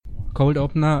Cold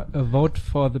opener, a vote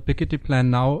for the Piketty plan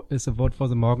now is a vote for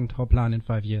the Morgenthau plan in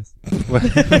 5 years.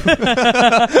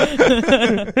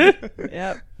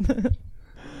 Yep.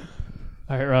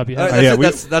 All right, Rob.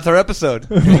 That's our episode.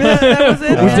 That was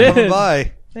it. We did.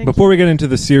 Bye. Before we get into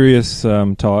the serious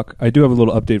talk, I do have a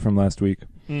little update from last week.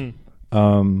 Let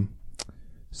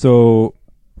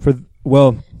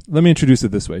me introduce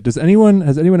it this way. Has anyone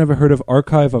ever heard of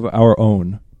Archive of Our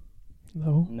Own?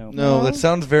 No, that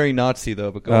sounds very Nazi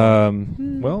though. But go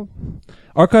on. Well,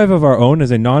 Archive of Our Own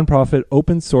is a non-profit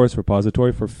open source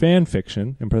repository for fan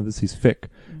fiction (in parentheses fic)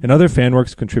 and other fan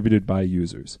works contributed by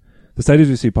users. The site has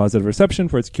received positive reception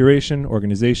for its curation,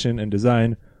 organization, and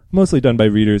design, mostly done by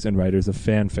readers and writers of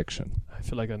fan fiction. I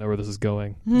feel like I know where this is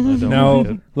going. Now,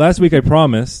 last week I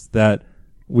promised that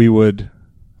we would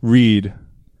read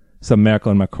some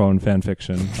Merkel and Macron fan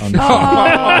fiction on the show.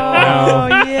 Oh,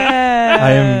 yeah.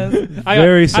 I am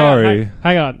very sorry.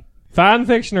 Hang on. Fan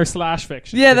fiction or slash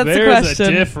fiction? Yeah, that's the There's question.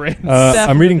 a difference.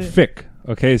 I'm reading fic.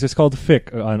 Okay, it's just called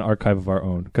fic on Archive of Our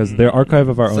Own because they're Archive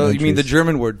of Our Own. So you mean entries. the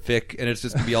German word "fick" and it's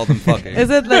just gonna be all them fucking? Is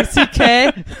it like CK?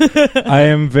 I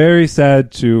am very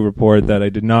sad to report that I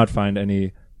did not find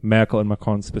any Merkel and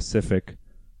Macron specific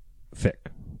fic.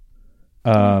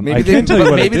 Maybe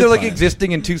they're like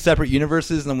existing in two separate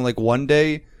universes, and then like one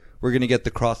day we're gonna get the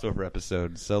crossover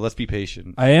episode. So let's be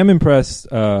patient. I am impressed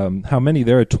how many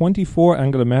there are. 24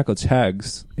 Angela Merkel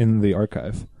tags in the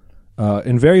archive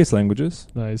in various languages.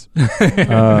 Nice.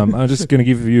 I'm just going to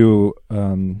give you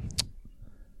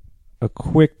a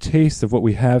quick taste of what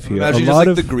we have here. Imagine a just lot like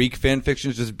of the Greek fan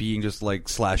fictions just being just like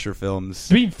slasher films.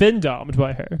 Being fin-domed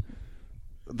by her.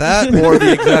 That or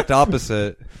the exact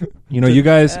opposite. You know, you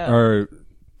guys are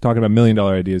talking about $1 million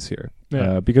ideas here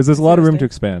because there's a lot of room to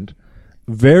expand.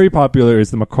 Very popular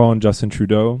is the Macron Justin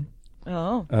Trudeau.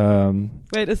 Oh.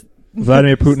 Wait, is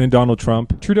Vladimir Putin and Donald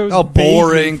Trump. Trudeau's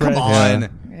boring. baking Come friend.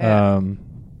 on. Yeah.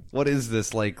 What is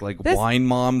this like wine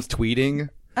moms tweeting?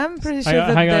 I'm pretty sure Hang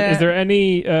on. that Is there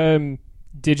any Digimon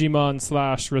 /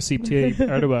 Recep Tayyip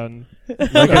Erdogan?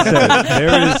 Like I said,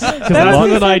 there is Because that's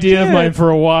been an idea of mine for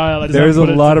a while. There's a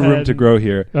lot of room to grow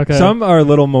here. Okay. Some are a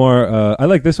little more. I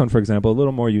like this one, for example, a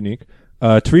little more unique.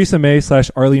 Theresa May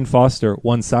 / Arlene Foster,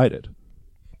 one-sided.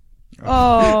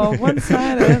 Oh,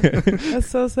 one-sided. That's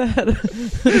so sad.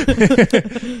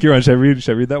 Kieran, should I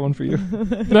read that one for you?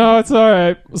 No, it's all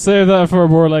right. Save that for a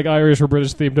more like Irish or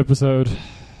British themed episode.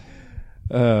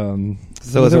 So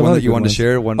is there one that you want to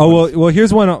share? Well,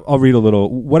 here's one I'll read a little.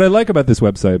 What I like about this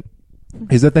website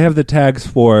is that they have the tags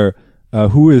for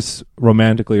who is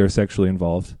romantically or sexually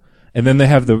involved, and then they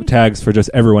have the tags for just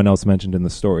everyone else mentioned in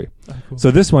the story. Oh, cool. So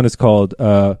this one is called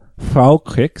Frau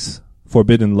Kriegs,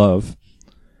 Forbidden Love.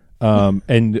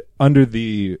 And under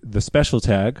the special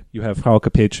tag, you have Frau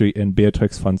Capetri and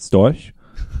Beatrix von Storch.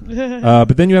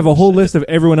 But then you have a whole list of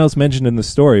everyone else mentioned in the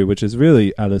story, which is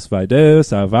really Alice Weidel,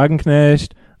 Sarah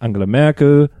Wagenknecht, Angela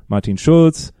Merkel, Martin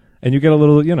Schulz, and you get a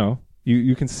little,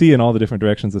 you can see in all the different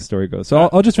directions the story goes. So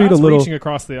I'll just read a little reaching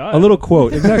across the aisle. a little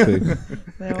quote. Exactly.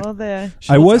 They're all there.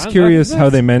 I was curious how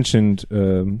they mentioned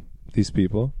these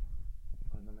people.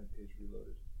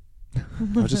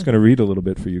 I'm just going to read a little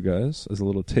bit for you guys as a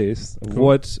little taste of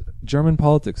what German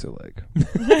politics are like.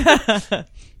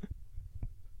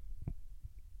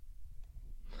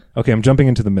 Okay, I'm jumping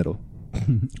into the middle.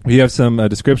 We have some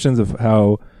descriptions of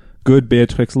how good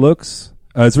Beatrix looks.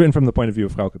 It's written from the point of view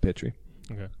of Frau Capetri.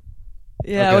 Okay.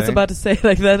 Yeah, I was about to say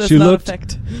like that is She not looked- a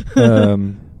fact.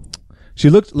 She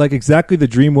looked like exactly the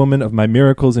dream woman of my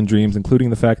miracles and dreams, including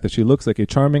the fact that she looks like a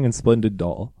charming and splendid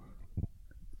doll.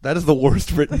 That is the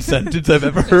worst written sentence I've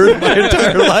ever heard in my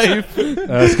entire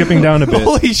life. Skipping down a bit.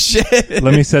 Holy shit.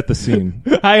 Let me set the scene.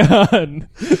 Hang on.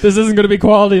 This isn't going to be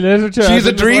quality literature. She's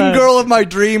a dream girl of my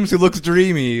dreams who looks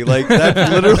dreamy. Like,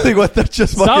 that's literally what that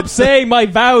just Stop fucking saying my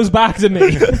vows back to me.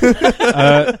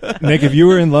 Nick, if you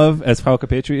were in love as Frau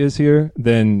Capetri is here,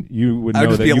 then you would I know would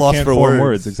just that be you lost can't for form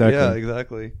words. Exactly. Yeah,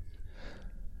 exactly.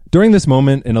 During this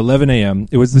moment, in 11 a.m.,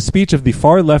 it was the speech of the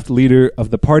far-left leader of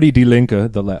the Party Die Linke,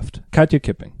 the left, Katja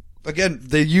Kipping. Again,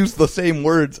 they use the same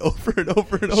words over and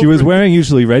over and over. She was wearing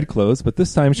usually red clothes, but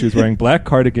this time she was wearing black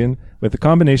cardigan with a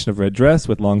combination of red dress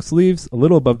with long sleeves, a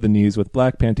little above the knees with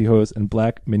black pantyhose, and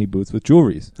black mini boots with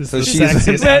jewelries. This So is the she's-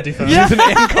 sexiest anti-fan. Yeah, an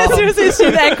ANCOM. seriously, she's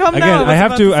an ANCOM Again, now. I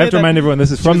have to remind everyone this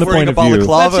is from the point of view.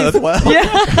 Balaclava as well.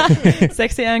 Yeah,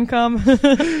 sexy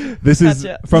ANCOM. This is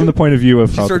Gotcha. from the point of view of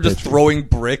She Frau started just Capetri. throwing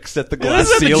bricks at the glass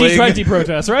This is ceiling. the G20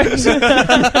 protest, right?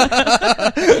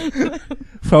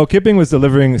 Frau Kipping was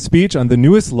delivering a speech on the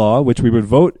newest law, which we would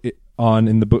vote on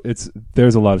in the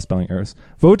there's a lot of spelling errors.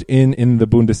 Vote in the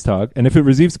Bundestag, and if it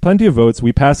receives plenty of votes,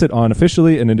 we pass it on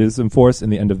officially, and it is enforced in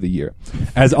the end of the year.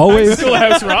 As always,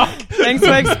 Schoolhouse Rock. Thanks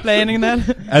for explaining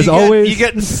that. as always, you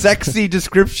get sexy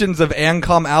descriptions of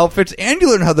ANCOM outfits, and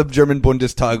you learn how the German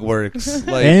Bundestag works.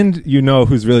 Like, and you know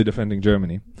who's really defending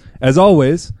Germany. As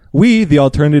always, we, the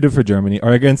Alternative for Germany,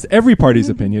 are against every party's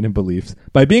opinion and beliefs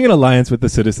by being in alliance with the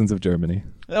citizens of Germany.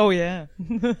 Oh, yeah.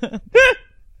 That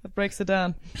breaks it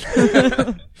down.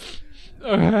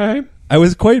 Okay. I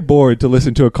was quite bored to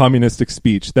listen to a communistic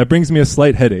speech that brings me a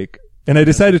slight headache, and I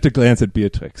decided to glance at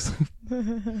Beatrix.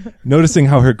 Noticing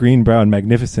how her green-brown,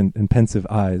 magnificent, and pensive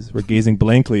eyes were gazing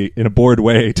blankly in a bored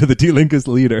way to the Die Linke's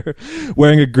leader,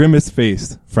 wearing a grimace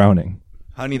face, frowning.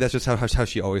 honey, that's just how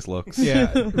she always looks.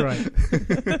 Yeah, right.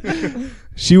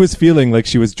 She was feeling like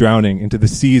she was drowning into the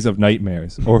seas of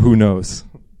nightmares, or who knows.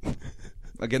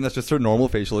 Again, that's just her normal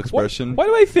facial expression. Why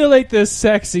do I feel like this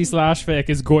sexy /fic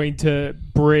is going to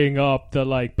bring up the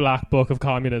like Black Book of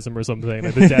Communism or something,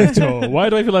 like the death toll? Why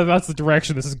do I feel like that's the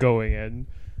direction this is going in?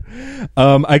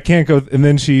 I can't go. And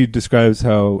then she describes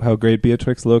how great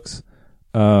Beatrix looks.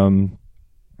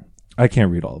 I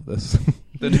can't read all of this.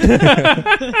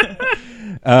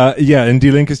 Yeah, and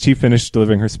Die Linke's chief finished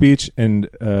delivering her speech, and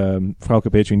Frau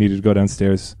Petri needed to go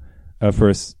downstairs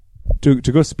to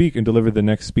go speak and deliver the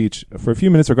next speech for a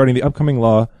few minutes regarding the upcoming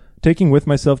law, taking with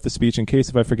myself the speech in case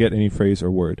if I forget any phrase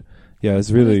or word. Yeah, it's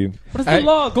really... What is the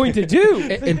law going to do?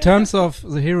 In terms of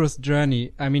the hero's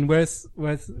journey, I mean, where's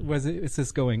is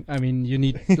this going? I mean, you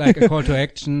need like a call to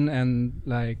action and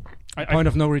like point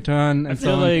of no return. I And feel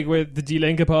so on. like with the Die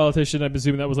Linke politician, I'm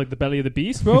assuming that was like the belly of the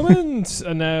beast moment,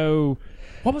 and now...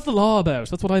 What was the law about?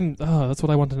 That's what I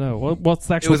want to know. What's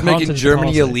the It actual was making content of the Germany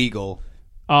policy? illegal.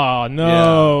 Oh,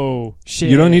 no. Shit.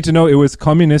 You don't need to know. It was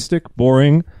communistic,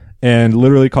 boring, and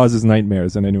literally causes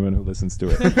nightmares on anyone who listens to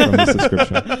it from this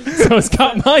description. So it's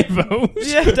got my vote.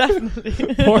 Yeah,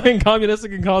 definitely. Boring,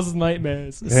 communistic, and causes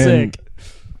nightmares. And Sick.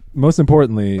 most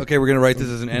importantly, Okay, we're gonna write this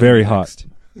as an end. very next.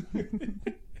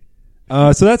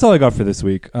 hot. So that's all I got for this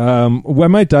week. I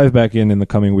might dive back in the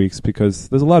coming weeks because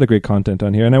there's a lot of great content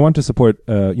on here, and I want to support.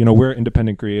 We're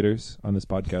independent creators on this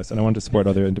podcast, and I want to support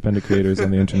other independent creators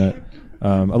on the internet.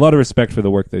 A lot of respect for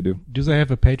the work they do. Do they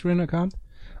have a Patreon account?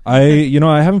 I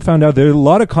haven't found out. There are a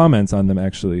lot of comments on them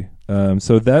actually.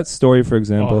 So that story, for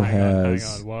example, hang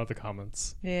has on. What are the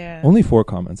comments? Yeah. only 4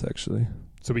 comments actually.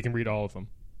 So we can read all of them.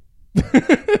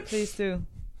 Please do.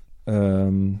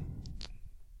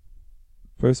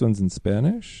 First one's in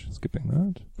Spanish. Skipping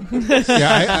that.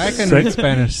 Yeah, I can read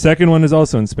Spanish. Second one is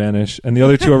also in Spanish, and the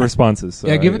other 2 are responses. So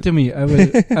Yeah, give it to me. I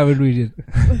will read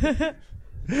it.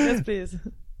 Yes, please.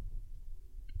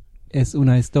 Es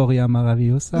una historia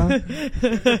maravillosa.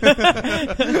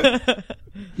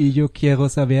 Y yo quiero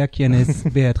saber quién es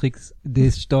Beatrix de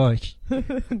Storch.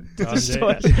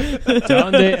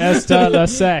 Donde está la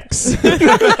sex?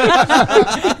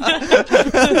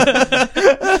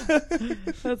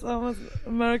 That's almost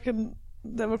American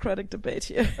democratic debate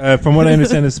here. From what I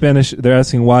understand in Spanish, they're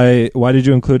asking why did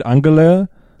you include Angela?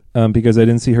 Because I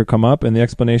didn't see her come up, and the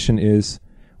explanation is,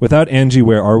 without Angie,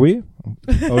 where are we?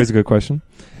 Always a good question.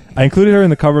 I included her in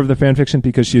the cover of the fanfiction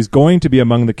because she is going to be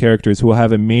among the characters who will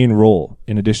have a main role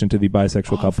in addition to the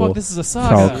bisexual couple. Fuck, this is a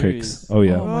Frau saga. Krix. Oh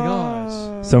yeah. Oh my gosh.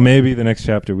 So maybe the next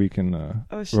chapter we can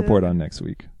shit. report on next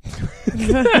week.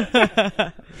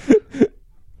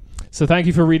 So thank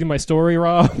you for reading my story,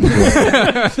 Rob.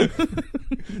 It's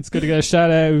good to get a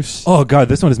shout out. Oh god,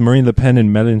 this one is Marine Le Pen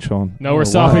and Mélenchon. No, we're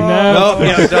stopping now. No,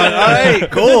 yeah, done. All right,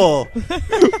 cool.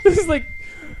 This is like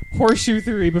horseshoe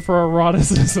theory before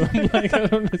eroticism. Like, I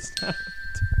don't understand.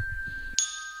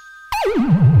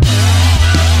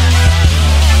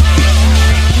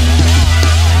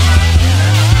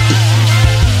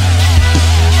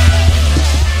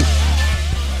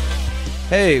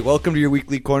 Hey, welcome to your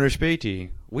weekly Corner Spatey.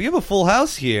 We have a full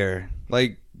house here.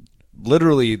 Like,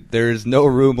 literally, there's no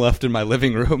room left in my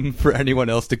living room for anyone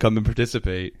else to come and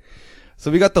participate.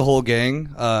 So we got the whole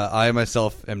gang. I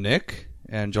myself am Nick,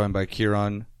 and joined by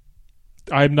Kieran.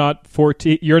 I'm not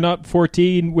 14. You're not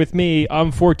 14 with me.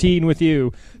 I'm 14 with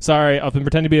you. Sorry, I've been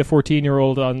pretending to be a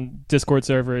 14-year-old on Discord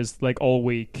servers like all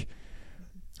week.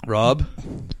 Rob.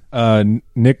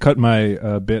 Nick cut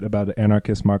my bit about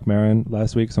anarchist Mark Maron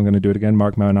last week, so I'm going to do it again.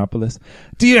 Mark Maronopoulos.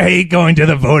 Do you hate going to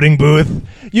the voting booth?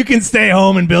 You can stay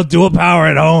home and build dual power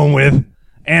at home with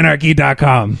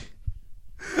anarchy.com.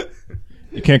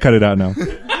 You can't cut it out now.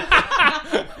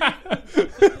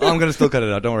 I'm going to still cut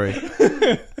it out, don't worry.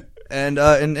 And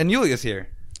Yulia's here.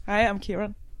 Hi, I'm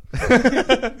Kieran.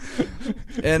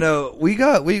 And we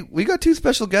got two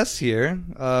special guests here.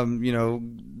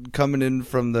 Coming in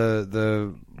from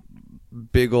the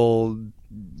big old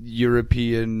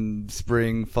European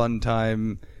spring fun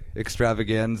time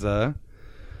extravaganza.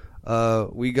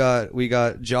 We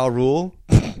got Ja Rule.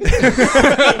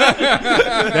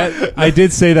 I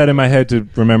did say that in my head to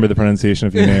remember the pronunciation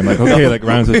of your name. Like, okay, like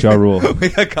rhymes with Ja Rule. We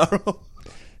got Ja Rule.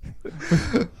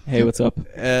 Hey, what's up?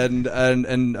 And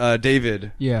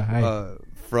David. Yeah, hi.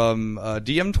 From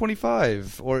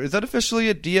DM25, or is that officially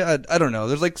a DM? I don't know.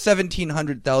 There's like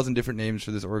 1,700,000 different names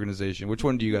for this organization. Which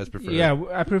one do you guys prefer? Yeah,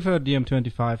 I prefer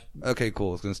DM25. Okay, cool.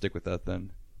 I was gonna stick with that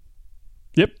then.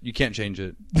 Yep. You can't change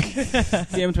it.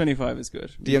 DM25 is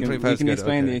good. DM25 we is can good,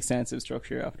 explain okay. the extensive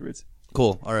structure afterwards.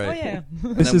 Cool. All right. Oh yeah.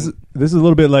 This is a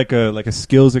little bit like a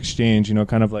skills exchange,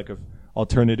 kind of like a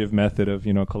alternative method of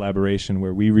collaboration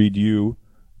where we read you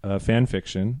fan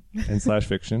fiction and /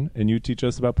 fiction, and you teach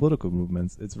us about political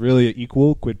movements. It's really an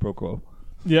equal quid pro quo.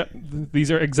 Yeah,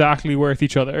 these are exactly worth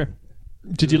each other.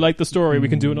 Did you like the story? We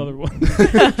can do another one.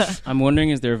 I'm wondering,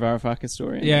 is there a Varoufakis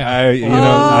story? Yeah.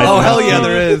 Oh hell yeah,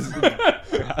 there is.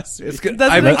 It's good.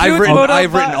 Does it I've include written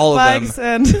all of them. motorbikes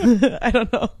and I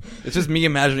don't know. It's just me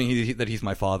imagining that he's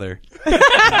my father.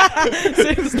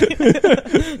 Seriously.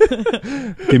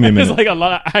 Give me a There's minute. like a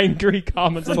lot of angry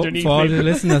comments underneath. For all the me.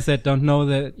 listeners that don't know,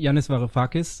 that Yanis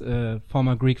Varoufakis,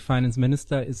 former Greek finance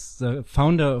minister, is the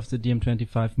founder of the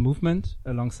DiEM25 movement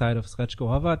alongside of Srećko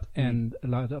Horvat and a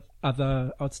lot of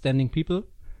other outstanding people.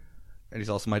 And he's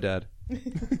also my dad.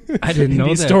 I didn't know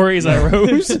These that. stories I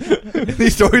wrote.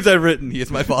 These stories I've written, he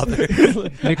is my father.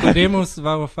 Nicodemus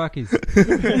Varoufakis.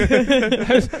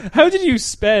 How did you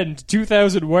spend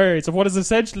 2,000 words of what is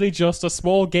essentially just a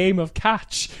small game of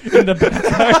catch in the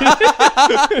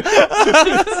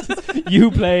background?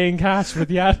 You playing catch with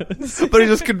Yanis. But he's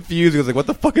just confused. He was like, what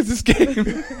the fuck is this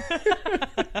game?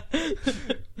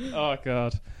 Oh,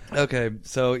 God. Okay,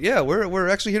 so yeah, we're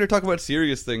actually here to talk about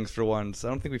serious things for once. I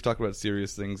don't think we've talked about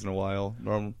serious things in a while.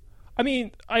 I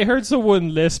mean, I heard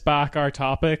someone list back our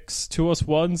topics to us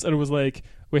once, and it was like,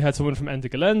 we had someone from Ende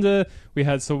Gelände, we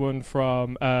had someone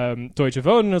from Deutsche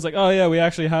Wohnen, and I was like, oh yeah, we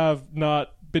actually have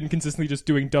not been consistently just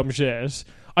doing dumb shit.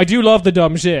 I do love the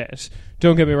dumb shit,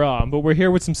 don't get me wrong, but we're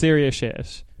here with some serious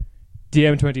shit.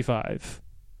 DM25.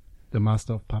 The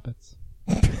master of puppets.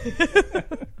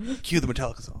 Cue the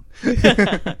Metallica song.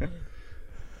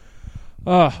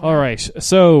 All right.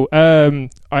 So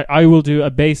I will do a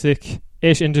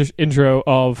basic-ish intro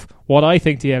of what I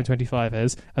think DM25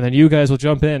 is, and then you guys will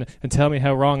jump in and tell me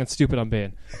how wrong and stupid I'm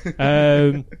being.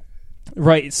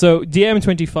 Right. So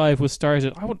DM25 was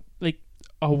started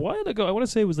a while ago. I want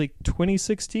to say it was like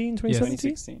 2016,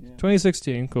 2017? 2016. Yeah.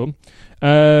 2016. Cool.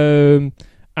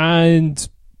 And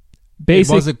It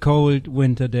was a cold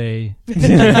winter day.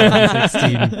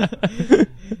 2016.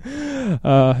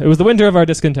 It was the winter of our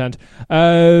discontent.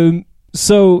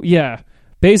 So yeah,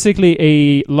 basically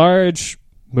a large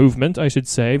movement, I should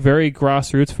say, very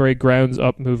grassroots, very grounds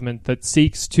up movement that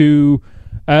seeks to,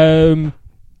 we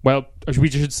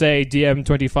should say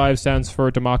DM25 stands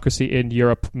for Democracy in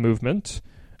Europe movement,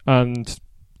 and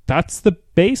that's the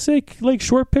basic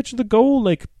short pitch of the goal,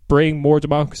 bring more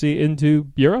democracy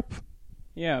into Europe.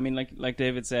 Yeah, I mean, like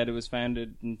David said, it was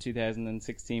founded in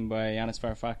 2016 by Yanis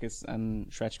Varoufakis and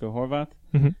Srećko Horvat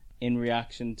in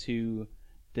reaction to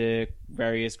the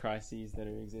various crises that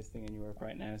are existing in Europe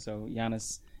right now. So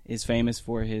Yanis is famous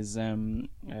for his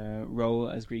role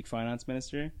as Greek finance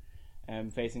minister,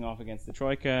 facing off against the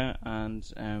Troika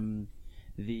and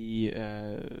the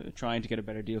trying to get a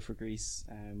better deal for Greece,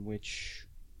 which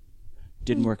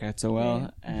didn't work out so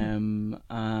well. And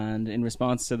in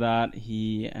response to that,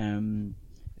 he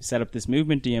set up this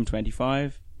movement,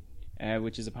 DM25,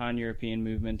 which is a pan-European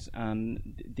movement,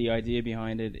 and the idea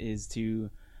behind it is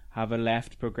to have a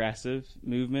left progressive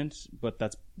movement, but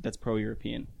that's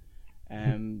pro-European,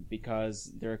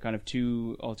 because there are kind of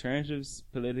two alternatives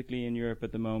politically in Europe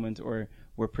at the moment, or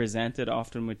we're presented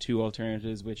often with two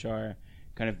alternatives, which are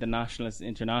kind of the nationalist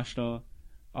international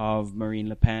of Marine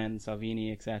Le Pen,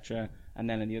 Salvini, etc., and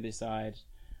then on the other side,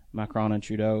 Macron and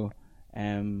Trudeau,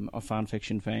 of fan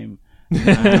fiction fame.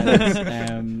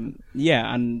 And,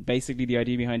 and basically the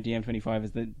idea behind DM25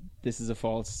 is that this is a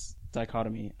false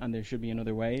dichotomy, and there should be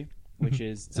another way, which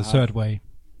is It's a third way.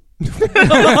 episode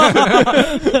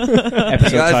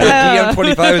Guys, title.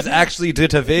 DM25 is actually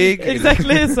Dita Vague.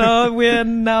 Exactly. So we're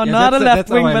now Yeah, not a left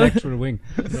that's wing, our but electoral wing.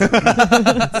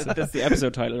 That's the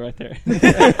episode title right there.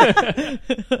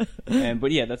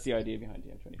 But yeah, that's the idea behind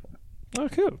DM25. Oh,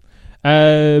 cool.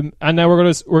 And now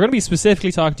we're gonna be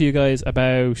specifically talking to you guys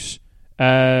about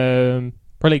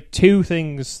probably like 2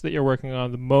 things that you're working on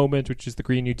at the moment, which is the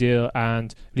Green New Deal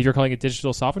and I believe you're calling it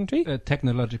digital sovereignty?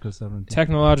 Technological sovereignty.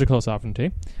 Technological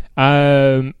sovereignty.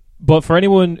 But for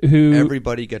anyone who...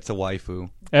 Everybody gets a waifu.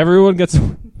 Everyone gets...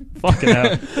 fucking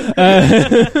hell.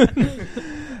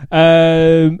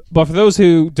 But for those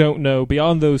who don't know,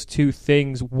 beyond those 2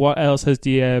 things, what else has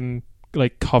DM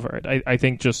like covered? I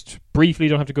think just briefly,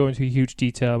 don't have to go into huge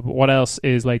detail, but what else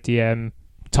is like DM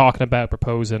talking about,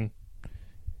 proposing?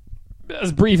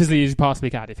 As brief as you possibly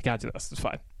can. If you can't do this, it's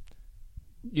fine.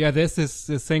 Yeah, there's this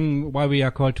thing why we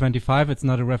are called 25. It's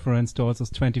not a reference to all those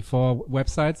 24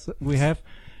 websites we have.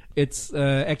 It's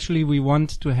actually we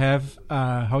want to have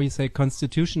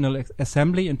constitutional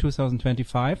assembly in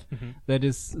 2025. Mm-hmm. That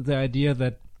is the idea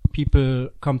that people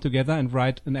come together and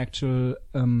write an actual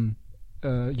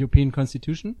European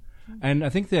constitution. Mm-hmm. And I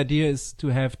think the idea is to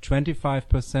have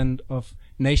 25% of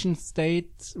nation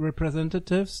state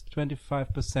representatives,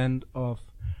 25% of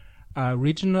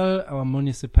regional or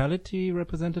municipality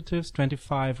representatives,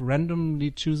 25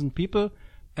 randomly chosen people,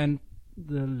 and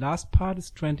the last part is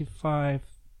 25.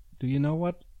 Do you know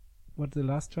what the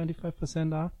last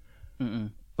 25% are?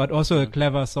 Mm-mm. But also a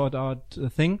clever thought out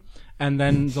thing. And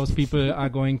then those people are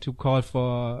going to call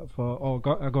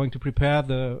are going to prepare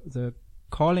the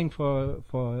calling for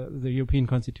the European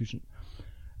Constitution.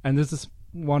 And this is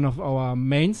one of our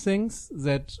main things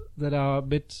that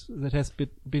has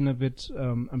been a bit.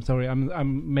 I'm sorry,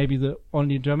 I'm maybe the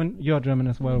only German. You're German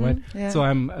as well, right? Yeah. So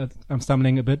I'm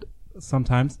stumbling a bit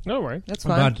sometimes. No worry, that's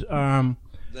fine. But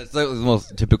that's the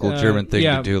most typical German thing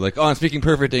to do. Like, I'm speaking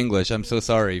perfect English. I'm so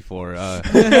sorry for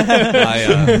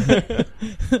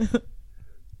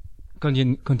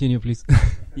Continue, please.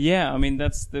 Yeah, I mean,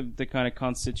 that's the kind of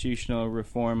constitutional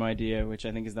reform idea, which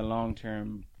I think is the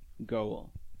long-term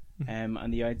goal. And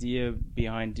the idea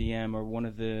behind DM, or one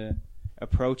of the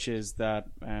approaches that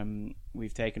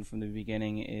we've taken from the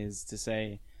beginning, is to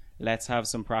say, let's have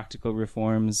some practical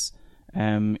reforms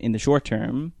in the short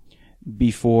term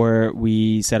before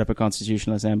we set up a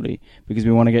constitutional assembly, because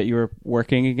we want to get Europe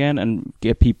working again and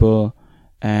get people.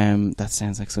 That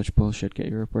sounds like such bullshit. Get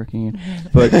Europe working again,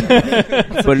 but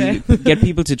get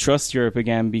people to trust Europe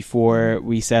again before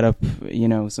we set up,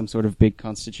 some sort of big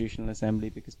constitutional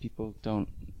assembly, because people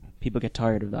get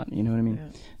tired of that. You know what I mean? Yeah.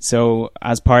 So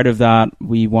as part of that,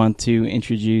 we want to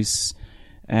introduce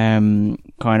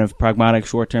kind of pragmatic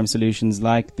short-term solutions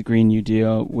like the Green New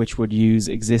Deal, which would use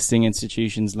existing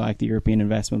institutions like the European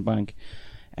Investment Bank,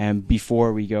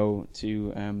 before we go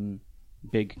to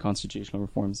big constitutional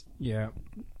reforms. Yeah.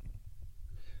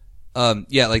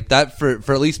 Like that for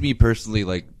at least me personally,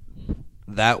 like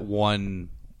that one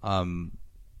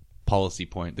policy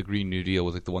point, the Green New Deal,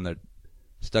 was like the one that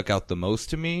stuck out the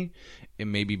most to me. It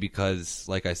may be because,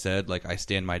 like I said, like I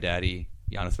stand my daddy,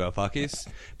 Yanis Varoufakis,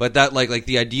 but that like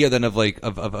the idea then of like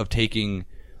of taking,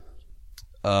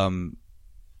 having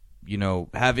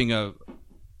an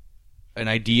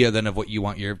idea then of what you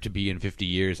want Europe to be in 50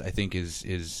 years, I think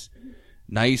is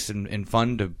nice and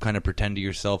fun to kind of pretend to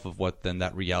yourself of what then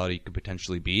that reality could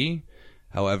potentially be.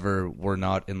 However, we're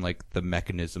not in like the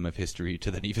mechanism of history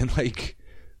to then even like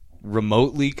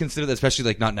remotely consider that, especially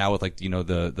like not now with like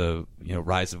the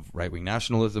rise of right-wing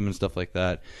nationalism and stuff like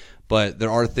that. But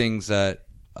there are things that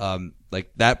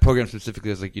like that program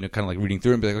specifically is like kind of like reading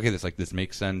through and be like, okay, this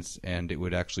makes sense, and it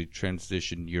would actually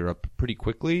transition Europe pretty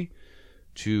quickly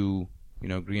to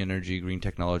green energy, green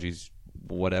technologies,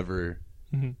 whatever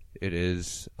it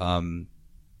is,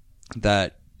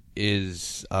 that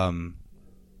is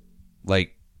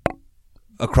like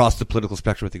across the political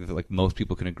spectrum. I think that like most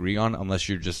people can agree on, unless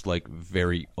you're just like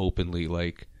very openly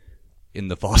like in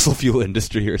the fossil fuel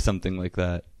industry or something like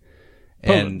that.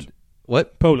 Poland. And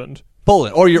what? Poland,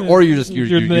 or you're just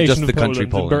the country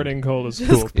Poland. Poland. Burning coal is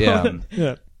cool. Yeah,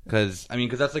 yeah. Because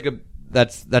that's like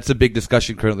that's a big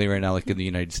discussion currently right now, like in the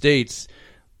United States,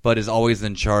 but is always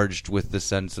then charged with the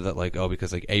sense of that, like,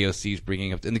 because like AOC is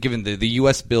bringing up, and given the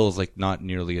U.S. bill is like not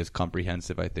nearly as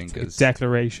comprehensive, I think, as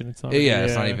declaration. It's not.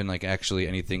 It's not even like actually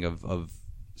anything of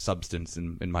substance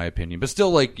in my opinion. But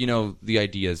still, like the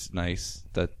idea is nice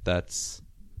that's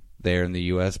there in the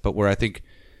U.S. But where I think,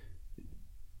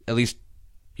 at least,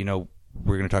 we're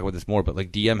going to talk about this more, but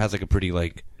like DM has like a pretty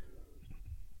like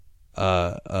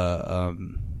what's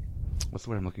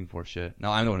the word I'm looking for? Shit.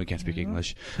 No, I'm the one who can't speak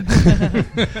English.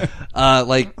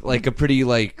 like a pretty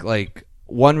like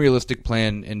one realistic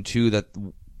plan, and two that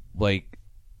like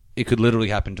it could literally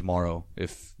happen tomorrow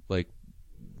if like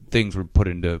things were put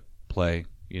into play.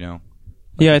 Yeah,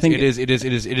 I think it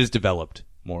is developed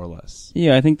more or less.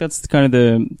 Yeah, I think that's kind of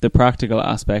the practical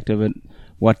aspect of it.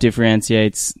 What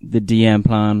differentiates the DM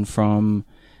plan from,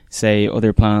 say,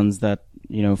 other plans that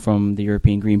from the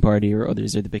European Green Party or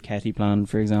others, or the Piketty plan,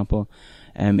 for example,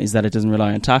 is that it doesn't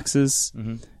rely on taxes.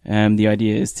 The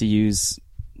idea is to use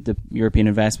the European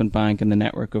Investment Bank and the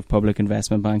network of public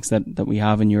investment banks that we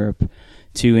have in Europe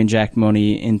to inject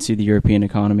money into the European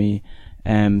economy.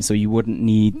 So you wouldn't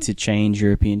need to change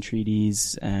European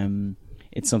treaties.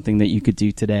 It's something that you could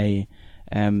do today.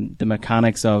 The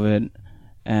mechanics of it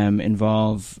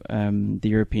involve the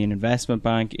European Investment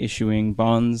Bank issuing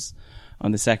bonds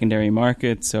on the secondary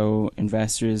market. So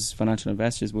financial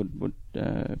investors would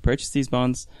purchase these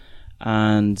bonds.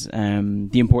 And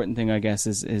the important thing, I guess,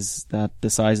 is that the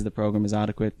size of the program is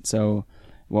adequate. So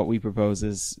what we propose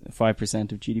is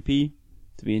 5% of GDP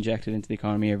to be injected into the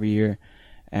economy every year,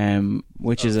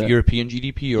 which is a European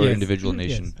GDP or Yes. individual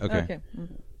nation. Yes. Okay.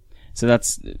 So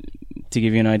that's, to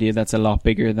give you an idea, that's a lot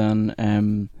bigger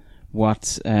than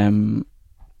what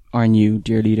our new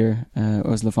dear leader,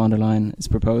 Ursula von der Leyen, is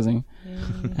proposing.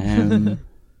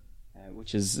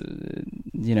 Which is,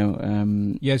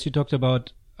 Yes, you talked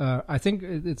about. I think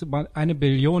it's about 1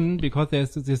 billion, because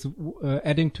there's this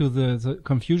adding to the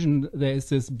confusion. There is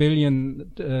this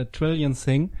billion trillion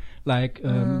thing, like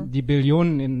the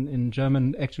billion in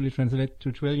German actually translates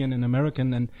to trillion in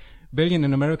American, and billion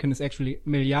in American is actually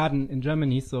Milliarden in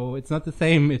Germany. So it's not the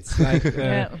same. It's like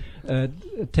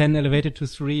 10 elevated to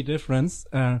 3 difference.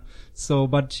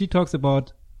 But she talks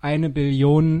about 1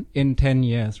 billion in 10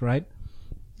 years, right?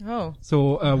 Oh.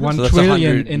 So 1 So that's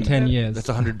trillion 100 in 10 years. That's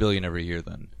 100 billion every year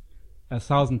then.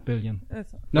 1,000 billion.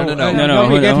 No, no,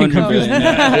 we're getting 100 confused. billion.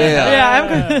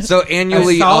 Yeah, I'm So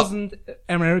annually, 1,000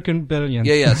 American billion.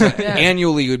 yeah. So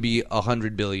annually would be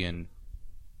 100 billion,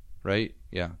 right?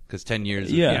 Yeah, because 10 years.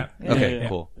 is- Yeah. Okay, Yeah.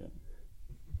 cool.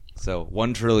 So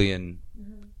 1 trillion.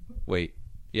 Wait,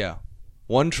 yeah,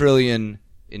 1 trillion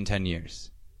in 10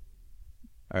 years.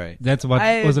 All right. That's what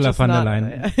I Ursula just von der not-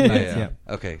 Leyen likes, Yeah.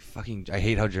 yeah. Okay. I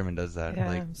hate how German does that. Yeah,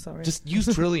 like, I'm sorry. just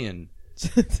use trillion.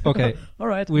 Okay, All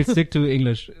right. we'll stick to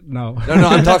English now. No,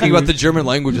 I'm talking about the German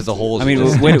language as a whole. I mean,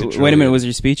 Just wait stick to a minute. trillion. Was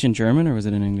your speech in German or was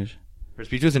it in English? Her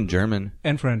speech was in German.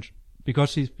 And French, because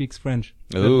she speaks French.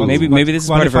 Ooh. That's what Maybe this is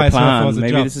part of her qualifies her for plan. the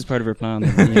Maybe job. this is part of her plan.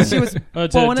 Yeah. She was To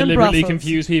born in deliberately Brussels.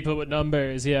 confuse people with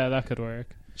numbers. Yeah, that could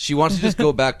work. She wants to just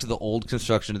go back to the old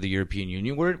construction of the European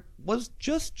Union, where it was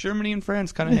just Germany and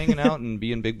France kind of hanging out and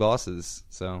being big bosses.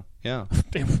 So, yeah.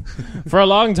 For a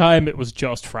long time, it was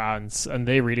just France, and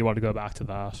they really want to go back to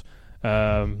that.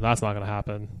 That's not going to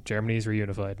happen. Germany's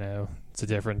reunified now. It's a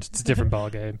different ball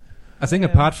game. I think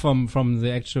apart from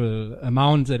the actual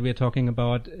amount that we're talking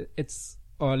about,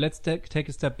 let's take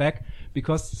a step back,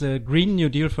 because the Green New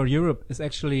Deal for Europe is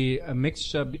actually a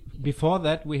mixture. Before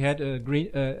that, we had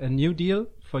a New Deal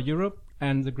for Europe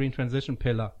and the Green Transition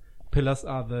Pillar. Pillars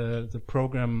are the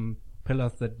program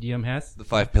pillars that DM has. The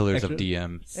 5 pillars of Actually-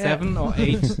 DM. 7 or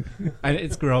 8, and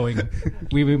it's growing.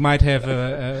 We might have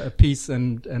a peace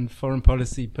and foreign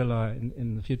policy pillar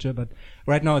in the future, but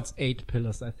right now it's 8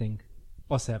 pillars, I think,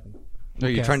 or 7. No,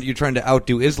 Who you're cares? trying to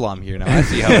outdo Islam here now. I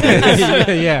see how it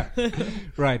is. yeah,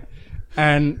 right.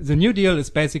 And the New Deal is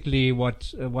basically what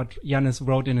Yanis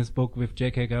wrote in his book with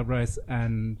J.K. Galbraith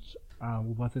and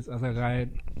what this other guy,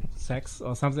 Sachs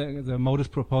or something, the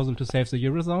modest proposal to save the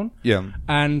Eurozone. Yeah.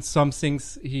 And some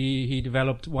things he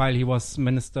developed while he was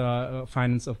Minister of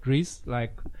Finance of Greece,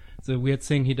 like the weird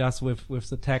thing he does with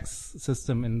the tax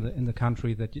system in the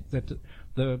country that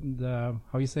the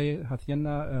how you say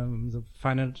Hacienda, the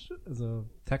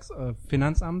tax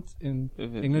Finanzamt in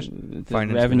English The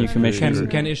Finance Revenue Ministry. Commission.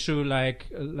 can issue like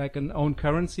an own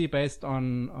currency based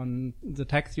on the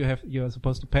tax you're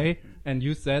supposed to pay, and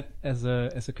use that as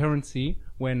a currency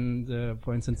when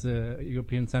for instance the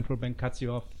European Central Bank cuts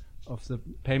you off of the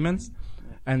payments.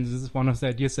 And this is one of the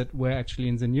ideas that were actually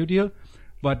in the New Deal.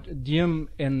 But Diem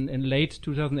in late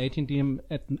 2018, Diem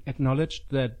acknowledged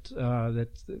that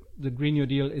the Green New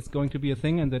Deal is going to be a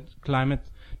thing, and that climate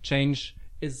change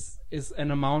is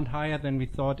an amount higher than we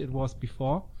thought it was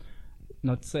before.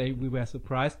 Not say we were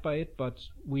surprised by it, but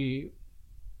we,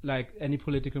 like any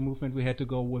political movement, we had to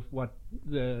go with what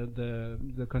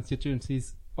the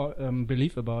constituencies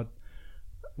believe about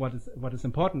what is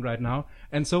important right now.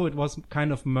 And so it was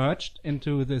kind of merged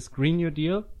into this Green New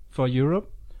Deal for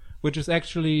Europe, which is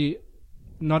actually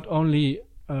not only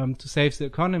to save the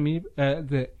economy,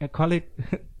 the ecology,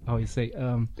 Ecology.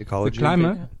 the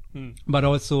climate, but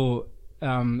also,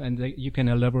 and you can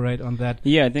elaborate on that.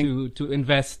 Yeah, I think to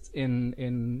invest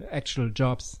in actual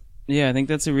jobs. Yeah, I think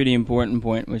that's a really important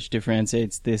point which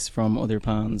differentiates this from other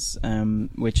plans,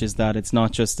 which is that it's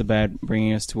not just about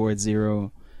bringing us towards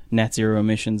net zero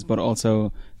emissions, but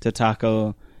also to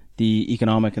tackle the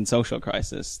economic and social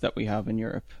crisis that we have in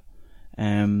Europe.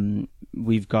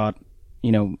 We've got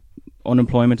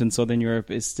unemployment in Southern Europe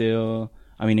is still,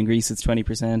 I mean, in Greece it's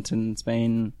 20%, in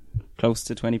Spain close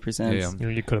to 20%. Yeah.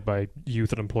 You could have by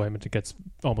youth unemployment, it gets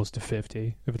almost to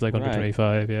 50 if it's like under Right.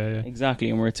 25. Yeah. Exactly,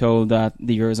 and we're told that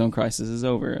the Eurozone crisis is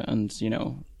over, and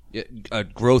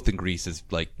Growth in Greece has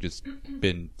like just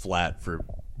been flat for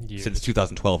Years. since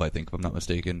 2012, I think, if I'm not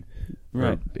mistaken.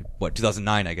 Right. Or,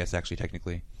 2009, I guess, actually,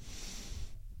 technically.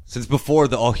 Since before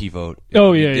the Ohi vote.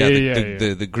 Oh, yeah.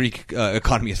 The Greek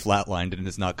economy is flatlined and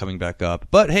is not coming back up.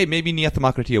 But hey, maybe Nia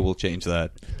Demokratia will change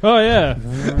that. Oh yeah.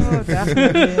 Oh,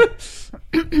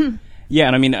 definitely. Yeah,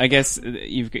 and I mean, I guess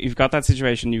you've got that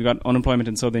situation. You've got unemployment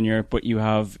in Southern Europe, but you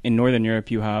have in Northern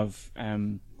Europe you have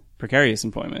precarious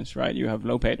employment, right? You have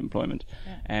low-paid employment.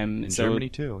 In Germany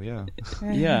too, yeah.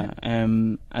 Yeah,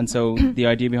 and so the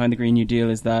idea behind the Green New Deal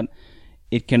is that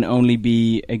it can only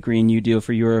be a Green New Deal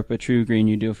for Europe, a true Green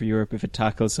New Deal for Europe, if it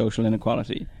tackles social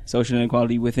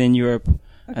inequality within Europe,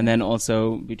 and then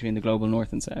also between the global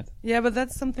north and south. Yeah, but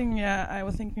that's something I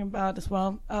was thinking about as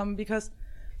well. Because,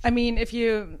 I mean, if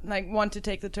you want to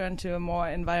take the turn to a more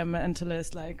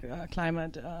environmentalist,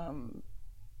 climate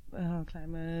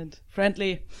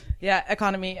friendly,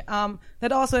 economy,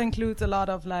 that also includes a lot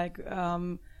of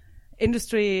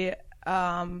industry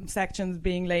sections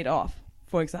being laid off,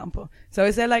 for example. So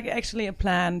is there actually a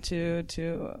plan to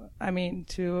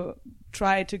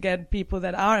try to get people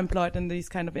that are employed in these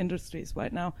kind of industries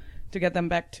right now to get them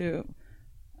back to,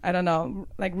 I don't know,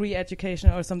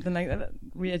 re-education or something like that?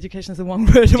 Re-education is the one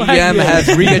word. DM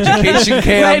has re-education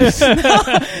camps.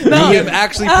 No. DM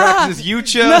actually practices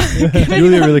Yucha.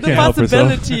 Julia really can't help herself.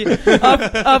 Possibility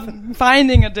of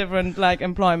finding a different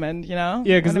employment, Yeah,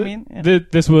 because what I mean? Yeah.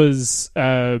 this was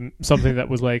something that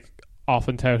was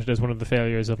often touted as one of the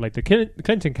failures of the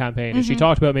Clinton campaign. And she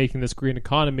talked about making this green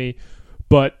economy,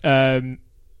 but kind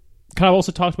of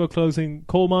also talked about closing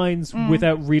coal mines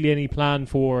without really any plan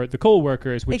for the coal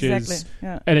workers, which is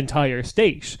an entire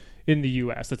state in the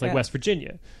US. That's West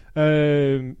Virginia.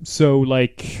 So I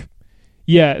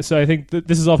think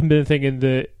this has often been a thing in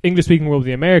the English-speaking world.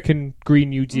 The American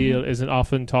Green New Deal isn't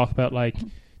often talked about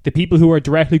the people who are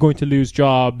directly going to lose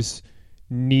jobs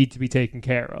need to be taken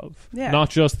care of. Yeah. Not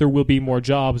just there will be more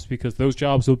jobs because those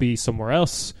jobs will be somewhere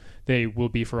else. They will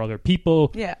be for other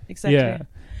people. Yeah, exactly.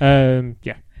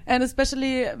 Yeah. And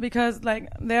especially because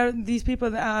these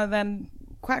people that are then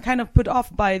quite kind of put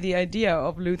off by the idea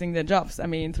of losing their jobs. I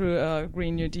mean, through a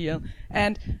Green New Deal,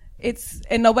 and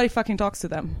nobody fucking talks to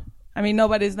them. I mean,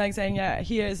 nobody's saying, yeah,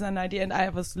 here is an idea and I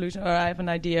have a solution, or I have an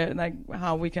idea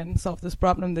how we can solve this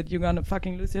problem that you're gonna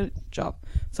fucking lose your job.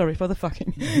 Sorry for the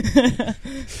fucking.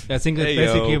 I think that's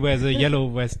basically where the Yellow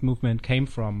Vest movement came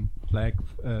from,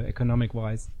 economic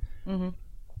wise. Mm-hmm.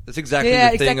 That's exactly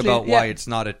the thing about why it's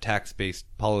not a tax-based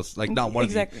policy. Not one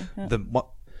of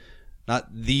not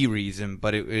the reason,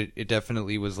 but it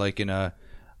definitely was in a.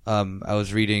 I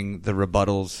was reading the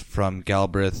rebuttals from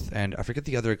Galbraith and I forget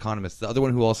the other economist, the other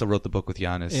one who also wrote the book with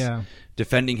Giannis,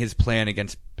 defending his plan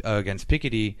against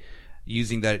Piketty,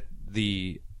 using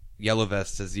the Yellow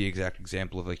Vests as the exact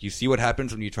example of you see what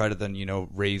happens when you try to then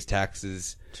raise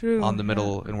taxes on the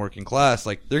middle and working class.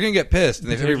 They're gonna get pissed,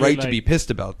 and they have every right to be pissed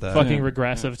about that. Fucking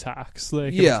regressive tax,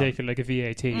 if you take it a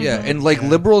VAT. Yeah, and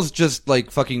liberals just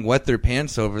fucking wet their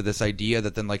pants over this idea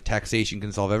that then taxation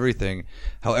can solve everything.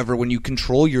 However, when you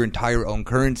control your entire own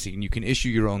currency and you can issue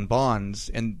your own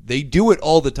bonds, and they do it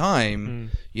all the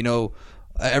time,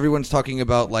 everyone's talking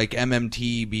about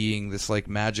MMT being this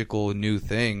just new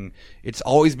thing. It's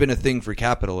always been a thing for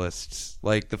capitalists.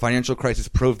 The financial crisis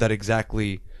proved that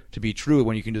exactly to be true,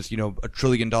 when you can just, $1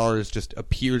 trillion just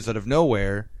appears out of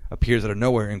nowhere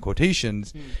in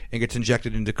quotations, and gets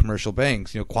injected into commercial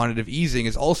banks. Quantitative easing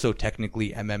is also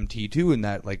technically MMT too in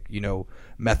that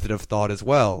method of thought as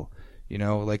well.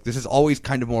 This has always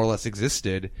kind of more or less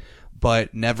existed,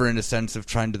 but never in a sense of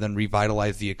trying to then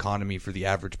revitalize the economy for the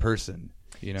average person.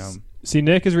 See,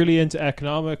 Nick is really into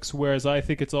economics, whereas I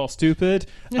think it's all stupid.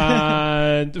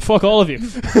 And fuck all of you.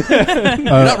 You're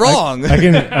not wrong.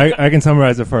 I can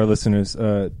summarize it for our listeners.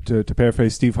 To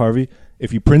paraphrase Steve Harvey,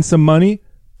 if you print some money,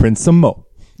 print some mo.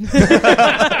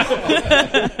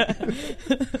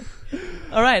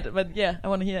 All right, but I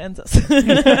want to hear answers.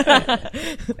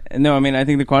 No, I mean, I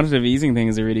think the quantitative easing thing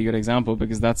is a really good example,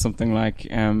 because that's something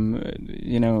von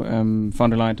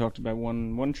der Leyen talked about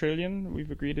 1 trillion.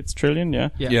 We've agreed it's trillion, yeah?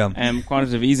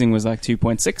 Quantitative easing was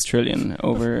 2.6 trillion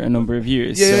over a number of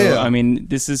years. I mean,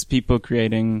 this is people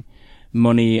creating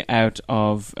money out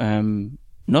of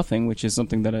nothing, which is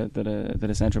something that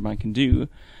a central bank can do.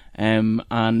 And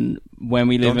when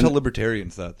we live don't tell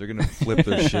libertarians that, they're gonna flip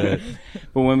their shit.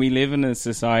 But when we live in a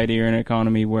society or an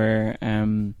economy where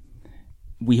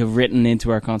we have written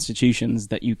into our constitutions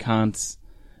that you can't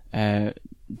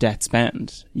debt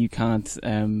spend, you can't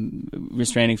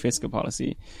restraining fiscal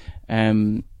policy.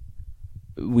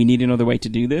 We need another way to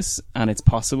do this, and it's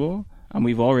possible, and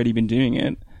we've already been doing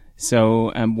it.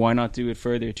 So why not do it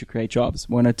further to create jobs?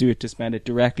 Why not do it to spend it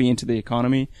directly into the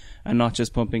economy and not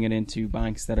just pumping it into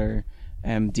banks that are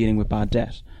dealing with bad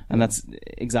debt? And that's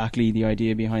exactly the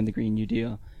idea behind the Green New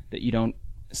Deal, that you don't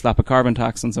slap a carbon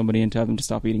tax on somebody and tell them to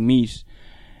stop eating meat.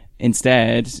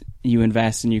 Instead, you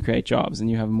invest and you create jobs, and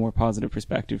you have a more positive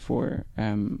perspective for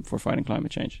fighting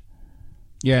climate change.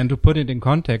 Yeah, and to put it in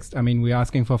context, I mean, we're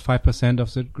asking for 5%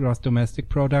 of the gross domestic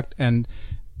product, and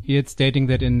here it's stating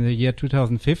that in the year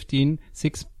 2015,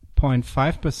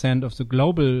 6.5% of the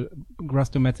global gross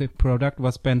domestic product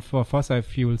was spent for fossil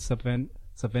fuel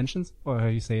subventions, or how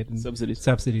you say it?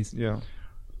 Subsidies. Yeah.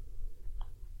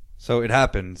 So it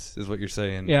happens, is what you're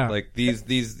saying. Yeah. Like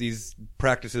these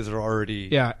practices are already.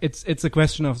 Yeah, it's a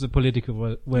question of the political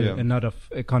will Yeah. and not of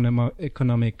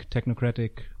economic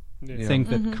technocratic thing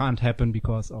that can't happen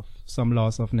because of some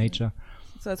laws of nature.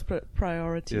 So that's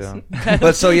priorities. Yeah.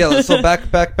 But so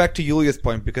back to Julia's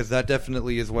point, because that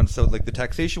definitely is one. So like the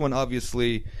taxation one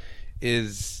obviously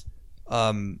is,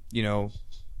 the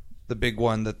big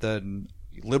one that the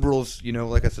liberals,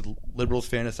 like I said, liberals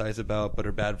fantasize about, but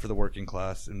are bad for the working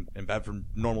class and bad for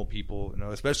normal people,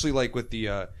 especially like with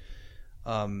the,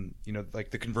 like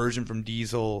the conversion from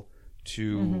diesel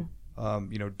to,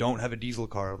 don't have a diesel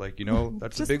car. Like,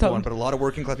 that's a big one, but a lot of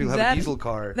working class people have a diesel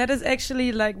car. That is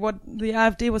actually like what the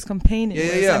AfD was campaigning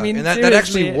with. Yeah. I mean, and that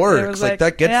actually works. Like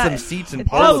that gets them seats in I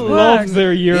parliament. love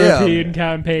their European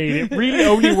campaign. It really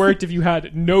only worked if you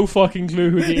had no fucking clue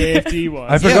who the AfD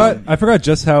was. I forgot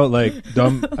just how like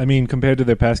dumb. I mean, compared to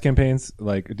their past campaigns,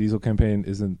 like a diesel campaign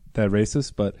isn't that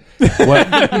racist. But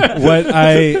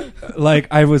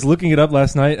I was looking it up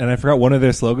last night, and I forgot one of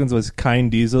their slogans was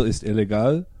 "Kein Diesel ist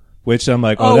illegal." Which I'm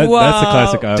like, that's a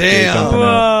classic AfD jumping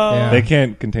out. Yeah. They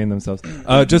can't contain themselves.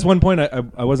 Just one point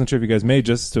I wasn't sure if you guys made,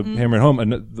 just to hammer it home,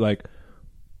 and like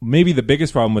maybe the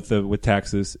biggest problem with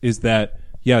taxes is that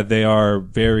they are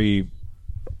very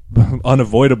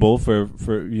unavoidable for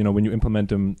when you implement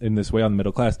them in this way on the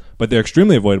middle class, but they're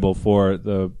extremely avoidable for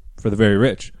the very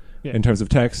rich. Yeah. In terms of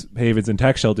tax havens and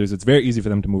tax shelters, it's very easy for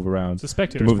them to move around,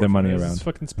 to move their money around. It's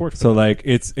fucking sport. So like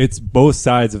it's both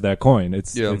sides of that coin.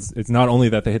 It's not only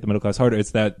that they hit the middle class harder,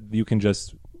 it's that you can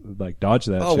just like dodge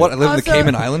that. Oh, what? I live in the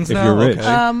Cayman Islands if now. You're rich.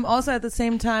 Okay. Also at the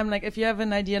same time, like if you have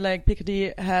an idea like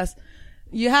Piketty has,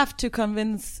 you have to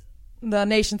convince the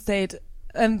nation state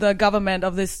and the government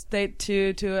of this state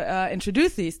to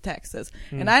introduce these taxes.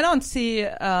 And I don't see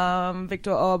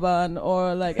Viktor Orban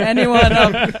or like anyone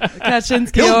of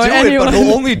Kaczynski He'll or do anyone. it, but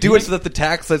he'll only do it so that the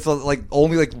tax that's like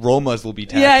only like Romas will be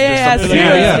taxed. Yeah, or something.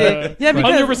 seriously. Yeah,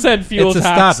 because 100% fuel It's a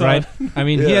tax. start, right? I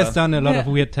mean, he Yeah. has done a lot of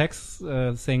Yeah. weird tax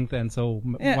things, and so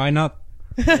Yeah. why not?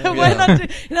 why not?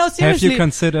 Have Seriously. you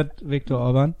considered Viktor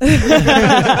Orban?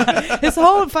 His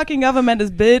whole fucking government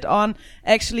is built on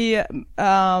actually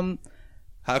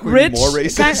How can we rich, be more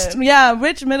racist?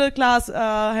 rich middle class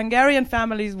Hungarian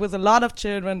families with a lot of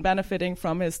children benefiting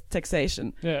from his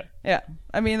taxation. Yeah.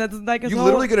 I mean that's like his You whole,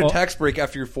 literally get a tax break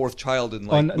after your fourth child in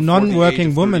like Or before the age non-working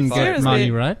of women 35. get Seriously. money,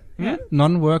 right? Yeah.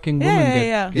 Non-working women get.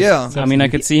 Yeah. Yeah. I mean, I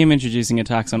could see him introducing a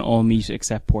tax on all meat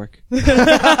except pork. Hell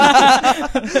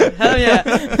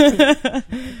yeah.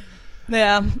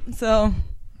 Yeah. So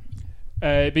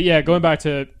But yeah, going back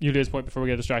to Julia's point before we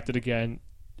get distracted again,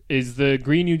 is the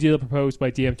Green New Deal proposed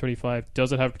by DiEM25,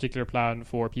 does it have a particular plan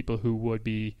for people who would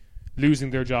be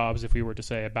losing their jobs if we were to,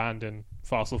 say, abandon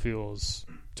fossil fuels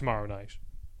tomorrow night?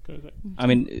 I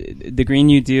mean, the Green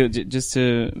New Deal, just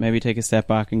to maybe take a step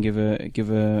back and give a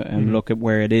look at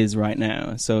where it is right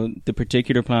now. So the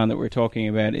particular plan that we're talking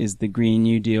about is the Green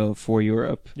New Deal for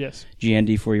Europe. Yes.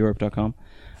 GND4Europe.com.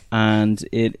 And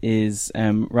it is,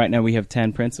 right now we have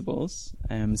 10 principles.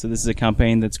 So this is a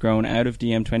campaign that's grown out of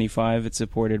DiEM25. It's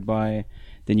supported by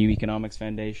the New Economics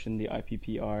Foundation, the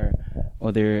IPPR,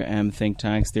 other think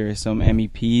tanks. There are some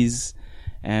MEPs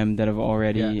that have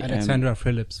already... Alexandra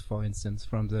Phillips, for instance,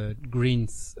 from the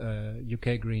Greens,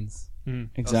 UK Greens.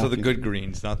 Exactly. So the good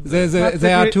Greens, not the...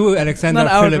 There are two Alexandra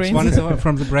not our Phillips. Greens. One is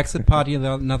from the Brexit Party, and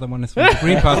the another one is from the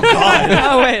Green Party.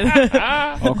 oh wait.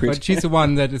 Awkward. But she's the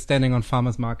one that is standing on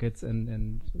farmers' markets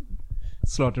and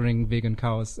slaughtering vegan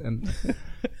cows. And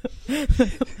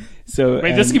So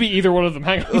Wait, this could be either one of them.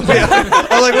 Hang on.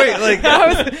 I'm like, wait, like... I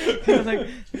was like,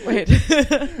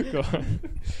 wait. Go on.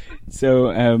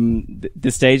 So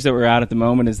the stage that we're at the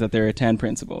moment is that there are 10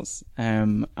 principles,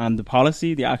 and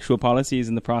the actual policy is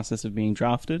in the process of being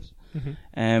drafted.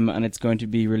 and it's going to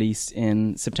be released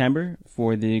in September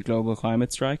for the global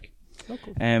climate strike. Oh,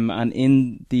 cool. And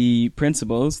in the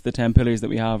principles, the 10 pillars that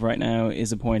we have right now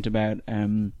is a point about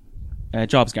a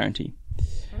jobs guarantee.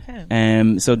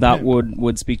 Okay. So that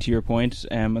would speak to your point,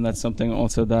 and that's something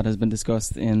also that has been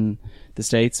discussed in the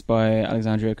States by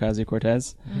Alexandria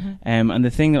Ocasio-Cortez. And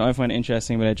the thing that I find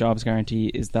interesting about a jobs guarantee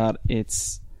is that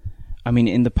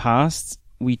in the past,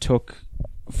 we took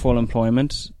full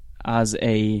employment as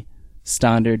a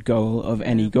standard goal of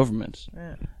any government.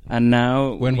 Yeah. And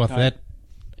now... When was that?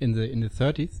 In the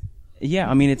 30s? Yeah,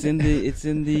 I mean, it's in the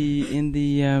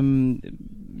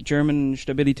German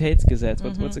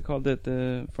Stabilitätsgesetz. What's it called?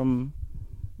 The from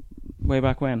way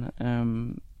back when?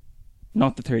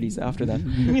 Not the 30s. After that.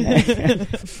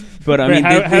 But I mean,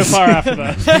 how far after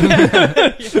that?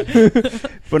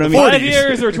 But I mean, 5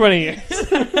 years or 20 years?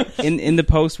 in the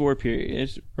post-war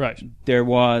period, Right. there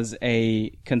was a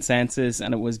consensus,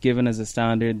 and it was given as a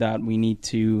standard that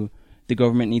the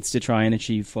government needs to try and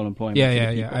achieve full employment. for the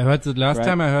Yeah. people. I heard the last Right.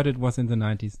 time I heard it was in the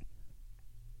 90s.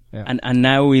 Yeah. And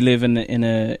now we live in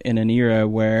an era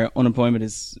where unemployment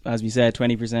is, as we said,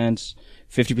 20%,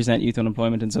 50% youth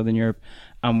unemployment in Southern Europe,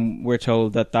 and we're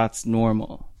told that that's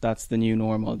normal. That's the new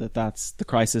normal. That's the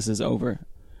crisis is over,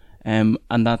 and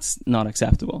that's not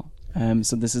acceptable.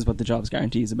 So this is what the jobs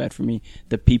guarantee is about for me.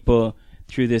 The people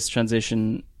through this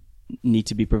transition need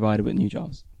to be provided with new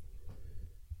jobs.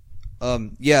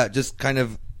 Yeah, just kind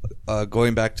of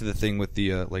going back to the thing with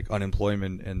the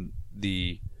unemployment and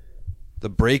the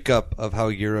breakup of how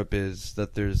Europe is,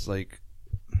 that there's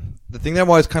the thing that I'm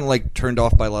always kind of turned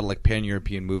off by a lot of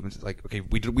pan-European movements. Okay,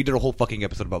 we did a whole fucking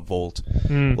episode about Volt.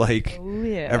 Oh,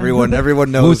 yeah. Everyone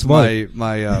knows Who's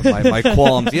my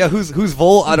qualms. Yeah, who's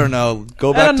Volt? I don't know.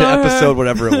 Go back to episode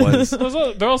whatever it was.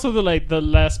 They're also the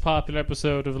less popular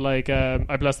episode of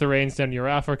I Bless the Rains Down Near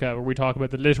Africa, where we talk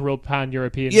about the literal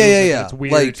pan-European movement. Yeah. It's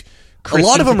weird. A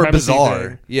lot of them are Christian bizarre.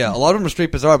 supremacy thing. Yeah, a lot of them are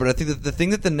straight bizarre. But I think that the thing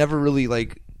that they never really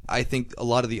I think a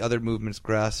lot of the other movements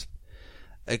grasp.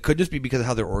 It could just be because of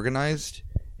how they're organized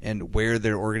and where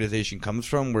their organization comes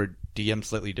from, where DM's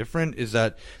slightly different, is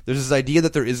that there's this idea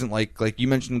that there isn't like you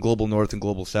mentioned Global North and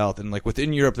Global South, and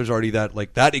within Europe there's already that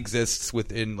that exists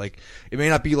within it may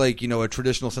not be a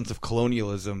traditional sense of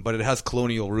colonialism, but it has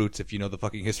colonial roots if you know the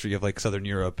fucking history of Southern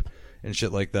Europe and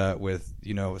shit like that, with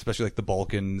especially the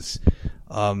Balkans.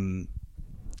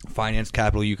 Finance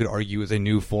capital, you could argue, is a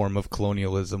new form of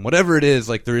colonialism. Whatever it is,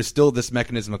 there is still this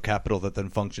mechanism of capital that then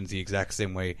functions the exact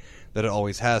same way that it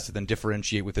always has, to then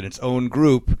differentiate within its own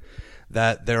group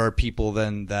that there are people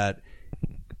then that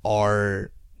are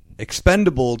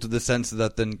expendable, to the sense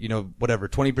that then,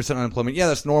 20% unemployment. Yeah,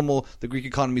 that's normal. The Greek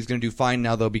economy is going to do fine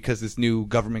now, though, because this new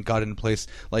government got in place.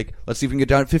 Let's see if we can get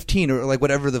down at 15, or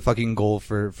whatever the fucking goal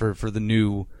for the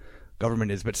new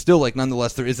government is. But still,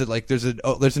 nonetheless, there's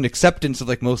an acceptance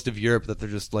of most of Europe that they're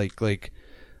just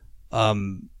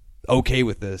okay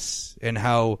with this, and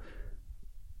how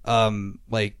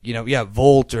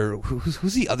Volt, or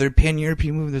who's the other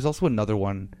pan-European movement? There's also another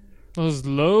one. There's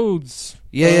loads.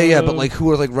 Yeah, but who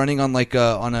are running on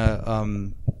on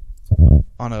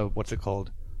a what's it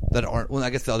called? That aren't, well,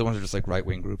 I guess the other ones are just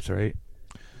right-wing groups, right?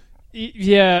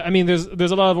 Yeah, I mean, there's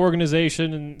a lot of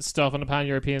organization and stuff on a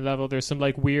pan-European level. There's some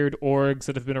weird orgs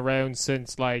that have been around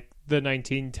since the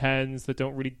 1910s that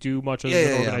don't really do much other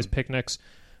than organize picnics.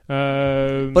 But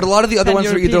a lot of the other ones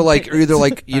are either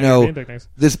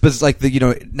this,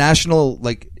 the national,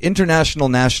 international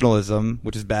nationalism,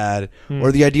 which is bad,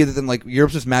 or the idea that then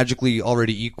Europe's just magically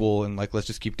already equal, and let's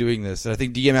just keep doing this. And I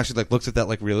think DM actually looks at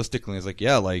that realistically, and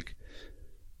is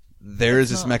there is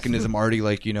this mechanism already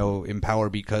in power,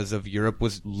 because of Europe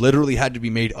was literally had to be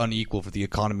made unequal for the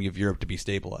economy of Europe to be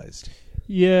stabilized.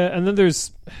 Yeah, and then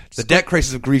there's the debt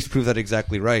crisis of Greece proved that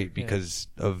exactly right, because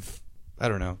of, I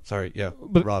don't know. Sorry, yeah,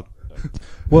 but, Rob.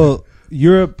 Well,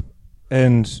 Europe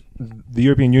and the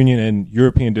European Union and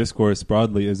European discourse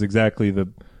broadly is exactly the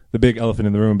big elephant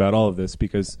in the room about all of this,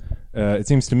 because it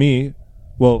seems to me,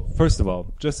 well, first of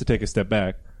all, just to take a step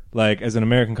back, as an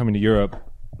American coming to Europe,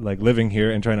 living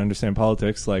here and trying to understand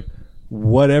politics,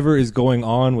 whatever is going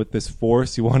on with this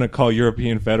force you want to call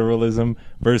European federalism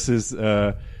versus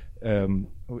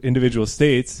individual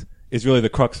states is really the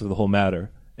crux of the whole matter.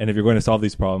 And if you're going to solve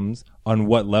these problems, on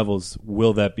what levels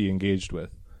will that be engaged with?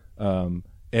 And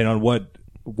on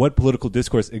what political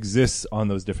discourse exists on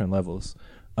those different levels?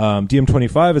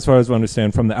 DiEM25, as far as I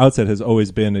understand, from the outset has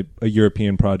always been a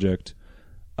European project.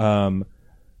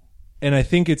 And I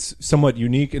think it's somewhat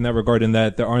unique in that regard, in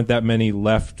that there aren't that many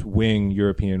left-wing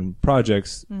European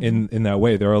projects in that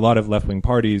way. There are a lot of left-wing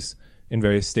parties in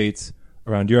various states,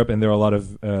 around Europe, and there are a lot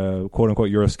of quote unquote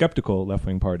Eurosceptical left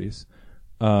wing parties.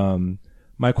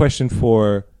 My question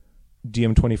for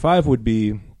DiEM25 would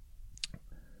be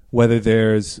whether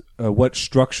there's what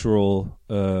structural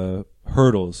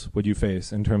hurdles would you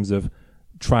face in terms of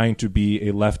trying to be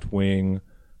a left wing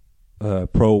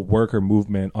pro-worker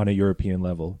movement on a European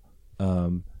level,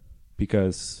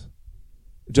 because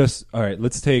just all right.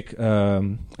 Let's take. I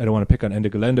don't want to pick on Ende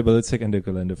Gelände, but let's take Ende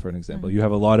Gelände for an example. You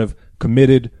have a lot of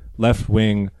committed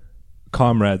left-wing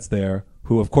comrades there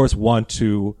who, of course, want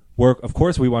to work. Of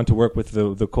course, we want to work with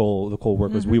the coal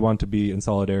workers. We want to be in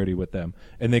solidarity with them,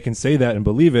 and they can say that and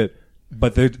believe it.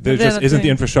 But there just isn't the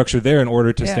infrastructure there in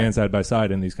order to stand side by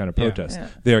side in these kind of protests. Yeah.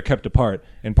 They are kept apart,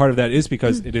 and part of that is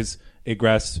because it is a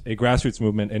grassroots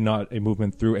movement and not a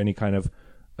movement through any kind of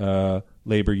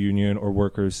labor union or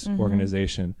workers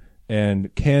organization.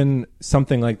 And can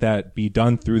something like that be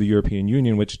done through the European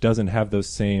Union, which doesn't have those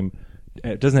same,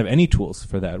 doesn't have any tools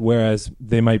for that? Whereas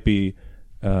they might be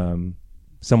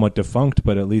somewhat defunct,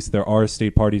 but at least there are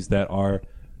state parties that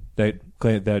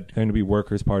claim to be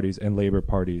workers' parties and labor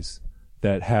parties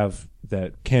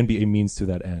that can be a means to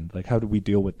that end. Like, how do we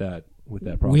deal with that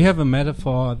problem? We have a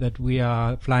metaphor that we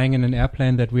are flying in an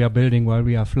airplane that we are building while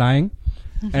we are flying.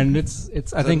 And it's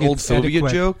I think an old it's Soviet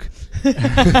adequate. joke.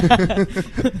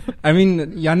 I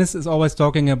mean, Yannis is always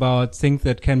talking about things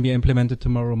that can be implemented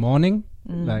tomorrow morning,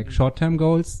 like short-term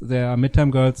goals. There are mid-term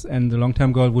goals, and the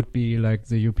long-term goal would be like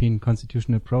the European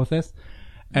constitutional process.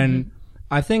 And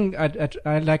I think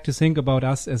I'd like to think about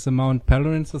us as a Mount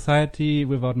Pelerin society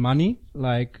without money,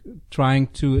 like trying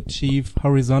to achieve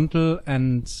horizontal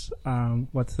and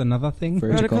what's another thing?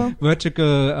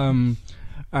 Vertical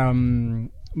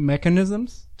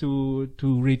mechanisms to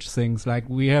reach things. Like,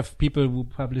 we have people who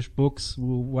publish books,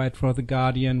 who write for The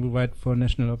Guardian, who write for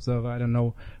National Observer. I don't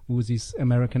know who these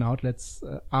American outlets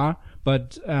are,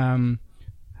 but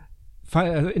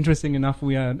interesting enough,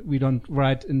 we don't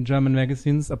write in German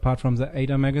magazines apart from the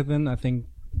Ada magazine. I think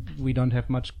we don't have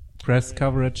much press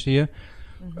coverage here,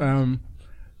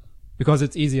 because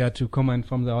it's easier to comment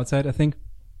from the outside, I think.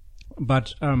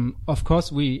 But of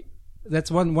course,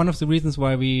 that's one of the reasons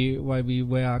why we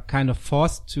were kind of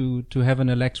forced to have an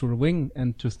electoral wing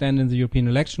and to stand in the European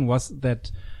election, was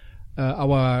that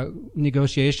our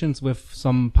negotiations with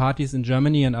some parties in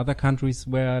Germany and other countries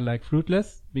were like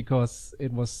fruitless, because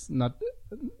it was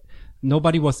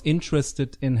nobody was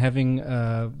interested in having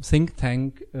a think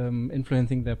tank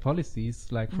influencing their policies,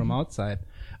 like from outside.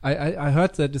 I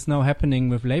heard that it's now happening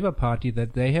with Labour Party,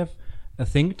 that they have a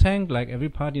think tank like every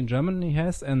party in Germany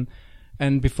has, and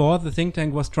before, the think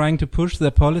tank was trying to push their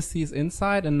policies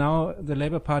inside, and now the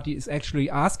Labour Party is actually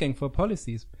asking for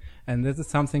policies. And this is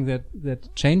something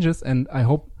that changes, and I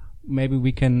hope maybe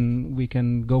we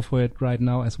can go for it right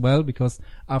now as well, because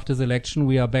after the election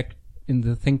we are back in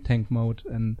the think tank mode.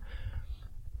 And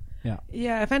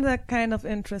I find that kind of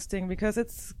interesting,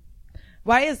 because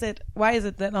why is it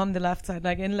that on the left side,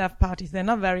 like in left parties, they're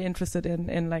not very interested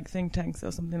in like think tanks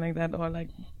or something like that, or like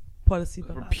policy.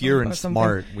 We're pure and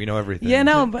smart. We know everything. Yeah,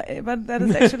 no, but that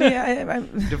is actually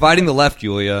dividing the left,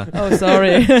 Julia. Oh,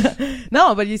 sorry.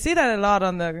 No, but you see that a lot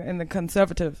on the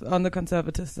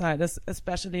conservative side,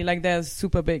 especially like there's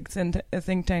super big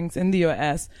think tanks in the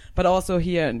US, but also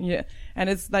here, and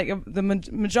it's like the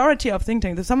majority of think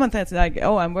tanks. If someone says like,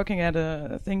 "Oh, I'm working at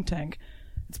a think tank,"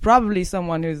 it's probably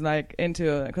someone who's like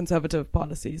into conservative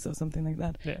policies or something like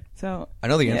that. Yeah. So I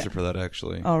know the answer for that,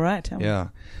 actually. All right. Yeah.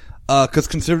 Because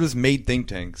conservatives made think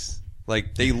tanks.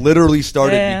 Like, they literally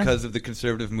started because of the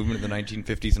conservative movement in the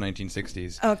 1950s and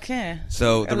 1960s. Okay.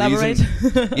 So the Elaborate.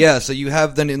 reason, so you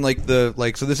have then in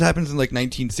so this happens in like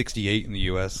 1968 in the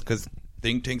U.S. because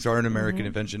think tanks are an American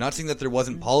invention. Not saying that there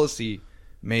wasn't policy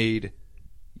made,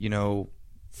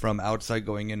 from outside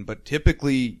going in, but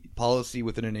typically policy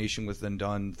within a nation was then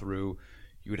done through,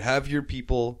 you would have your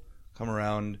people come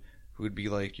around who would be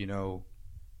like,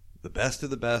 the best of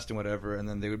the best and whatever, and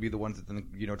then they would be the ones that then,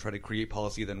 try to create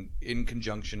policy then in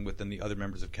conjunction with then the other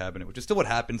members of cabinet, which is still what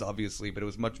happens, obviously, but it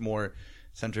was much more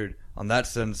centered on that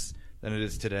sense than it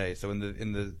is today. So in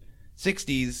the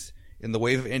 60s, in the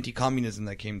wave of anti-communism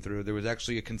that came through, there was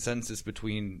actually a consensus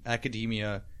between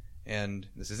academia, and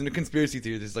this isn't a conspiracy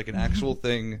theory, this is like an actual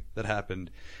thing that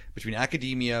happened, between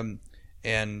academia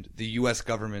and the U.S.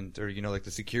 government, or, like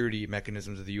the security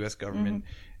mechanisms of the U.S. government.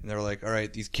 And they were like, all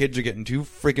right, these kids are getting too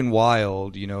freaking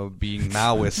wild, being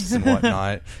Maoists and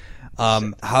whatnot.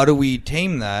 How do we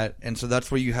tame that? And so that's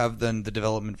where you have then the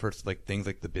development for like things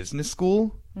like the business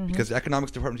school, because the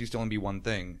economics departments used to only be one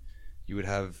thing. You would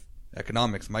have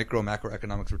economics,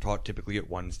 macroeconomics were taught typically at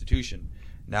one institution.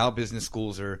 Now business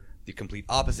schools are the complete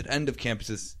opposite end of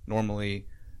campuses normally,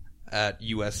 at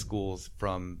U.S. schools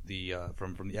from the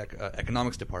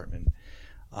economics department,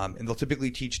 and they'll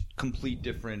typically teach complete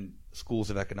different schools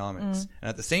of economics. And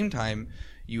at the same time,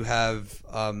 you have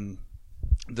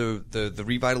the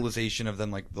revitalization of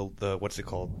them, like the what's it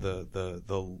called,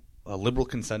 the liberal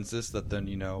consensus that then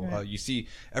you see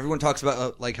everyone talks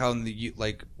about like how in the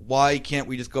like why can't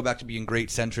we just go back to being great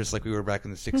centrists like we were back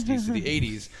in the 60s to the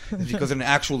 80s? It's because of an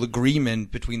actual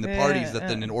agreement between the parties that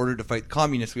then in order to fight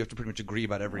communists we have to pretty much agree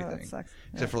about everything,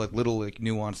 except for like little like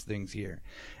nuanced things here.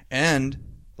 And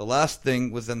the last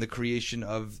thing was then the creation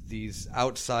of these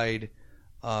outside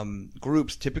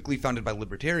groups typically founded by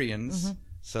libertarians.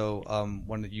 So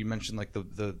when you mentioned like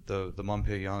the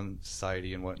Montpellier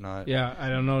Society and whatnot. Yeah, I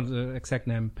don't know the exact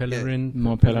name. Pellerin.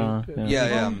 Montpellier.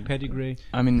 Yeah. Pedigree.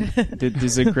 I mean,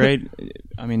 there's a great.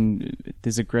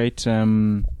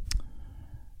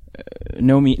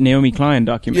 Naomi Klein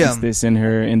documents this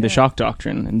in the Shock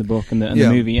Doctrine in the book and the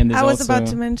movie. And I was about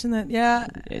to mention that. Yeah.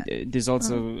 There's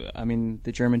also,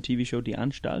 the German TV show Die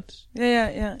Anstalt.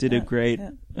 Yeah. Did a great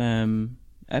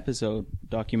episode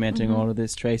documenting all of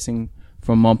this, tracing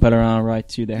from Montpellier right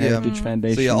to the Heritage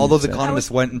Foundation. So all those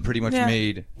economists went and pretty much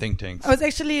made think tanks. I was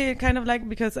actually kind of like,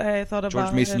 because I thought about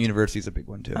George Mason University is a big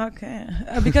one too. Okay,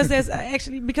 because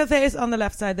there is on the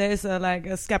left side there is like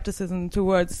a skepticism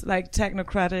towards like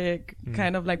technocratic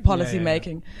kind of like policy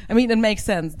making. I mean, it makes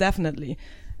sense, definitely.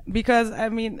 Because I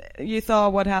mean, you saw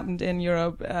what happened in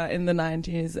Europe in the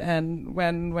 90s, and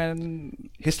when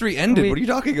history ended. What are you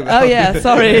talking about? Oh yeah,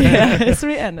 sorry,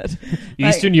 history ended.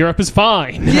 Eastern Europe is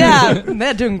fine. Yeah,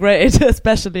 they're doing great,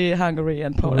 especially Hungary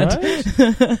and Poland.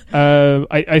 Right.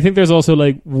 I think there's also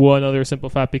like one other simple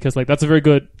fact, because like that's a very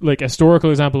good like historical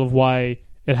example of why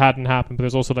it hadn't happened. But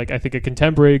there's also like I think a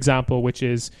contemporary example, which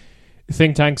is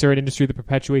think tanks are an industry that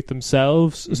perpetuate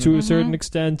themselves to a certain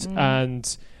extent,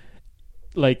 and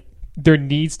like there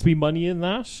needs to be money in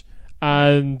that.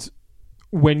 And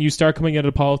when you start coming out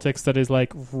of politics that is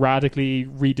like radically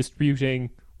redistributing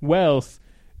wealth,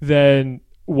 then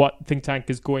what think tank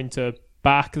is going to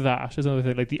back that is another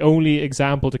thing. Like the only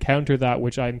example to counter that,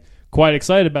 which I'm quite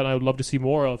excited about and I would love to see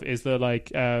more of, is the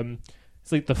like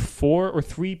it's like the 4 or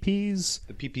 3 Ps,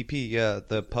 the PPP,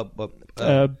 the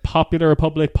Popular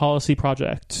Public Policy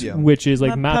Project, which is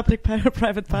like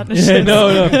public-private partnership.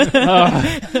 What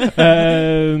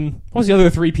was the other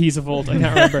 3 Ps of Volt? I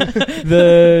can't remember.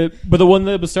 But the one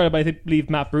that was started by I believe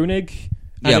Matt Brunig,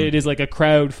 and it is like a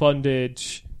crowd-funded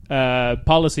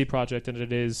policy project, and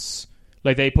it is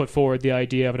like they put forward the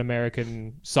idea of an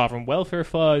American sovereign welfare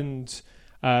fund,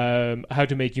 how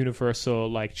to make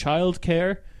universal like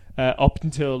childcare up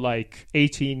until like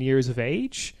 18 years of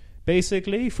age.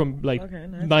 Basically, from like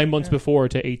 9 months before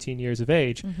to 18 years of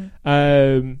age.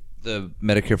 The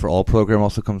Medicare for All program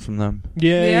also comes from them.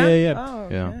 Yeah. Oh,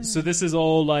 okay. So this is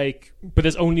all like, but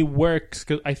this only works,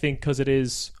 I think, because it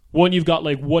is one. You've got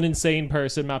like one insane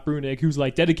person, Matt Brunig, who's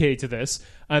like dedicated to this,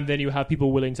 and then you have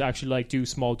people willing to actually like do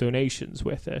small donations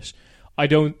with it. I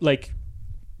don't like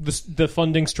the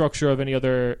funding structure of any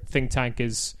other think tank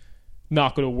is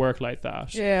not going to work like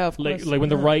that. Yeah, of course. Like when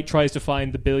the right tries to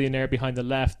find the billionaire behind the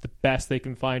left, the best they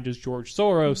can find is George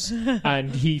Soros,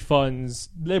 and he funds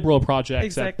liberal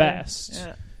projects at best.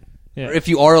 Yeah. Or if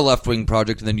you are a left-wing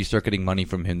project and then you start getting money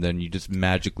from him, then you just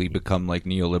magically become like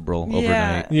neoliberal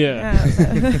overnight. Yeah.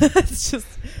 It's just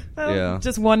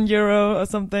 €1 or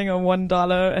something, or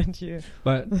 $1, and you.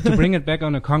 But to bring it back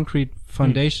on a concrete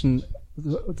foundation,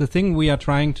 the thing we are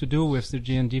trying to do with the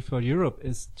GND for Europe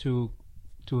is to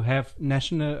have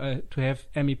to have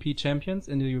MEP champions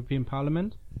in the European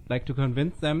Parliament, like to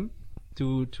convince them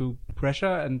to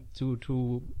pressure and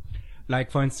to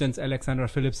like, for instance, Alexandra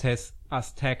Phillips has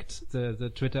us tagged the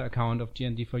Twitter account of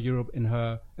GND for Europe in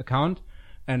her account,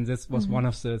 and this was one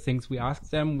of the things we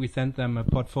asked them. We sent them a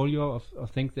portfolio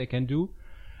of things they can do.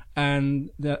 And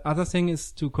the other thing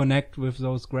is to connect with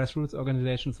those grassroots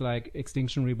organizations like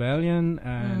Extinction Rebellion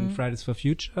and Fridays for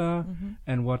Future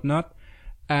and whatnot,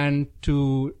 and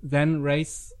to then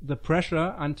raise the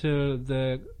pressure until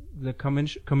the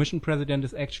commission president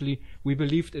is actually, we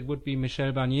believed it would be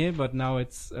Michel Barnier, but now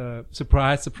it's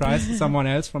surprise, someone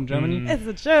else from Germany. It's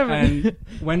a German. And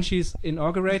when she's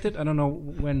inaugurated, I don't know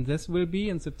when this will be,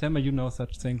 in September, you know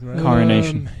such things, right?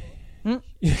 Coronation. Like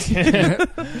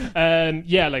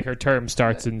her term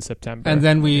starts in September, and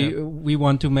then we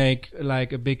want to make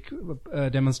like a big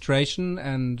demonstration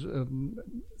and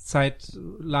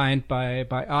sidelined by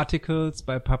articles,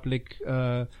 by public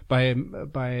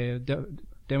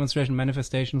demonstration,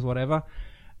 manifestations, whatever.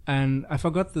 And I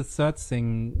forgot the third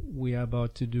thing we are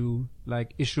about to do,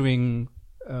 like issuing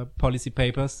policy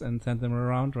papers and send them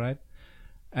around, right?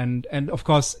 and of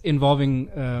course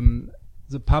involving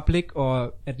the public,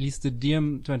 or at least the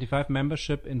DiEM25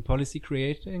 membership, in policy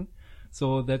creating.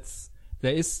 So there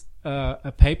is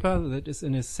a paper that is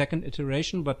in its second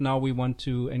iteration, but now we want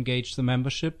to engage the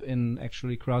membership in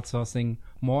actually crowdsourcing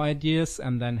more ideas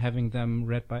and then having them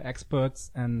read by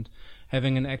experts and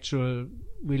having an actual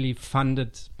really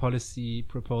funded policy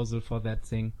proposal for that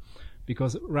thing.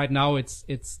 Because right now it's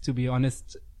to be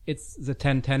honest, it's the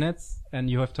 10 tenets, and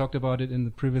you have talked about it in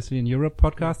the Previously in Europe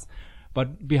podcast,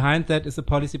 but behind that is a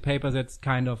policy paper that's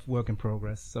kind of work in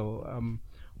progress. So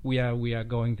we are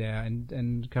going there,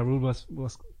 and Carol was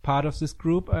part of this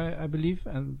group, I believe,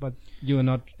 but you are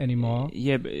not anymore.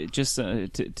 Yeah, but just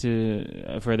to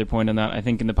a further point on that, I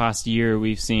think in the past year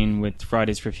we've seen with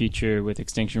Fridays for Future, with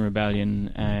Extinction Rebellion,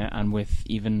 and with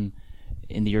even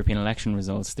in the European election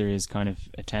results, there is kind of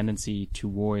a tendency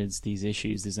towards these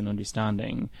issues. There's an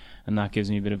understanding, and that gives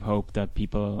me a bit of hope that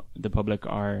the public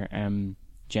are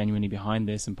genuinely behind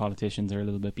this, and politicians are a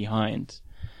little bit behind.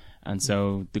 And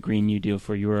so the Green New Deal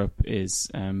for Europe is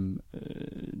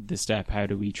the step. How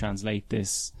do we translate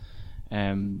this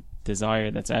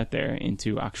desire that's out there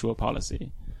into actual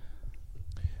policy?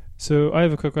 So I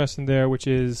have a quick question there, which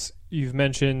is, you've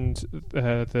mentioned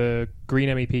the Green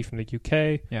MEP from the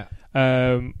UK. Yeah.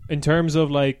 In terms of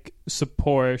like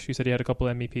support, you said you had a couple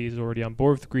of MEPs already on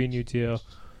board with the Green New Deal.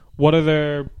 What are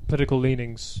their political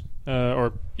leanings,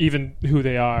 or even who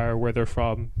they are, where they're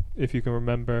from, if you can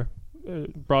remember?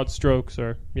 Broad strokes,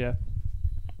 or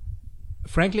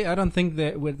Frankly, I don't think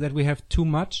that we have too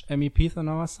much MEPs on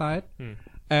our side.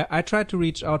 I tried to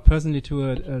reach out personally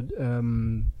to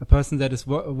a person that is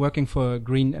working for a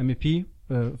Green MEP,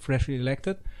 freshly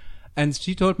elected, and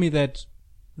she told me that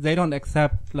they don't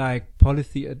accept like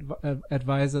policy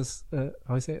advisors,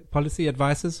 policy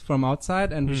advisors from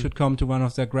outside, and we should come to one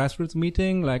of their grassroots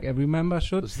meeting, like every member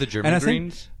should. This is the German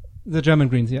Greens? The German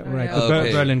Greens, yeah, right. yeah. The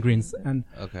Okay. Berlin Greens. And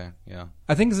Okay, yeah.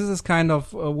 I think this is kind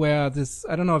of where this,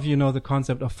 I don't know if you know the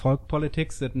concept of folk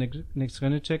politics that Nick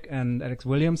Srenicek and Alex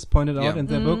Williams pointed out Yeah. in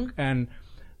their book, and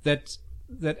that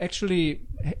actually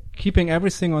keeping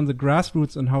everything on the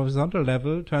grassroots and horizontal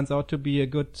level turns out to be a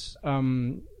good,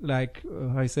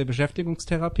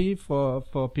 Beschäftigungstherapie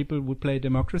for people who play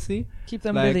democracy. Keep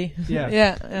them Like, busy. yeah.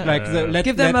 yeah. Like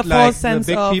Give them a let false sense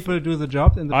the big of- people do the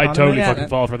job in the I parliament. totally Yeah. fucking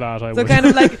fall for that. I So would. kind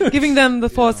of like giving them the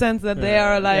false sense that they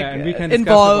are like yeah, and we can discuss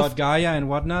involved. about Gaia and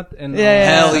whatnot. And Yeah.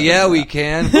 Hell yeah, we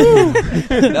can.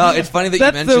 No, it's funny that you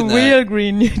That's the mentioned real that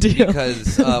Green New Deal.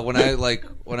 because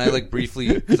when I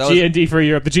briefly, because I was G&D for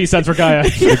Europe. The G stands for Gaia.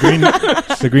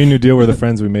 The Green New Deal were the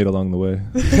friends we made along the way.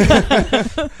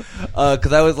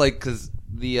 because I was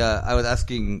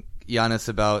asking Giannis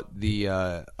about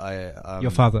the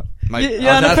your father.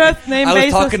 You're on a first name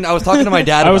basis. I was talking to my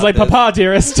dad. I was like, about Papa,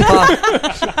 dearest. this.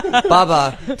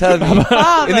 Baba, tell me.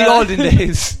 In the olden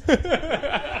days.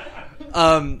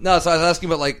 No, so I was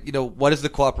asking about what is the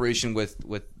cooperation with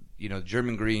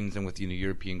German Greens and with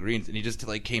European Greens, and he just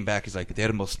came back. He's like, they're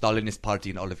the most Stalinist party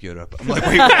in all of Europe. I'm like,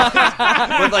 wait,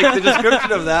 but the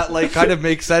description of that kind of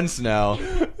makes sense now.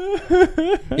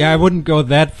 Yeah, I wouldn't go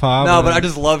that far. No, but I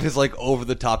just love his over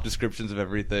the top descriptions of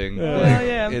everything.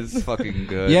 yeah. It's fucking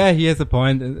good. yeah, he has a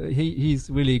point. He's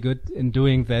really good in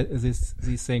doing these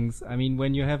things. I mean,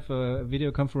 when you have a video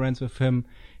conference with him,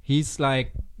 he's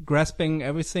like grasping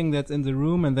everything that's in the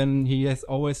room, and then he has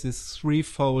always this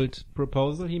threefold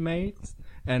proposal he makes,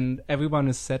 and everyone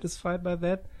is satisfied by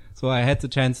that. So I had the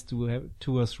chance to have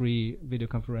 2 or 3 video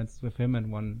conferences with him,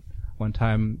 and one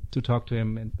time to talk to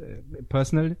him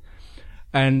personally.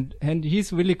 And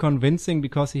he's really convincing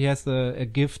because he has a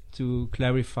gift to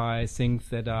clarify things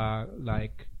that are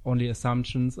like only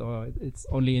assumptions, or it's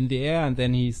only in the air, and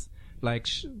then he's like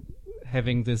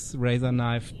having this razor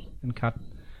knife and cut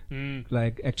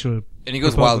like actual. And he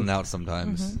goes proposals. wild and out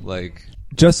sometimes.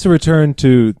 Just to return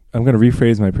to, I'm going to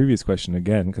rephrase my previous question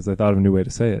again because I thought of a new way to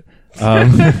say it.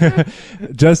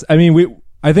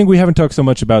 I think we haven't talked so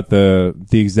much about the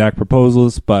exact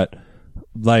proposals, but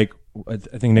I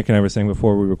think Nick and I were saying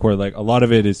before we recorded, a lot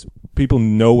of it is people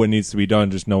know what needs to be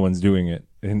done, just no one's doing it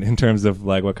in terms of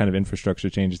what kind of infrastructure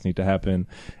changes need to happen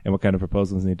and what kind of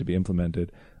proposals need to be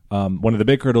implemented. One of the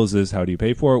big hurdles is how do you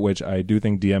pay for it, which I do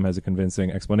think DiEM has a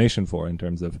convincing explanation for in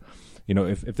terms of,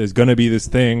 if there's going to be this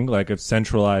thing like a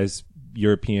centralized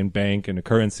European bank and a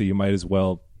currency, you might as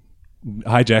well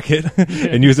hijack it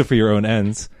and use it for your own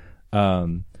ends.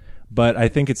 But I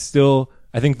think it's still,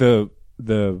 I think the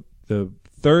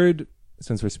third,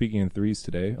 since we're speaking in threes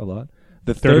today a lot,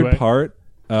 the third part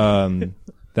that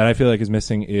I feel like is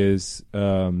missing is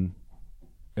getting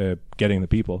the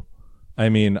people. I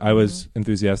mean, I was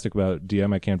enthusiastic about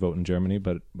DiEM. I can't vote in Germany,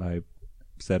 but I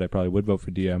said I probably would vote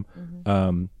for DM.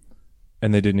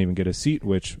 And they didn't even get a seat,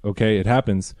 which, okay, it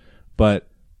happens. But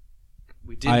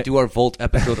we didn't do our Volt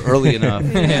episode early enough.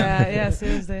 Yeah,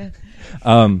 seriously.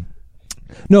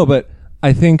 No, but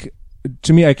I think,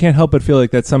 to me, I can't help but feel like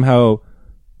that somehow,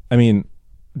 I mean,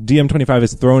 DiEM25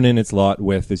 has thrown in its lot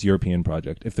with this European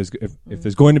project. If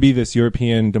there's going to be this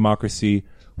European democracy,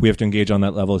 we have to engage on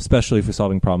that level, especially for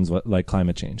solving problems like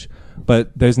climate change.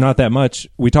 But there's not that much.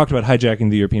 We talked about hijacking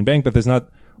the European Bank, but there's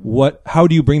not how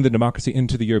do you bring the democracy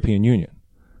into the European Union?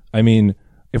 I mean,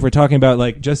 if we're talking about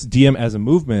like just DiEM as a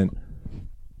movement,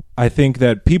 I think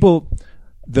that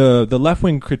the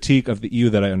left-wing critique of the EU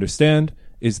that I understand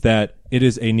is that it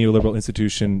is a neoliberal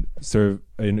institution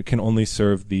and it can only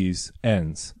serve these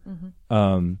ends.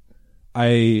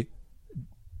 I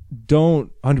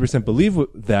don't 100% believe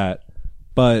that,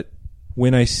 but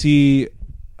when I see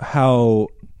how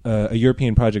a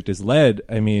European project is led,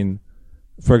 I mean,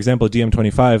 for example,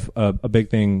 DiEM25, a big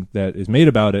thing that is made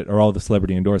about it are all the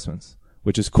celebrity endorsements,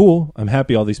 which is cool. I'm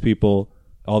happy all these people,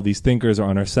 all these thinkers are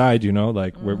on our side,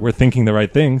 like we're thinking the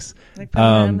right things. Like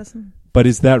Pamela Anderson. But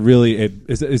is that really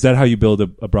is that how you build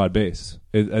a broad base?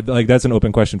 Like that's an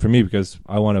open question for me because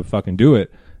I want to fucking do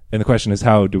it. And the question is,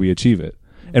 how do we achieve it?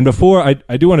 And before,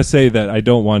 I do want to say that I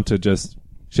don't want to just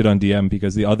shit on DiEM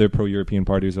because the other pro-European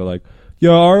parties are like,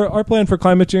 yeah, our plan for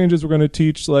climate change is we're going to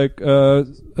teach like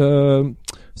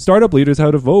startup leaders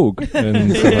how to vogue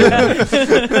and stuff like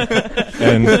that.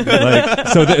 And like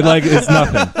so it's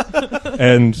nothing.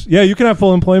 And yeah, you can have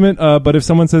full employment, but if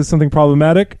someone says something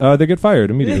problematic, they get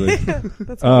fired immediately.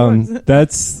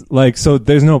 That's like, so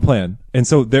there's no plan. And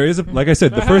so there is like I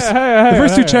said, the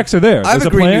first two checks are there. I have There's a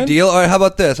Green plan. New Deal. All right, how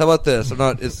about this?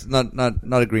 It's not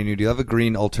a Green New Deal. I have a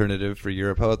green alternative for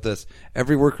Europe. How about this?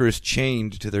 Every worker is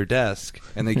chained to their desk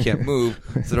and they can't move,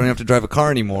 so they don't have to drive a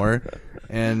car anymore.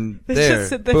 And They there, just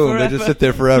sit there boom, forever. they just sit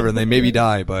there forever, and they maybe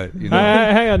die, but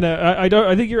hang on now.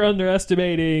 I think you're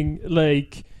underestimating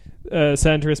like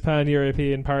centrist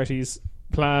pan-European parties'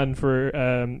 plan for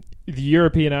the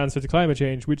European answer to climate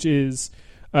change, which is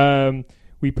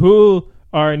we pool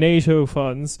our NATO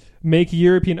funds, make a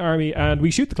European army, and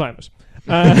we shoot the climate.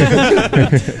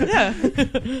 Yeah.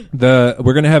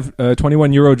 We're going to have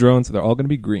 21 Euro drones. They're all going to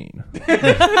be green. We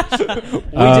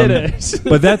did it.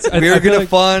 But that's we're going to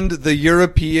fund the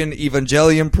European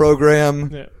Evangelion program.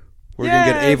 Yeah. We're going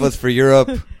to get Avas for Europe.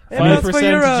 5% for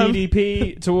Europe.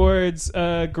 GDP towards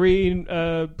green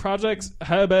projects.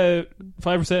 How about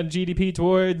 5% GDP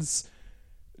towards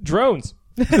drones?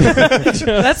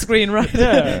 That's green, right?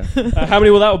 Yeah. How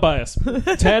many will that buy us?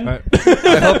 10? I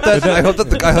hope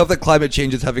that climate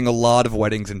change is having a lot of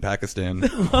weddings in Pakistan.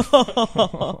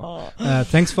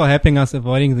 Thanks for helping us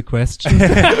avoiding the question.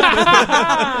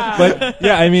 But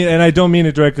yeah, I mean, and I don't mean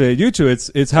it directly at you two.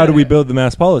 It's how do we build the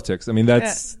mass politics? I mean,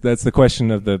 that's the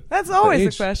question of the. That's always the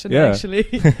age. question, Yeah. actually.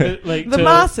 Like The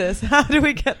masses, how do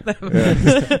we get them?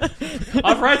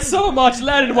 I've read so much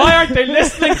Lenin. Why aren't they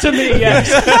listening to me yet?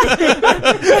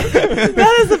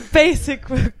 That is a basic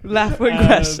left-wing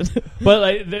question. But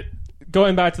like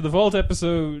going back to the Volt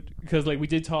episode, because like we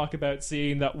did talk about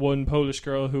seeing that one Polish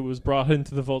girl who was brought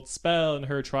into the Volt spell and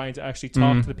her trying to actually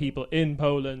talk to the people in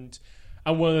Poland.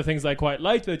 And one of the things I quite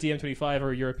liked about DiEM25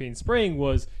 or European Spring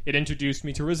was it introduced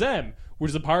me to Razem, which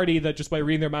is a party that just by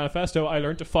reading their manifesto I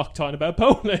learned a fuck ton about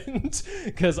Poland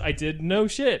because I didn't know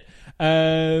shit.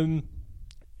 It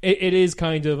is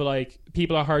kind of like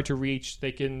people are hard to reach.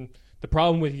 The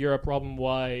problem with Europe, problem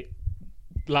why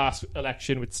last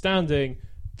election withstanding,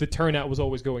 the turnout was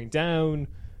always going down.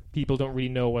 People don't really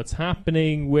know what's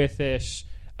happening with it.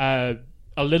 A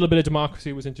little bit of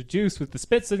democracy was introduced with the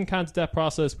Spitzenkandidat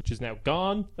process, which is now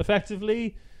gone,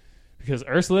 effectively, because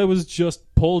Ursula was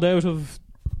just pulled out of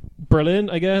Berlin,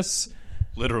 I guess.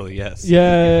 Literally, yes.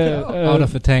 Yeah. Out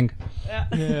of a tank.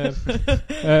 Yeah.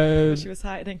 She was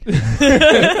hiding.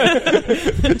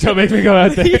 Don't make me go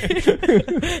out there.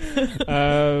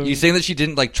 You saying that she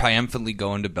didn't like triumphantly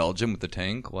go into Belgium with the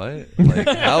tank? What? Like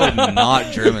how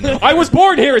not German? I was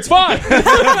born here. It's fine.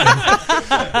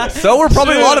 So were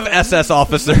probably a lot of SS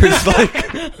officers. Like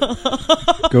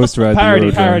Ghost Ride.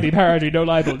 Parody. No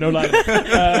libel.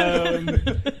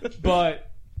 But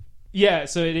yeah,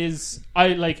 so it is.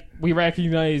 We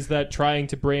recognize that trying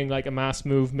to bring like a mass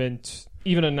movement,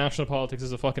 even in national politics,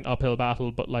 is a fucking uphill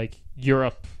battle. But like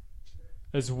Europe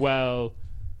as well.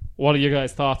 What are your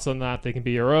guys' thoughts on that? They can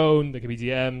be your own. They can be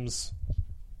DMs.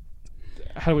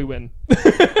 How do we win?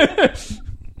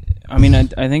 I mean,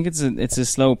 I think it's a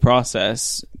slow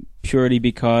process purely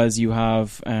because you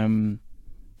have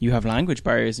language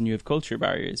barriers and you have culture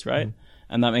barriers, right?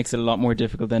 and that makes it a lot more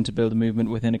difficult then to build a movement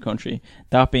within a country.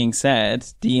 That being said,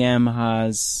 DM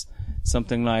has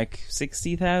something like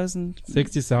 60,000.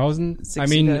 60,000. I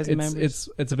mean, 60,000 members.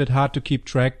 it's a bit hard to keep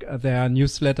track. There are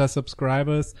newsletter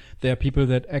subscribers. There are people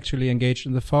that actually engage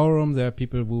in the forum. There are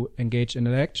people who engage in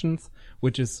elections,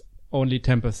 which is only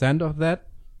 10% of that,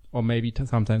 or maybe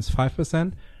sometimes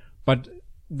 5%. But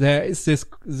there is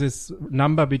this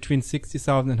number between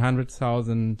 60,000 and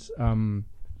 100,000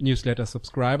 newsletter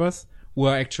subscribers who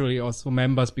are actually also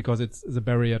members, because the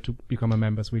barrier to become a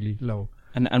member is really low.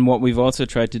 And what we've also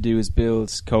tried to do is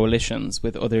build coalitions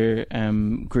with other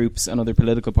groups and other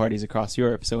political parties across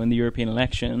Europe. So in the European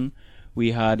election,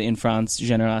 we had in France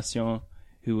Génération,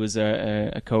 who was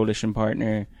a coalition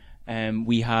partner.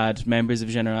 We had members of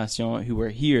Génération who were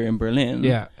here in Berlin,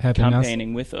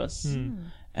 campaigning with us.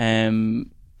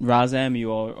 Razem,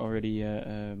 you already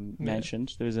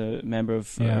mentioned. There's a member of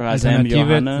Razem,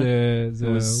 Johanna,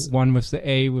 the one with the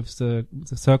A with the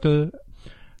circle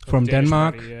from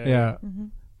Denmark. Party,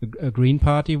 a Green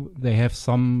Party. They have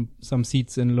some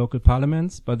seats in local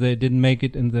parliaments, but they didn't make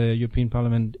it in the European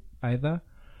Parliament either.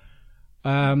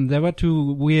 There were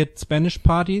two weird Spanish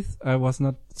parties. I was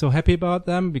not so happy about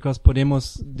them because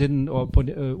Podemos didn't, or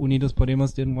Unidos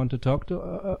Podemos didn't want to talk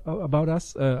about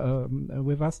us,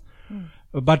 with us.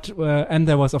 But and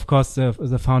there was, of course,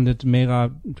 the founded Mera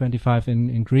 25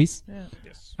 in Greece. Yeah.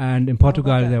 Yes. And in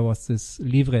Portugal there was this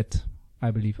Livret,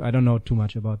 I believe. I don't know too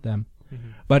much about them.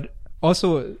 But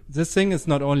also, this thing is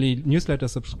not only newsletter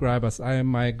subscribers.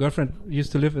 My girlfriend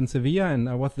used to live in Sevilla, and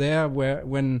I was there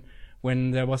when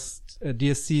there was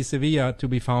DSC Sevilla to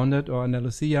be founded, or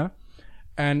Andalusia,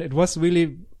 and it was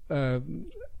really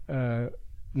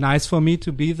nice for me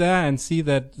to be there and see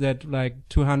that like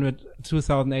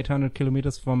 2,800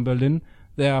 kilometers from Berlin,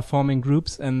 they are forming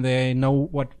groups, and they know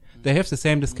they have the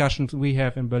same discussions we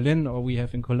have in Berlin or we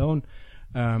have in Cologne,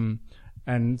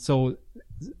 and so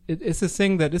it is a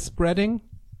thing that is spreading.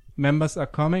 Members are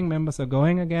coming, members are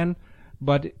going again,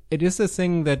 but it is a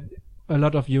thing that a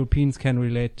lot of Europeans can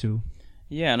relate to.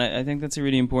 Yeah, and I think that's a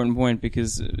really important point,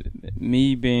 because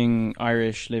me being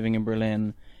Irish, living in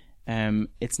Berlin,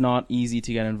 it's not easy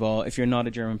to get involved. If you're not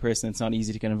a German person, it's not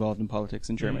easy to get involved in politics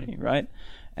in Germany, right?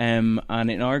 And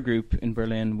in our group in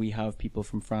Berlin, we have people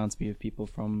from France, we have people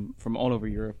from all over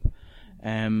Europe,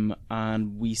 and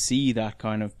we see that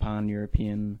kind of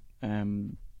pan-European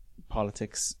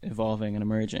politics evolving and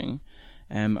emerging,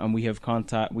 and we have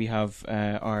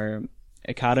our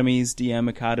academies, DM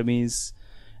academies,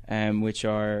 which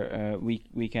are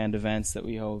weekend events that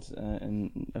we hold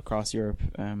across Europe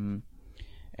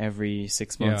every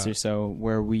 6 months or so,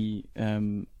 where we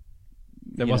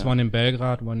there was one in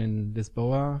Belgrade, one in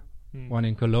Lisboa, one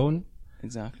in Cologne.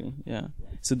 Exactly, yeah.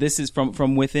 So this is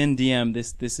from within DM.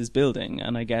 This is building,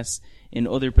 and I guess in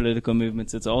other political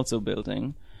movements, it's also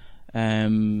building.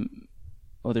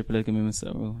 Other political movements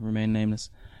that will remain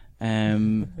nameless.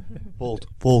 Volt.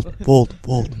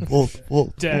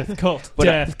 Death cult. But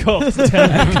Death cult.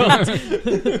 Death cult.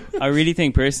 I really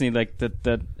think personally, like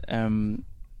that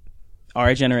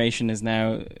our generation is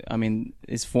now. I mean,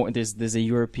 there's a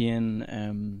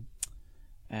European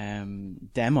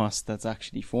demos that's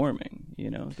actually forming. You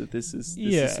know, that this is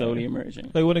slowly emerging.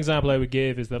 Like, one example I would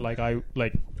give is that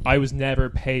I was never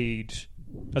paid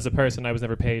as a person. I was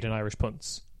never paid in Irish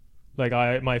punts. Like,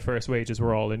 my first wages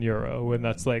were all in euro, and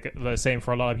that's like the same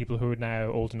for a lot of people who are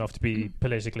now old enough to be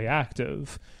politically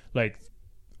active. Like,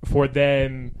 for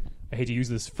them, I hate to use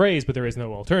this phrase, but there is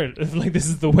no alternative. Like, this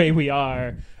is the way we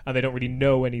are, and they don't really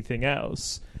know anything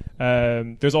else.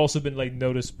 There's also been like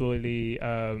noticeably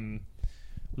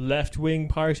left-wing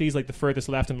parties, like the furthest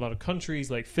left in a lot of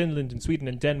countries, like Finland and Sweden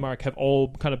and Denmark, have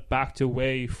all kind of backed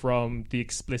away from the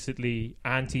explicitly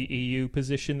anti-EU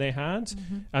position they had.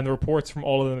 And the reports from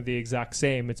all of them are the exact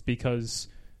same. It's because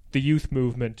the youth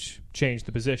movement changed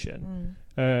the position,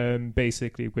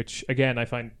 basically, which, again, I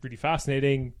find really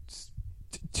fascinating. It's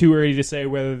too early to say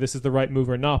whether this is the right move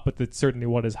or not, but that's certainly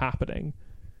what is happening.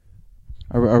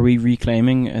 Are we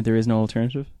reclaiming there is no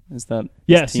alternative? Is that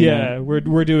yes? Yeah,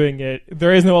 we're doing it.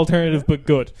 There is no alternative, but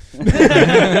good.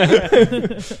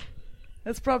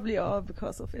 That's probably all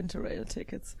because of Interrail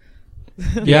tickets.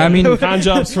 Yeah, I mean,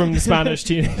 handjobs from the Spanish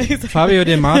teenagers. Fabio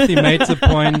De Masi made the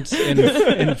point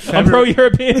in I'm February.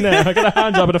 pro-European now. I got a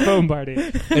handjob at a phone party.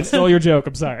 It stole your joke.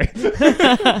 I'm sorry.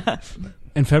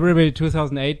 In February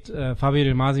 2008, Fabio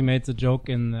De Masi made the joke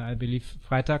in, I believe,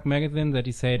 Freitag magazine, that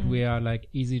he said we are like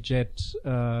EasyJet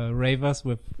ravers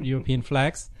with European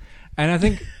flags. And I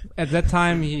think at that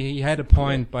time he had a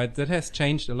point, but that has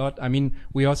changed a lot. I mean,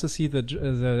 we also see the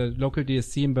local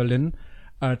DSC in Berlin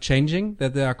are changing,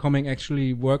 that there are coming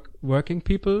actually working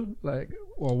people,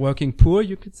 or working poor,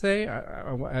 you could say.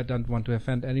 I don't want to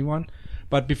offend anyone.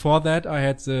 But before that, I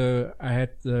had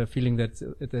the feeling that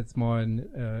it's more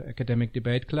an academic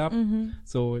debate club.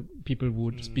 So people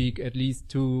would speak at least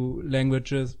 2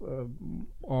 languages,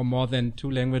 or more than 2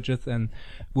 languages, and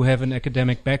who have an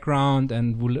academic background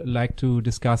and would like to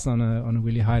discuss on a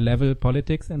really high level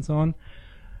politics and so on.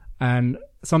 And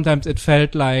sometimes it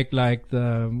felt like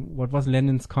what was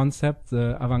Lenin's concept,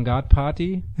 the avant-garde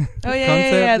party. Oh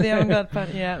yeah, the avant-garde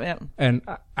party. Yeah. And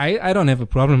I don't have a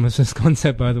problem with this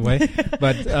concept, by the way,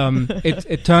 but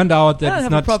it turned out that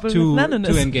it's not too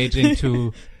engaging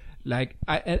to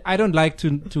I don't like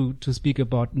to speak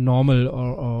about normal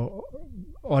or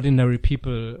ordinary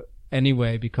people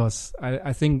anyway, because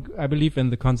I believe in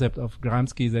the concept of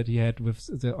Gramsci that he had with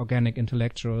the organic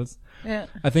intellectuals. Yeah.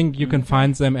 I think you can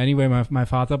find them anyway. My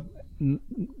father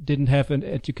didn't have an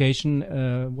education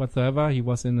whatsoever. He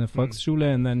was in a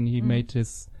Volksschule and then he made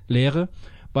his Lehre.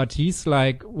 But he's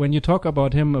like, when you talk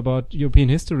about him, about European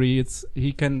history,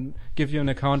 he can give you an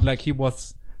account like he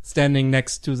was standing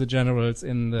next to the generals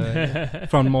in the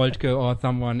from Moltke or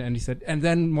someone, and he said, and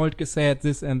then Moltke said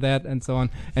this and that and so on.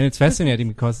 And it's fascinating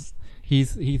because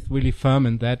he's really firm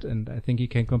in that, and I think he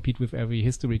can compete with every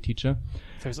history teacher.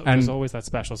 There's always that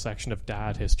special section of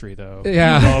dad history, though.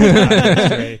 Yeah. I love dad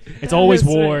history. It's always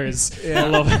wars. Yeah. I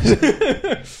love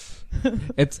it.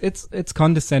 It's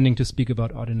condescending to speak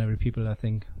about ordinary people, I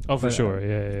think. Oh, for sure.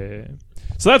 Yeah.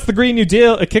 So that's the Green New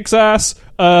Deal. It kicks ass.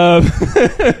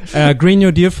 Green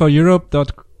New Deal for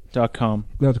Europe.com.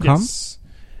 Yes.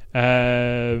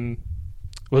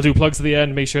 We'll do plugs at the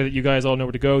end. Make sure that you guys all know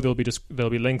where to go. There'll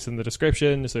be links in the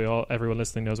description, so everyone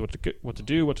listening knows what to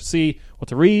do, what to see, what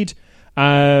to read.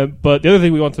 But the other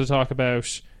thing we wanted to talk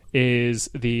about is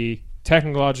the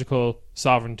technological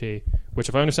sovereignty, which,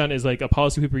 if I understand, is like a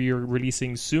policy paper you're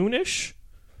releasing soonish.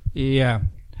 Yeah.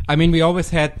 I mean, we always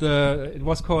had it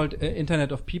was called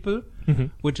Internet of People,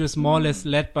 which is more or less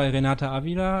led by Renata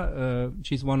Avila.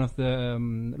 She's one of the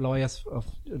lawyers of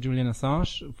Julian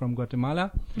Assange from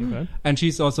Guatemala. Okay. And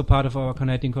she's also part of our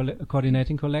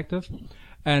coordinating collective.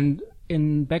 And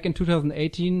back in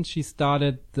 2018, she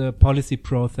started the policy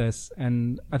process.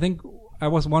 And I think I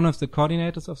was one of the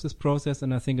coordinators of this process,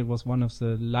 and I think it was one of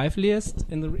the liveliest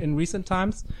in recent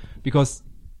times, because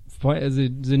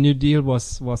the New Deal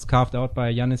was carved out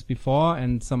by Yanis before,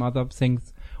 and some other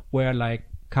things were like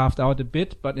carved out a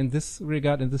bit, but in this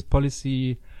regard, in this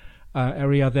policy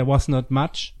area, there was not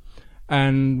much,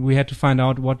 and we had to find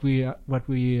out what we are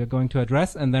going to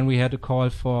address, and then we had a call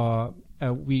for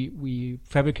we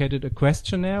fabricated a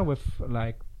questionnaire with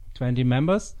like 20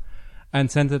 members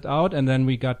and sent it out, and then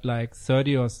we got like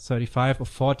 30 or 35 or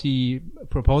 40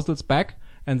 proposals back.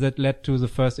 And that led to the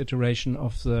first iteration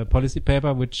of the policy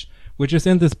paper, which is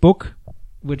in this book,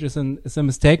 which is a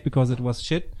mistake because it was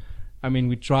shit. I mean,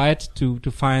 we tried to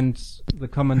find the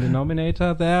common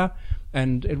denominator there,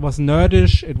 and it was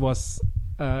nerdish. It was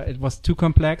too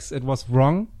complex. It was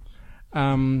wrong,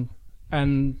 and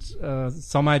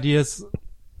some ideas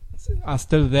are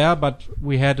still there, but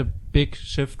we had a big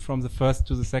shift from the first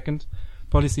to the second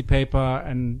policy paper,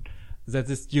 and that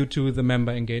is due to the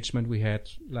member engagement we had.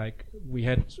 Like, we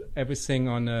had everything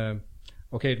on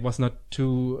it was not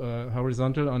too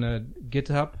horizontal, on a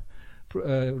GitHub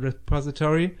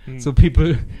repository. So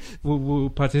people who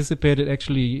participated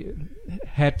actually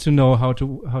had to know how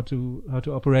to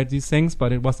operate these things,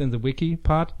 but it was in the wiki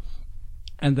part.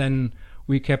 And then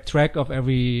we kept track of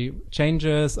every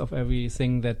changes, of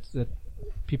everything that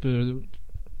people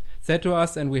said to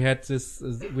us, and we have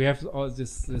all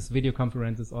this video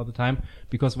conferences all the time,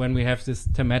 because when we have these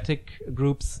thematic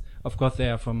groups, of course they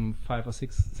are from 5 or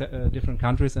 6 different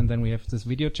countries, and then we have this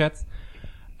video chats,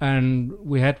 and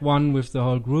we had one with the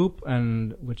whole group,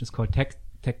 and which is called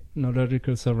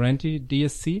Technological Sovereignty,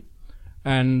 DSC,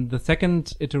 and the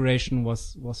second iteration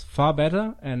was far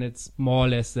better, and it's more or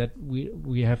less that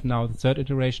we have now the third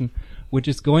iteration, which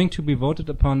is going to be voted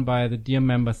upon by the dear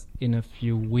members in a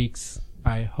few weeks,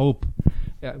 I hope.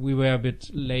 We were a bit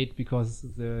late because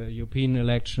the European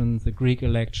elections, the Greek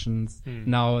elections,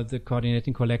 now the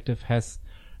coordinating collective has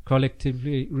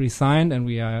collectively resigned, and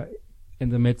we are in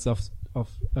the midst of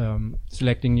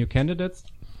selecting new candidates.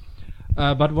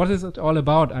 But what is it all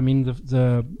about? I mean,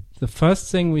 the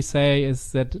first thing we say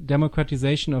is that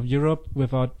democratization of Europe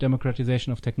without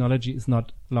democratization of technology is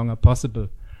not longer possible.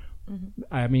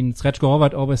 I mean, Srećko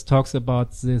Horvat always talks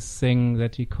about this thing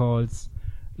that he calls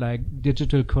like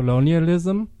digital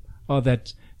colonialism, or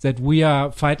that we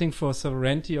are fighting for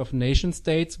sovereignty of nation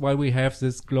states while we have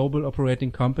this global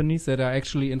operating companies that are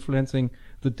actually influencing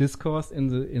the discourse in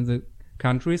the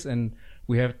countries, and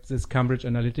we have this Cambridge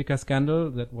Analytica scandal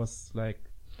that was like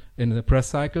in the press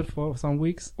cycle for some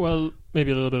weeks. Well,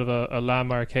 maybe a little bit of a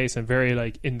landmark case and very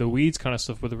like in the weeds kind of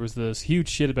stuff, where there was this huge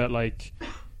shit about like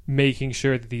making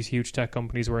sure that these huge tech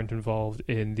companies weren't involved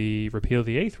in the repeal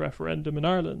the 8th referendum in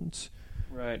Ireland.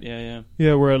 Right, yeah.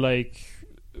 Yeah, where like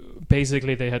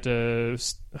basically they had to,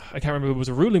 I can't remember if it was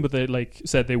a ruling, but they like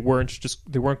said they weren't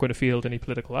going to field any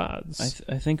political ads.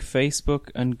 I think Facebook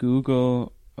and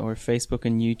Google, or Facebook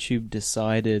and YouTube,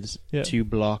 decided to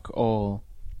block all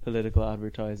political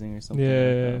advertising or something. Yeah,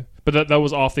 like that. But that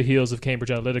was off the heels of Cambridge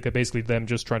Analytica, basically them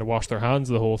just trying to wash their hands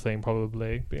of the whole thing,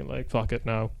 probably being like, fuck it,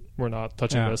 no, we're not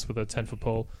touching this with a 10-foot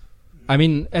pole. I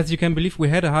mean, as you can believe, we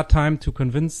had a hard time to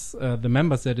convince the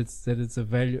members that it's a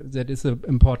value, that it's an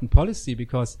important policy,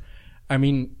 because, I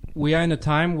mean, we are in a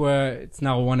time where it's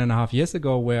now 1.5 years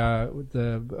ago, where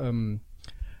the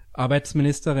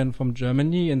Arbeitsministerin from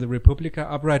Germany in the Republika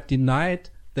outright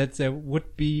denied that there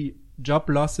would be job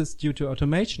losses due to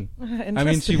automation. I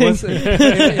mean, she was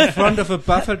in front of a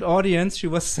baffled audience. She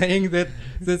was saying that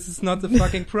this is not the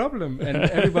fucking problem, and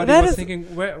everybody was thinking,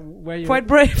 "Where you?" Quite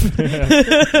brave.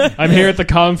 I'm here at the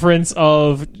conference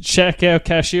of checkout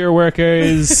cashier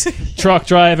workers, truck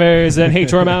drivers, and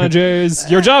HR managers.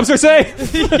 Your jobs are safe.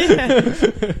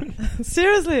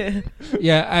 Seriously.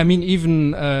 Yeah, I mean,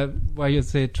 even why you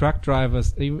say truck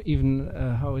drivers, even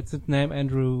how is it name,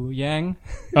 Andrew Yang?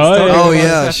 Oh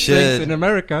yeah, shit. In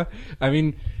America, I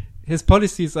mean, his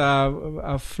policies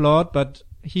are flawed, but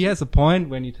he has a point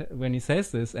when he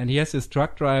says this, and he has this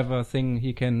truck driver thing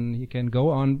he can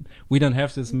go on. We don't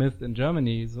have this myth in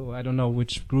Germany, so I don't know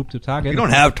which group to target. We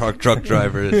don't have truck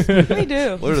drivers. We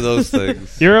do. What are those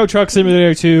things? Euro Truck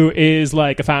Simulator 2 is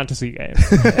like a fantasy game.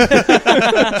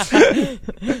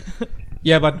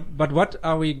 Yeah, but what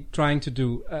are we trying to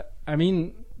do? I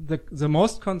mean, the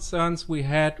most concerns we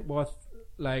had was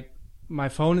like, my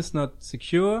phone is not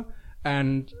secure,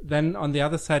 and then on the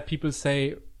other side, people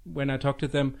say, when I talk to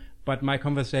them, but my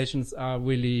conversations are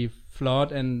really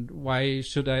flawed, and why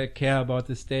should I care about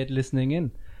the state listening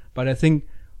in? But I think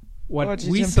what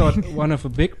we thought one of a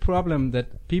big problem,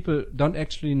 that people don't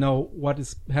actually know what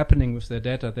is happening with their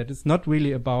data, that it's not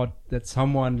really about that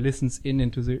someone listens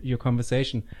into your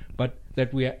conversation, but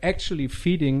that we are actually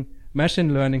feeding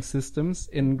machine learning systems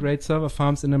in great server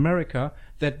farms in America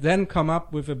that then come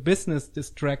up with a business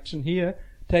distraction here,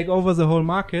 take over the whole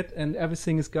market, and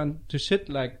everything is gone to shit.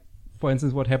 Like, for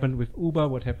instance, what happened with Uber,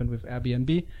 what happened with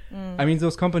Airbnb. I mean,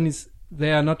 those companies,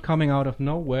 they are not coming out of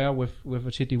nowhere with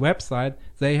a shitty website.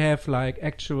 They have like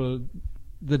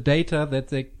the data that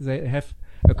they have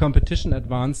a competition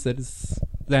advance that is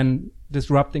then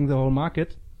disrupting the whole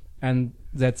market, and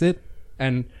that's it.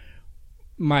 And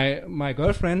my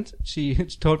girlfriend, she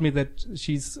told me that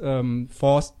she's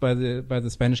forced by the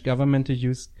Spanish government to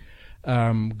use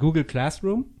Google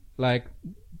Classroom. Like,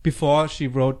 before she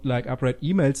wrote like upright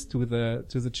emails to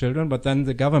the children, but then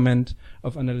the government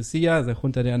of Andalusia, the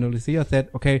Junta de Andalusia,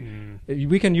 said, okay,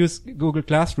 we can use Google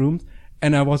Classroom.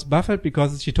 And I was baffled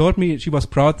because she told me she was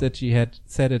proud that she had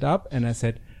set it up, and I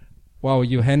said, wow,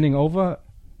 you're handing over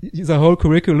the whole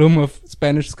curriculum of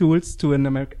Spanish schools to an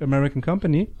American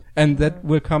company, and that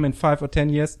will come in 5 or 10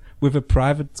 years with a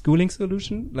private schooling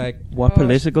solution. Like, what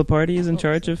political party is in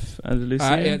charge of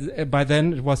Andalusia? By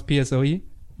then it was PSOE,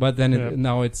 but then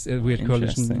now it's a weird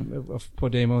coalition of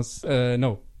Podemos,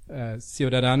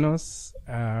 Ciudadanos,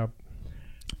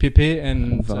 PP,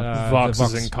 and Vox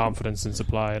Vox is in confidence in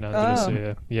supply in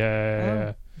Andalusia.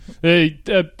 Yeah.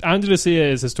 Andalusia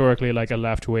is historically like a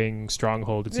left-wing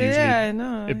stronghold. It's usually I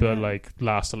know. but like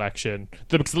last election,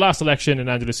 because the last election in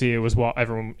Andalusia was what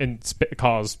everyone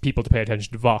caused people to pay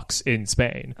attention to Vox in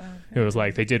Spain. It was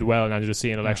like they did well in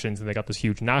Andalusian elections, and they got this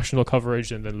huge national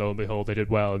coverage, and then lo and behold, they did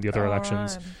well in the other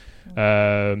elections.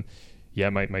 Right.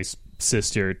 My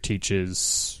sister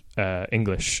teaches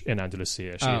English in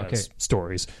Andalusia. She has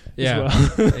stories. Yeah.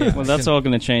 As well. Well, that's all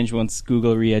going to change once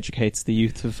Google re-educates the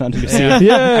youth of Andalusia. I mean,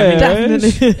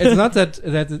 Definitely. it's not that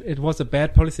it was a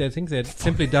bad policy. I think they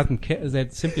simply doesn't care. They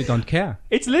simply don't care.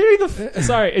 It's literally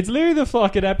it's literally the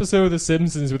fucking episode of The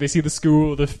Simpsons where they see the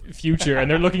school of the future and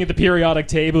they're looking at the periodic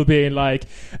table being like,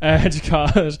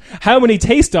 God, how many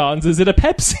taste-ons? Is it a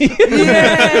Pepsi?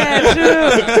 Yeah,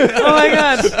 true. Oh my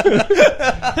god.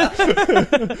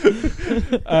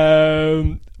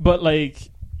 But like,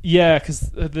 yeah,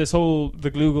 because this whole the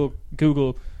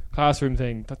Google Classroom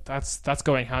thing, that's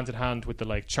going hand in hand with the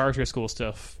like charter school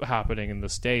stuff happening in the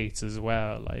States as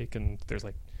well. Like, and there's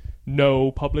like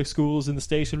no public schools in the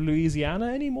state of Louisiana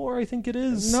anymore, I think it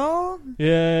is. No?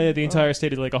 Yeah, the entire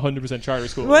state is like 100% charter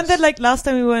schools. Weren't that like last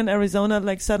time we were in Arizona,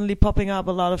 like suddenly popping up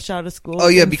a lot of charter schools? Oh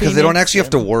yeah, in because they don't Phoenix actually have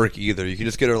to and- work either. You can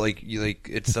just get a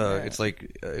it's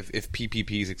like if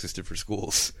PPPs existed for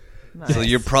schools. Nice. So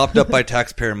you're propped up by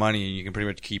taxpayer money, and you can pretty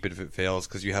much keep it if it fails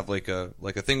because you have like a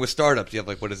thing with startups. You have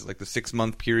like what is it, like the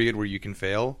 6-month period where you can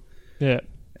fail, Yeah.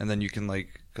 and then you can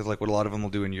because what a lot of them will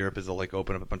do in Europe is they'll like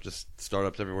open up a bunch of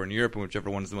startups everywhere in Europe, and whichever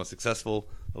one is the most successful,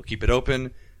 they'll keep it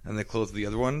open and they close the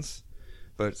other ones.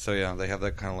 But so yeah, they have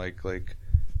that kind of like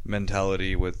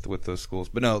mentality with those schools.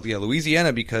 But no, yeah,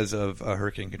 Louisiana because of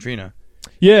Hurricane Katrina.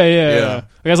 Yeah.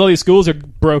 I guess all these schools are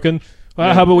broken.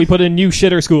 Well, how about we put in new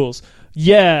shitter schools?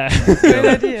 Yeah. Great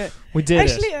idea. We did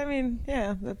Actually, it. I mean,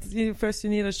 yeah. First you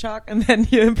need a shark, and then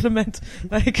you implement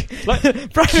like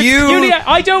private Cue- Julia,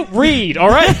 I don't read, all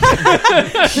right?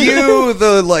 Cue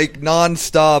the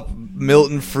non-stop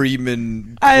Milton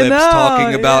Friedman I clips know,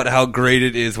 talking about yeah. how great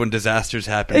it is when disasters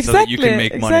happen so that you can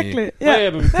make money. Exactly.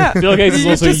 Yeah. But Bill Gates is You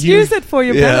also just huge. use it for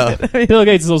your Yeah. benefit. I mean, Bill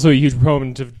Gates is also a huge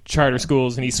proponent of charter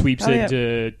schools, and he sweeps Oh, yeah.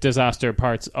 into disaster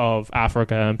parts of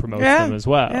Africa and promotes Yeah. them as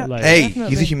well. Yeah. Like, Hey, Definitely.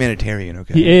 he's a humanitarian,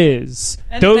 okay? he is.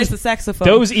 and he plays the saxophone.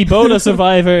 Those Ebola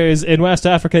survivors in West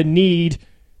Africa need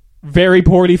very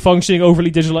poorly functioning,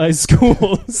 overly digitalized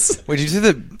schools. Wait, did you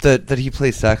say that he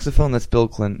plays saxophone? That's Bill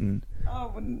Clinton.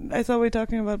 Oh, I thought we were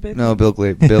talking about Bill. No, Bill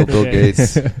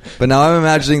Gates. But now I'm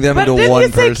imagining them But into didn't one you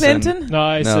say person. Clinton? No,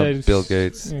 I No, said Bill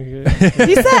Gates. Okay.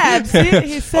 He said. See,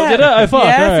 he said. Oh, did I? I thought.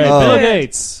 Yes, all right. he Bill did.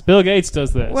 Gates. Bill Gates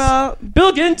does this. Well,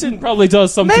 Bill Ginton probably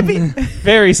does something Maybe-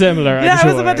 very similar. I'm Yeah, I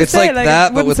was sure. about to It's say, like it that,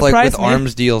 but wouldn't with surprise me.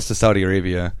 arms deals to Saudi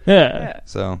Arabia. Yeah. Yeah.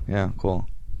 So yeah, cool.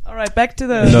 All right, back to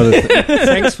the. Another thing.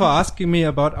 Thanks for asking me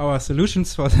about our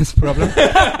solutions for this problem.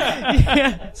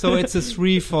 Yeah. So it's a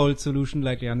threefold solution,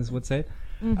 like Janis would say.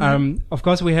 Mm-hmm. Of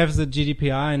course, we have the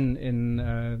GDPR in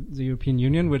the European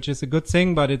Union, which is a good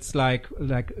thing, but it's like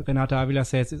Renata Avila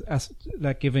says, it's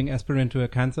like giving aspirin to a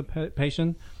cancer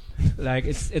patient. Like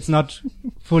it's not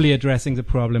fully addressing the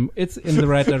problem. It's in the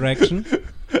right direction.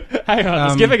 Hang on,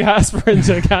 is Um, giving aspirin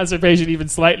to a cancer patient even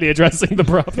slightly addressing the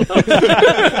problem?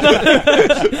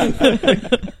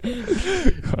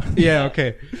 Yeah,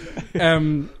 okay.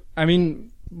 I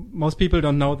mean, most people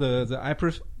don't know the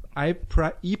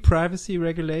e-privacy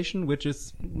regulation, which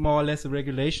is more or less a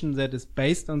regulation that is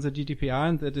based on the GDPR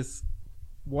and that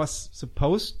was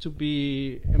supposed to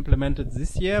be implemented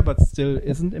this year, but still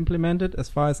isn't implemented, as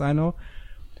far as I know.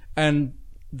 And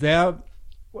this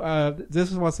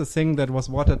was a thing that was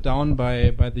watered down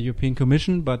by the European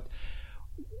Commission, but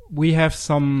we have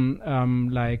some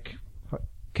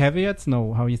caveats,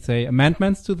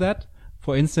 amendments to that.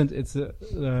 For instance, it's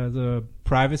the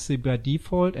privacy by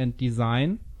default and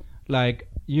design. Like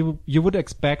you would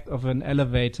expect of an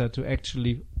elevator to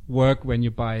actually work when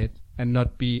you buy it and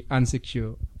not be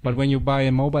unsecure. But when you buy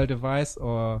a mobile device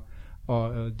or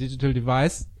a digital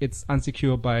device, it's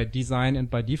unsecure by design and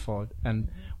by default. And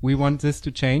we want this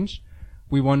to change.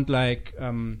 We want how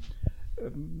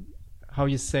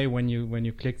you say when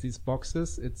you click these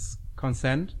boxes, it's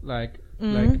consent, like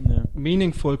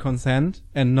meaningful consent,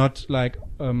 and not like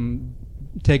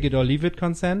take it or leave it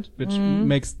consent, which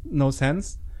makes no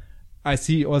sense. I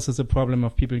see also the problem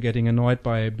of people getting annoyed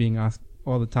by being asked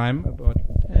all the time about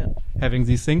having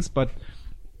these things, but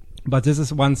this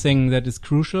is one thing that is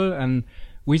crucial, and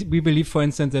we believe, for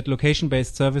instance, that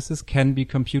location-based services can be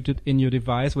computed in your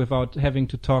device without having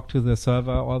to talk to the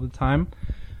server all the time.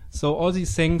 So all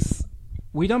these things,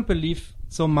 we don't believe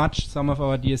so much, some of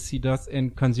our DSC does, in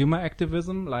consumer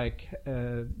activism, like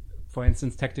for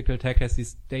instance, Tactical Tech has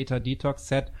this data detox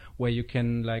set where you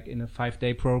can, like in a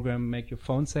 5-day program, make your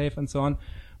phone safe and so on.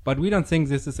 But we don't think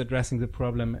this is addressing the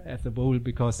problem as a whole,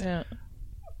 because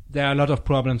there are a lot of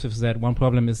problems with that. One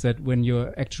problem is that when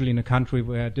you're actually in a country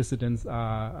where dissidents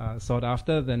are sought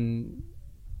after, then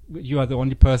you are the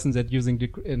only person that using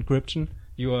encryption.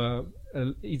 You are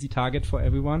an easy target for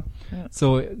everyone. Yeah.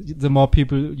 So the more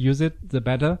people use it, the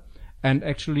better. And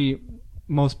actually,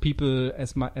 most people,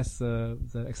 as the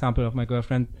example of my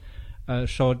girlfriend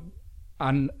showed,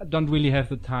 don't really have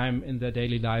the time in their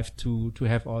daily life to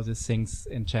have all these things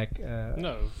in check.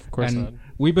 No, of course not.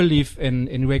 We believe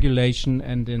in regulation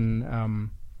and in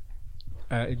on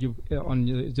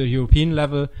the European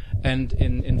level and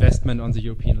in investment on the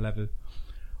European level.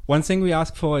 One thing we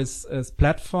ask for is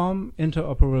platform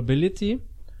interoperability,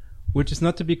 which is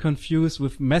not to be confused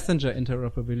with messenger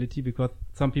interoperability, because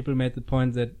some people made the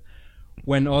point that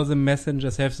when all the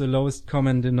messengers have the lowest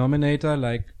common denominator,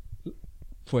 like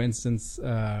for instance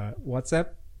WhatsApp,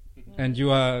 and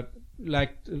you are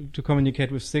like to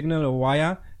communicate with Signal or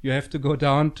Wire, you have to go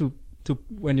down to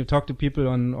when you talk to people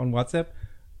on WhatsApp.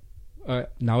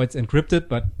 Now it's encrypted,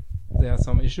 but there are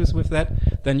some issues with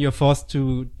that. Then you're forced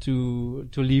to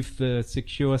leave the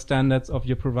secure standards of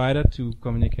your provider to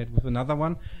communicate with another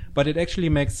one. But it actually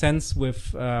makes sense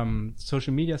with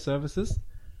social media services,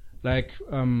 like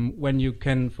when you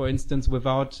can, for instance,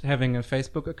 without having a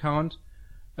Facebook account,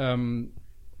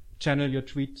 channel your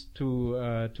tweet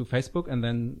to Facebook and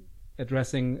then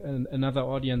addressing another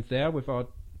audience there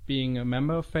without being a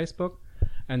member of Facebook.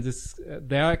 And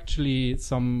there are actually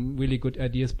some really good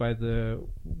ideas by the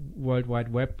World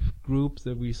Wide Web group,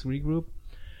 the W3 group,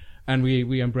 and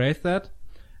we embrace that.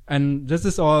 And this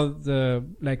is all the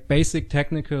basic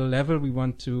technical level we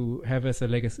want to have as a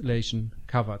legislation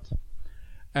covered.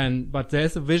 But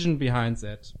there's a vision behind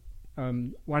that.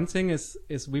 One thing is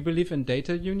we believe in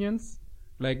data unions.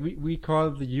 Like we call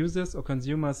the users or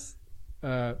consumers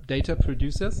data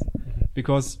producers,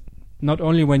 because not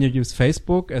only when you use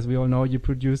Facebook, as we all know, you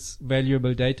produce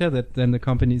valuable data that then the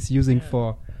company is using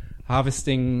for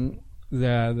harvesting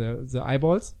the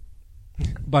eyeballs.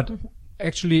 But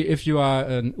actually, if you are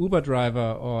an Uber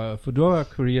driver or a Foodora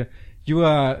courier, you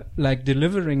are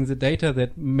delivering the data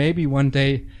that maybe one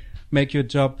day make your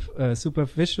job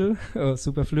superficial or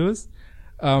superfluous.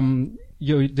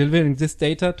 You're delivering this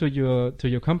data to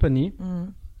your company,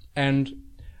 and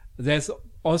there's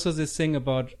also this thing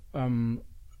about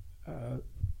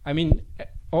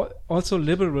also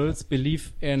liberals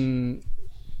believe in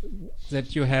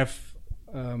that you have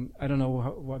I don't know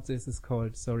what this is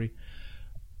called, sorry.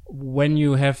 When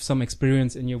you have some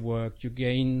experience in your work, you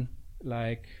gain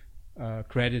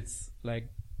credits,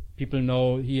 people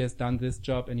know he has done this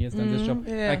job and he has done this job.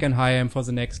 I can hire him for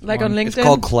the next one. On LinkedIn. It's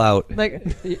called clout. But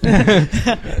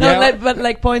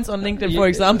points on LinkedIn, for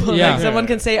example. Someone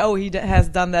can say, "Oh, he has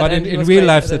done that." But in real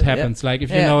life, that happens. If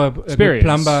you know a good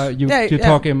plumber, you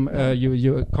talk him,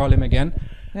 you call him again.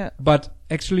 Yeah. But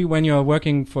actually, when you are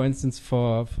working, for instance,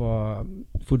 for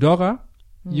Foodora,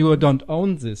 you don't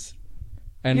own this.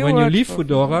 And when you leave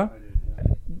Foodora,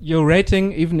 your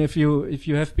rating, even if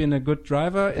you have been a good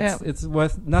driver, it's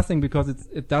worth nothing because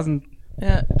it doesn't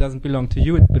belong to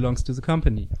you. It belongs to the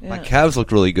company. Yeah. My calves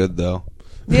look really good, though.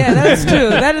 Yeah, that is true.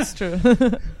 That is true.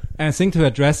 And I think to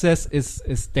address this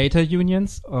is data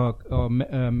unions or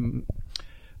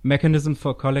mechanism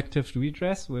for collective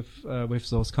redress with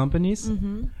those companies,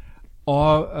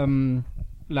 or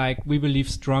we believe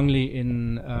strongly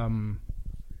in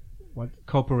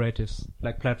cooperatives,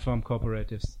 like platform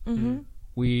cooperatives.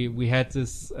 We had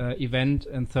this event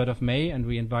on 3rd of May, and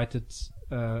we invited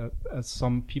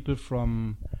some people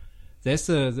from. There's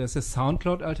a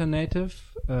SoundCloud alternative,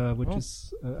 which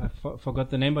is I forgot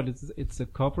the name, but it's a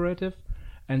cooperative,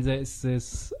 and there is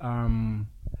this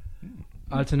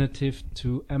alternative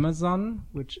to Amazon,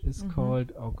 which is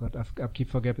called I keep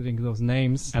forgetting those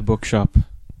names. A bookshop.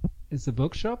 It's a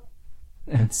bookshop.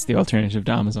 It's the alternative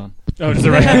to Amazon. Oh, is it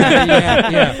right?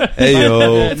 yeah. Hey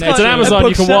yo, it's an Amazon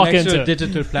you can walk into. A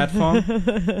digital platform,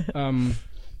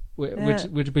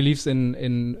 which believes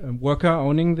in worker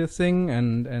owning this thing,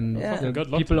 and the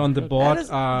people on the board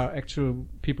are actual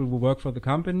people who work for the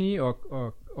company or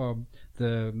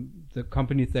the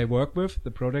companies they work with,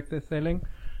 the product they're selling.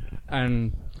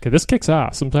 And okay, this kicks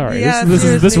ass. I'm sorry. Yeah,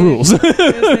 this rules.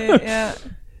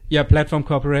 Yeah, platform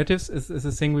cooperatives is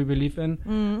a thing we believe in.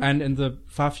 And in the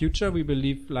far future, we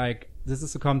believe this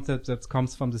is a concept that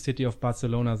comes from the city of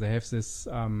Barcelona. They have this,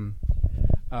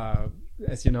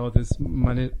 as you know, this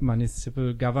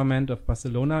municipal government of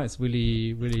Barcelona is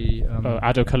really, really...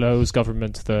 Ada Colau's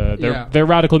government, their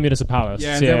radical municipalities.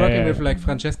 Yeah, and they're working with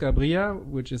Francesca Bria,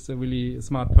 which is a really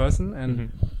smart person.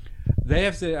 And they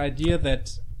have the idea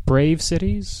that... Brave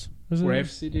cities? Brave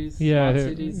cities, smart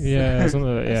cities. Yeah,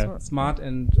 something like that, smart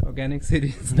and organic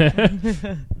cities.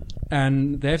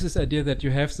 And they have this idea that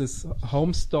you have this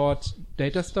home stored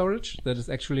data storage that is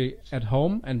actually at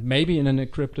home and maybe in an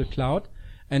encrypted cloud.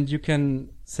 And you can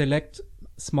select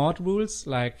smart rules.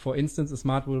 Like, for instance, a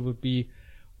smart rule would be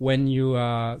when you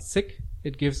are sick,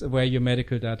 it gives away your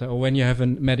medical data. Or when you have a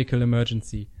medical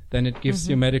emergency, then it gives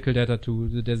your medical data to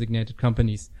the designated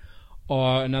companies.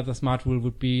 Or another smart rule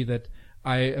would be that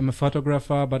I am a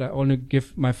photographer, but I only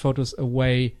give my photos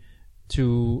away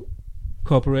to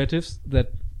cooperatives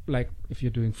that, like, if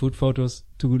you're doing food photos,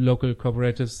 to local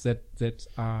cooperatives that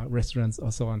are restaurants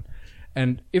or so on.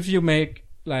 And if you make,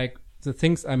 like, the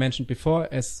things I mentioned before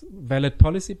as valid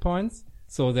policy points,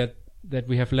 so that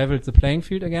we have leveled the playing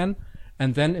field again,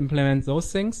 and then implement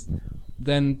those things,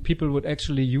 then people would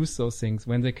actually use those things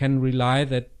when they can rely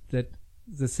that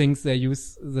the things they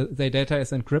use, their data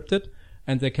is encrypted,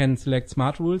 and they can select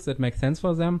smart rules that make sense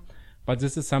for them. But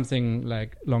this is something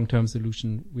like long-term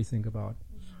solution we think about.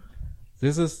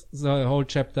 This is the whole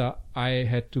chapter I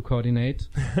had to coordinate.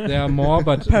 There are more,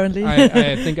 but Apparently.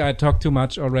 I think I talked too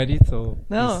much already. So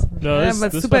No, No, yeah, this,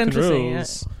 but this super fucking interesting.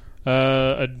 rules.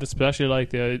 I'd especially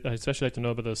like to know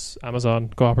about this Amazon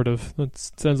cooperative. That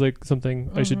sounds like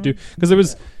something I should do, because there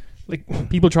was like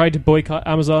people tried to boycott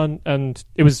Amazon and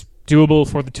it was doable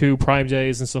for the 2 Prime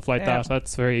days and stuff like that.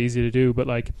 That's very easy to do, but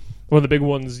like one of the big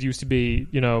ones used to be,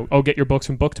 get your books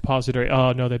from Book Depository.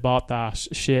 Oh no, they bought that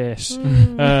shit.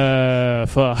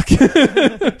 Fuck.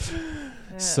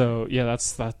 So yeah,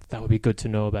 that would be good to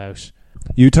know about.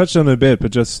 You touched on it a bit,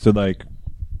 but just to like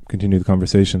continue the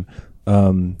conversation,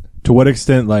 to what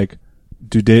extent, like,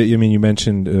 you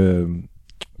mentioned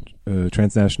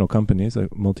transnational companies,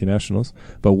 like multinationals,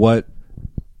 but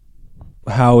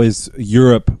how is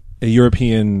a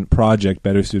European project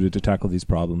better suited to tackle these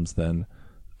problems than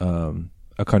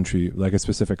a country, like a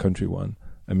specific country one?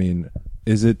 I mean,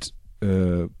 is it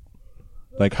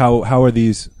like how are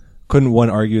these? Couldn't one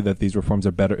argue that these reforms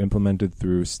are better implemented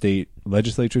through state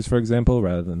legislatures, for example,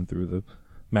 rather than through the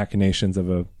machinations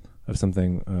of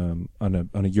something on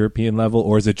a European level?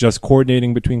 Or is it just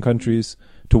coordinating between countries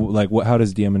to like how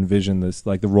does DM envision this,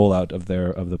 like the rollout of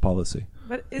the policy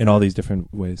in all these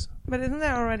different ways? But isn't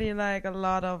there already like a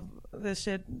lot of this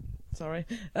shit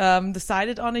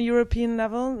decided on a European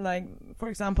level? Like, for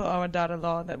example, our data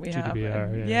law that we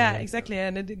GDPR, have. yeah. Exactly.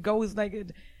 And it goes like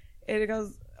it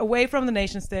goes away from the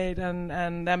nation state and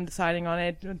them deciding on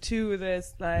it to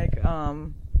this like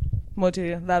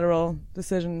multilateral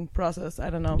decision process. I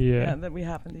don't know. Yeah. That we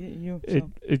have in the EU. So.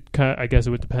 I guess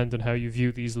it would depend on how you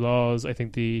view these laws. I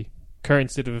think the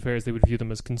current state of affairs, they would view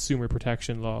them as consumer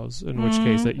protection laws, in which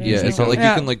case that Yeah, it's not like you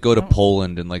can like go to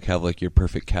Poland and like have like your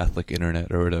perfect Catholic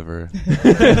internet or whatever.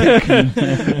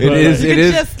 It is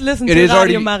Just listen it to is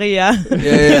Radio already- Maria.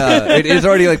 yeah, it is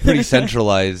already like pretty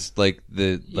centralized.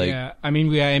 yeah, I mean,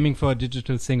 we are aiming for a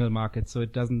digital single market, so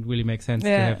it doesn't really make sense to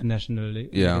have national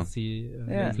legacy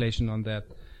legislation on that.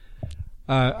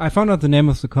 I found out the name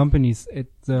of the companies.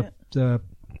 The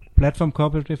platform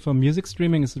cooperative for music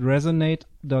streaming is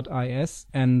Resonate.is,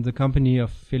 and the company of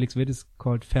Felix Witt is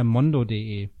called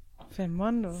Fermondo.de.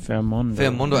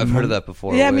 Fermondo. I've heard of that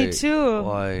before. Yeah, me Wait, too.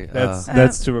 Why?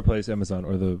 That's to replace Amazon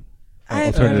or the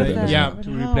I've alternative. heard that. Yeah, But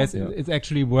to how? replace Yeah. it's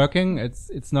actually working.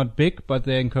 It's not big, but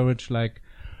they encourage like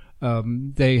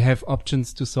they have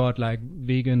options to sort like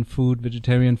vegan food,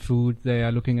 vegetarian food. They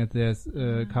are looking at their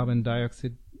carbon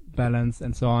dioxide balance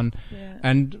and so on. Yeah.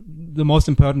 And the most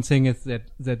important thing is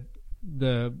that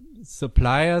the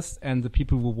suppliers and the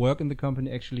people who work in the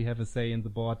company actually have a say in the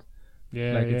board.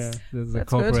 It's the That's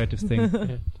cooperative thing.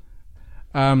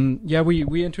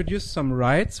 We introduced some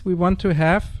rights we want to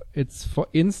have. It's, for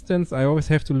instance, I always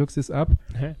have to look this up.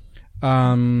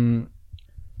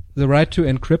 The right to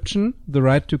encryption, the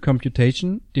right to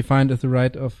computation, defined as the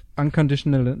right of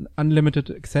unconditional and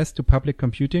unlimited access to public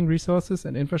computing resources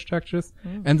and infrastructures,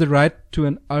 and the right to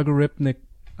an algorithmic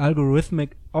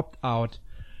opt-out,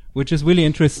 which is really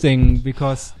interesting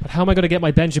because... But how am I going to get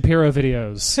my Ben Shapiro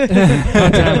videos?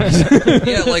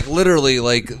 Yeah, like literally,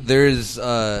 like there's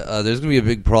gonna be a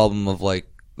big problem of like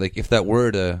if that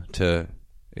were to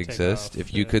exist,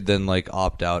 if you could then like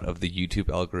opt out of the YouTube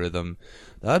algorithm,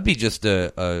 that would be just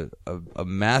a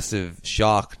massive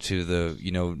shock to the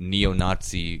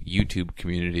neo-Nazi YouTube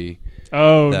community.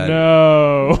 Oh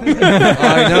no!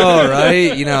 I know,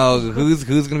 right?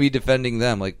 Who's gonna be defending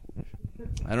them? Like,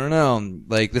 I don't know.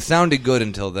 Like, this sounded good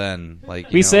until then.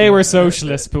 Like, We say we're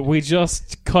socialists, but we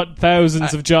just cut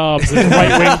thousands of jobs as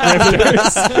right-wing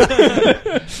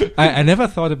grifters. I never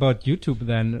thought about YouTube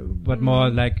then, but more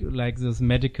like those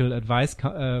medical advice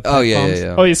platforms. Oh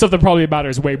yeah. Oh, yeah, stuff that probably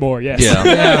matters way more. Yes.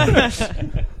 Yeah.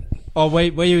 Or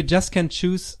where you just can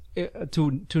choose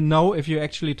to know if you're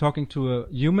actually talking to a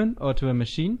human or to a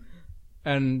machine.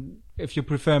 And if you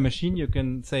prefer a machine, you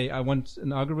can say, I want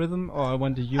an algorithm or I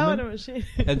want a human. I want a machine.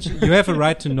 And you have a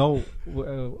right to know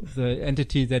the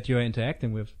entity that you're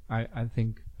interacting with, I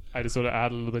think. I just want to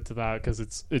add a little bit to that because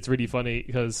it's really funny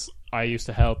because I used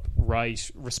to help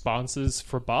write responses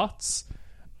for bots,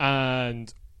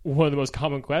 and one of the most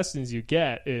common questions you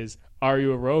get is, are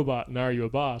you a robot and are you a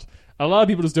bot? A lot of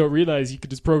people just don't realize you could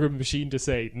just program a machine to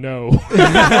say no.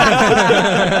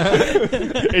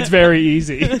 It's very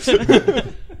easy.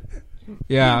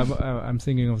 Yeah, I'm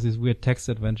thinking of these weird text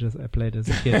adventures I played as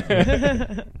a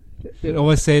kid. It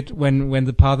always said when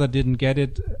the father didn't get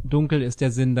it, dunkel ist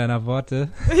der Sinn deiner Worte.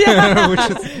 Yeah. Which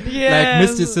is like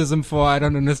mysticism for I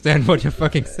don't understand what you're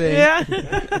fucking saying.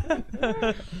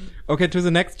 Yeah. Okay, to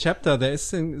the next chapter. There is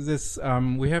this,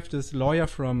 we have this lawyer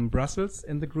from Brussels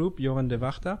in the group, Joran de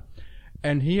Wachter,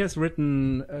 And he has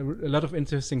written a lot of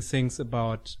interesting things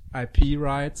about IP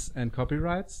rights and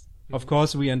copyrights. Of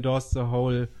course, we endorse the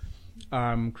whole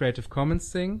Creative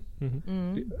Commons thing.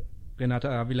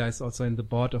 Renata Avila is also in the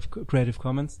board of Creative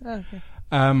Commons. Okay.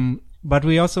 But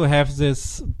we also have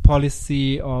this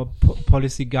policy or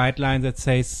policy guideline that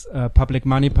says public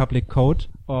money, public code,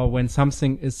 or when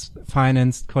something is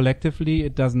financed collectively,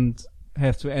 it doesn't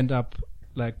have to end up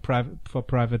like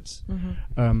private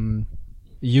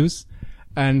use.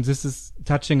 And this is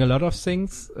touching a lot of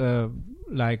things.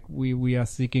 Like we are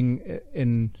seeking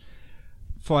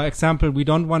for example, we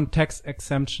don't want tax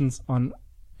exemptions on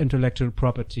intellectual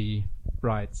property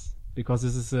rights, because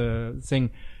this is a thing.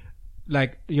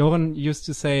 Like Joran used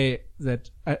to say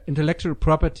that intellectual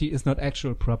property is not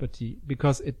actual property,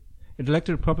 because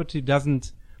intellectual property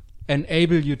doesn't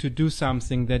enable you to do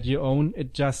something that you own.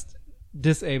 It just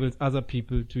disables other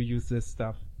people to use this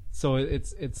stuff. So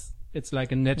it's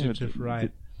like a negative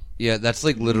right. Yeah, that's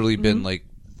like literally been like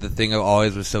the thing I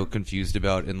always was so confused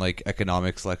about in like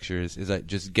economics lectures, is that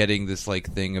just getting this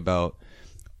like thing about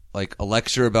like a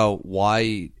lecture about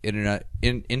why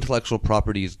intellectual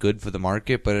property is good for the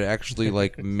market, but it actually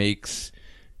like makes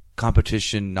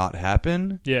competition not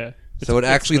happen. Yeah. So it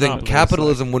actually then monopoly,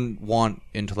 capitalism wouldn't want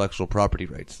intellectual property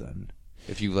rights then.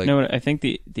 If you like, no, I think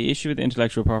the issue with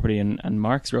intellectual property, and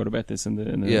Marx wrote about this in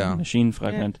the machine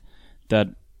fragment, that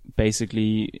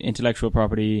basically intellectual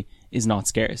property is not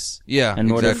scarce. Yeah, and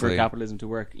in order exactly. for capitalism to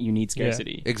work, you need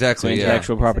scarcity. Exactly. So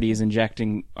intellectual property is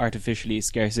injecting artificially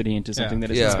scarcity into something that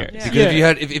isn't scarce. Yeah.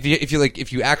 Because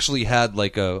if you actually had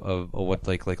like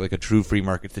a true free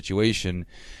market situation,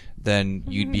 then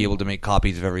you'd be able to make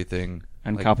copies of everything.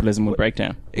 And capitalism would break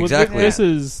down. Exactly. Well, this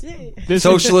is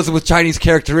Socialism with Chinese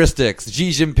characteristics.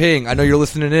 Xi Jinping, I know you're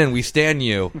listening in. We stand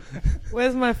you.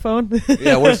 Where's my phone?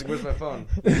 Yeah, where's my phone?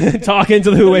 talking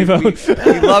to the Huawei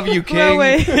phone. We love you, King.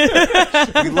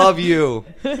 Huawei. We love you.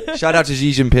 Shout out to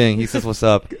Xi Jinping. He says what's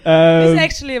up. He's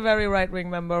actually a very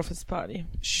right-wing member of his party.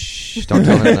 Shh, don't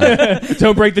tell him that.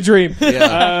 Don't break the dream.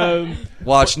 Yeah.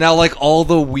 Watch now, like all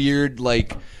the weird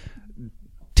like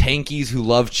tankies who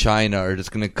love China are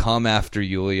just gonna come after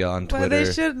Yulia on Twitter. Well,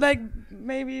 they should like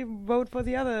maybe vote for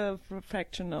the other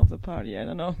faction of the party. I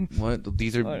don't know. What?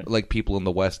 These are like people in the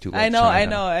West who love I know.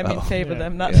 China. I mean, favor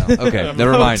them, not. Yeah. Okay,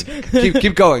 never mind.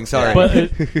 Keep going. Sorry. But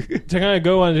to kind of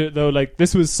go on to it though, like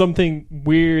this was something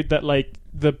weird that like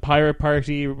the Pirate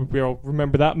Party,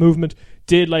 remember that movement,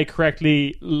 did like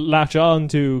correctly latch on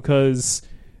to, because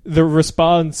the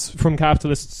response from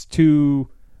capitalists to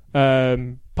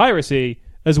piracy,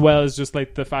 as well as just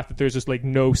like the fact that there's just like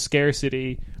no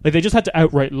scarcity, like they just had to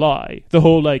outright lie. The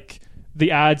whole like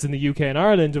the ads in the UK and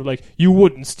Ireland of like, you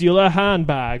wouldn't steal a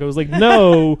handbag. I was like,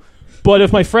 no. But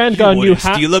if my friend got a new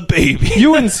steal a baby.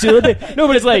 You wouldn't steal a baby. No,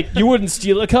 but it's like, you wouldn't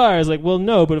steal a car. I was like, well,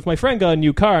 no, but if my friend got a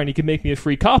new car and he could make me a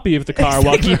free copy of the car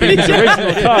while keeping his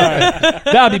original car,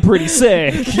 that'd be pretty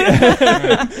sick.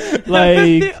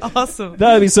 Like, awesome.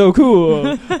 That'd be so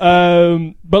cool.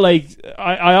 But like,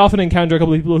 I often encounter a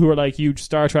couple of people who are like huge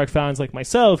Star Trek fans like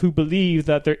myself, who believe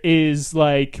that there is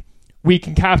like, we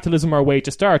can capitalism our way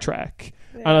to Star Trek.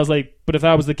 Yeah. And I was like, but if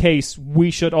that was the case, we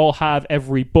should all have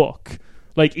every book.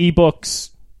 Like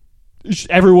ebooks,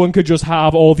 everyone could just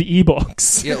have all the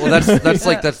ebooks. Yeah, well,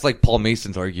 that's like Paul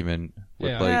Mason's argument.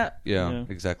 With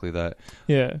exactly that.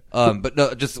 Yeah. But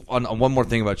no, just on one more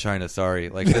thing about China. Sorry,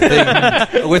 like the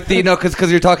thing with the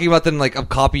because you're talking about them like I'm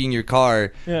copying your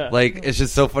car. Yeah. Like it's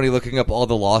just so funny looking up all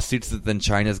the lawsuits that then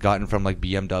China's gotten from like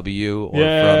BMW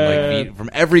or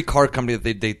from every car company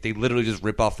that they literally just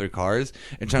rip off their cars.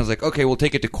 And China's like, okay, we'll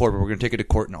take it to court, but we're going to take it to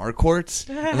court in our courts.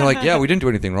 And they're like, yeah, we didn't do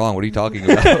anything wrong. What are you talking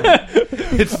about?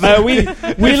 It's we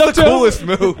looked the coolest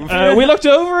move. We looked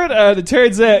over it, and it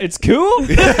turns out it's cool.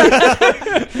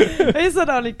 It's not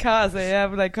only cars; they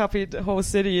have like copied whole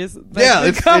cities. Like, yeah,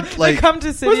 they come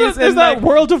to cities. There's that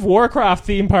World of Warcraft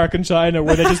theme park in China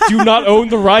where they just do not own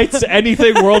the rights to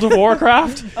anything World of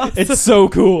Warcraft. Awesome. It's so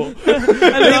cool.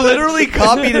 They literally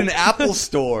copied an Apple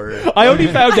store. I only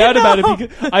found out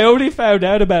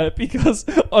about it because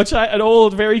an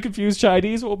old, very confused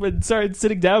Chinese woman started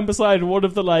sitting down beside one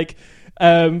of the like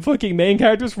fucking main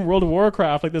characters from World of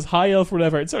Warcraft, like this high elf or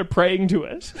whatever, and started praying to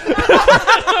it.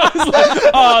 I was like,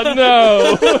 oh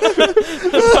no.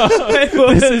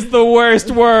 This is the worst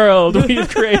world. We've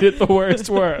created the worst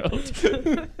world.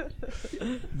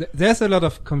 There's a lot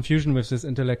of confusion with this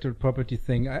intellectual property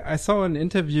thing. I saw an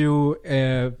interview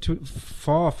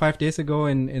 4 or 5 days ago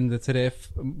in the ZDF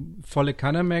Volle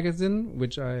Kanne magazine,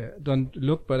 which I don't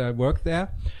look, but I work there.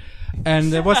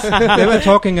 And they were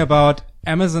talking about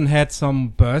Amazon had some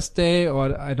birthday,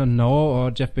 or I don't know,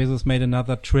 or Jeff Bezos made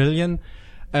another $1 trillion.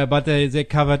 but they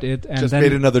covered it and Just then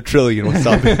made another trillion. What's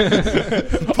up?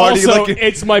 Party Also, like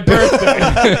it's my birthday.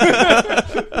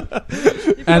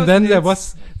 and then there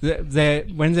was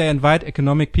when they invite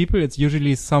economic people, it's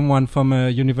usually someone from a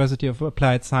University of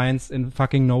Applied Science in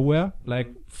fucking nowhere, like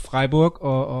Freiburg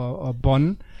or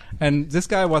Bonn. And this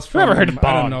guy was from, Never heard of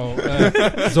I don't know,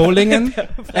 Solingen.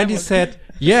 And he said,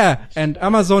 yeah, and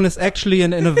Amazon is actually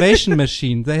an innovation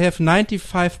machine. They have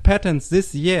 95 patents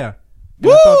this year. And I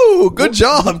Woo! thought, Good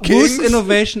job, Kings. whose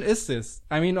innovation is this?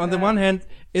 I mean, on the one hand,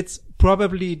 it's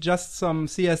probably just some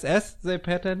CSS they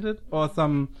patented or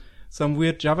some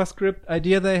weird JavaScript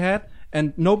idea they had,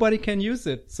 and nobody can use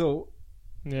it. So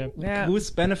Yeah. Yeah. who's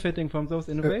benefiting from those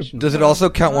innovations? Does it also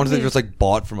count ones that me. just like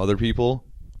bought from other people?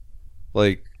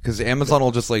 Like, because Amazon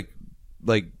will just like,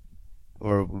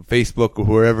 or Facebook or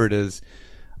whoever it is.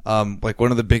 Like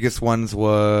one of the biggest ones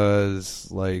was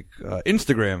like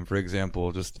Instagram, for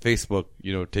example. Just Facebook,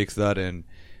 takes that and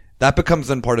that becomes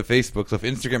then part of Facebook. So if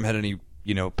Instagram had any,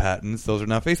 patents, those are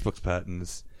now Facebook's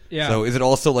patents. Yeah. So is it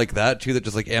also like that too? That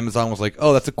just like Amazon was like,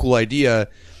 oh, that's a cool idea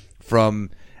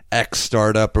from X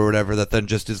startup or whatever that then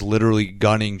just is literally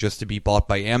gunning just to be bought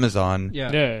by Amazon.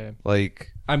 Yeah. Yeah. Like,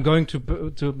 I'm going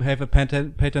to have a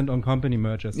patent on company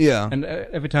mergers. Yeah. And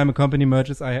every time a company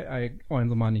merges, I earn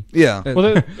the money. yeah.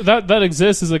 Well, that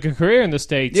exists as like a career in the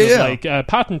States of Yeah. like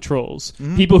patent trolls.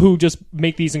 People who just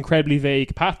make these incredibly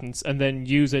vague patents and then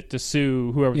use it to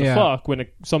sue whoever the Yeah. fuck when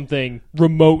something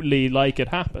remotely like it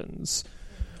happens.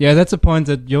 Yeah, that's a point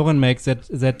that Joran makes,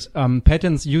 that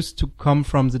patents used to come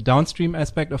from the downstream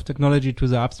aspect of technology to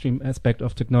the upstream aspect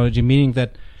of technology, meaning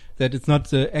that it's not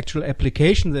the actual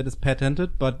application that is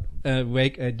patented, but a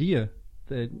vague idea.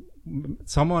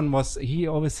 He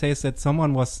always says that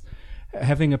someone was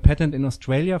having a patent in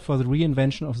Australia for the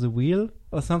reinvention of the wheel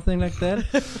or something like that.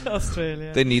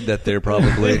 Australia. They need that there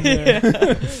probably.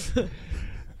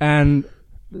 And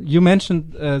you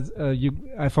mentioned,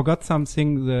 I forgot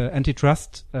something, the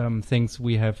antitrust things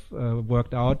we have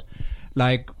worked out.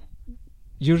 Like,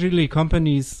 usually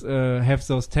companies have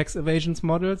those tax evasions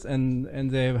models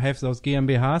and they have those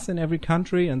GmbHs in every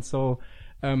country. And so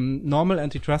normal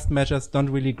antitrust measures don't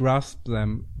really grasp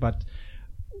them. But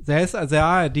there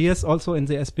are ideas also in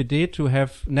the SPD to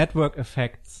have network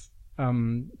effects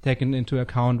taken into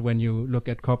account when you look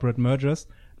at corporate mergers,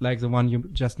 like the one you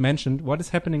just mentioned. What is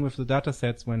happening with the data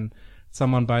sets when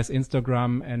someone buys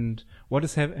Instagram, and what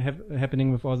is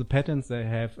happening with all the patents they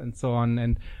have and so on.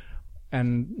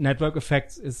 And network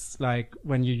effects is like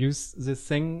when you use this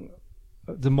thing,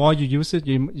 the more you use it,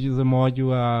 the more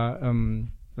you are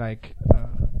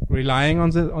relying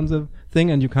on the thing,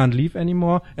 and you can't leave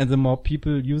anymore. And the more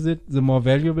people use it, the more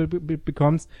valuable it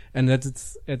becomes. And that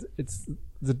it's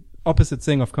the opposite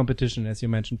thing of competition, as you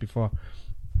mentioned before.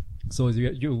 So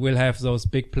you will have those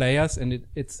big players, and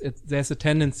there's a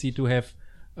tendency to have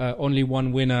only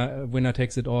one winner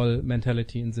takes it all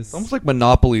mentality in this. Almost like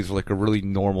monopolies are like a really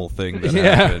normal thing that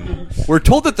Yeah. happen. We're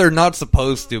told that they're not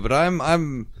supposed to, but I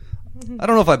don't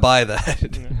know if I buy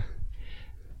that.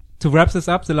 To wrap this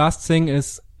up, the last thing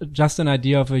is just an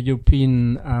idea of a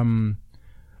European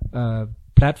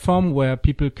platform where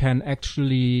people can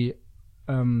actually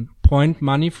point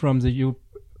money from the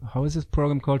how is this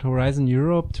program called? Horizon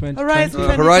Europe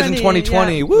 2020? Horizon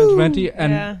 2020. yeah. Woo! 2020,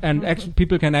 and Yeah. and actually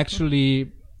people can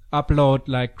actually upload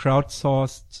like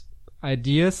crowdsourced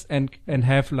ideas and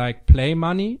have like play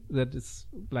money that is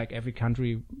like every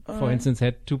country, for instance,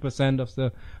 had 2% of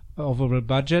the overall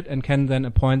budget and can then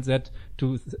appoint that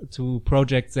to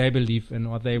projects they believe in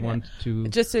or they want to.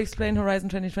 Just to explain Horizon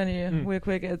 2020 real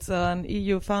quick, it's an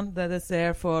EU fund that is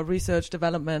there for research,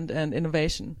 development, and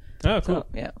innovation. Oh, cool. So,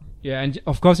 yeah. Yeah, and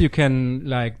of course you can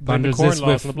like bundle corn this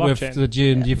laws with on the blockchain. the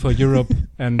GNG for Europe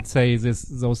and say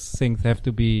those things have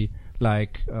to be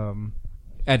like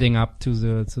adding up to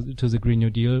the Green New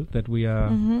Deal that we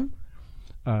are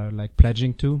like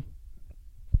pledging to.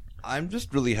 I'm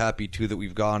just really happy too that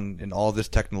we've gone in all this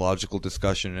technological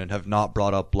discussion and have not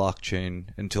brought up blockchain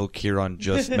until Kieran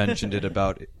just mentioned it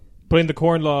about it. Putting the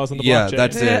corn laws on the Yeah, blockchain.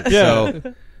 that's it. Yeah.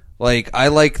 So, like, I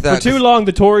like that. For too long,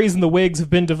 the Tories and the Whigs have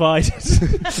been divided.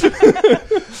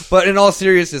 But in all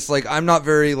seriousness, like, I'm not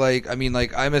very, like, I mean,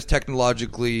 like, I'm as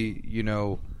technologically,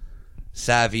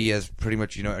 savvy as pretty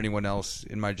much, anyone else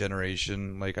in my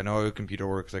generation. Like, I know how a computer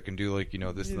works. I can do, like,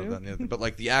 this and that and the other. But,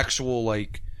 like, the actual,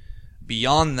 like,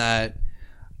 beyond that,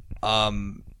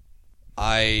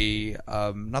 I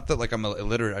not that like I'm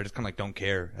illiterate, I just kind of like don't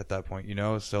care at that point,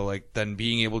 So like then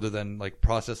being able to then like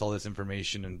process all this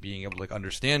information and being able to like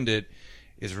understand it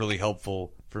is really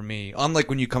helpful for me. Unlike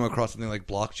when you come across something like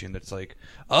blockchain that's like,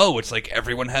 oh, it's like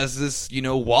everyone has this,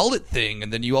 wallet thing,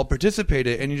 and then you all participate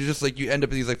in it, and you just like, you end up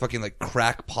in these like fucking like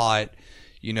crackpot,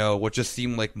 what just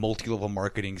seem like multi-level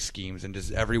marketing schemes, and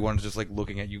just everyone's just like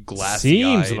looking at you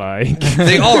glassy-eyed. Seems like.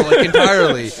 They are, like,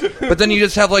 entirely. But then you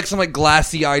just have like some like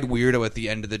glassy-eyed weirdo at the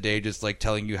end of the day just like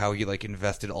telling you how he like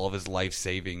invested all of his life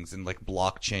savings in like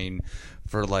blockchain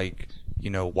for like,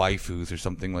 waifus or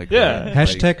something like that. Yeah.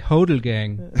 Hashtag hodl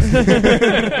gang.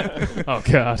 Oh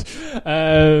god.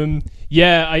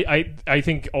 I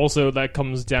think also that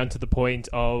comes down to the point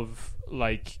of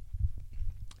like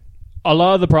a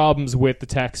lot of the problems with the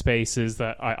tech space is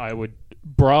that I would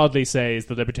broadly say is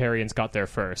the libertarians got there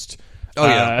first. Oh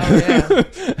yeah.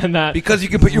 And that because you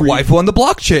can put your waifu on the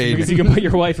blockchain. Because you can put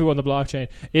your waifu on the blockchain.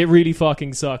 It really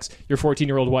fucking sucks. Your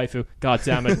 14-year-old waifu. God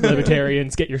damn it.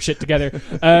 Libertarians, get your shit together.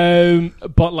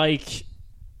 But like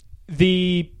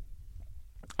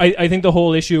I think the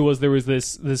whole issue was there was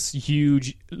this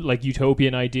huge like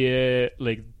utopian idea,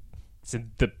 like it's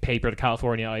in the paper, the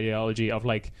California ideology of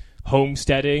like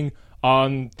homesteading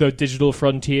on the digital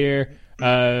frontier.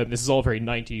 This is all very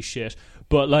 90s shit,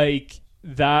 but like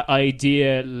that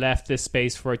idea left this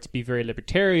space for it to be very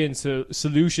libertarian. So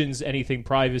solutions, anything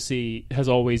privacy, has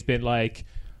always been like,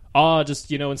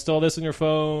 just install this on your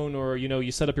phone, or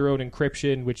you set up your own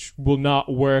encryption, which will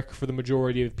not work for the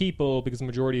majority of people because the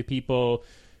majority of people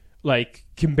like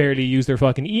can barely use their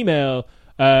fucking email.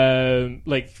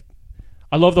 Like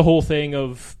I love the whole thing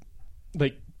of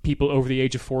like people over the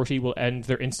age of 40 will end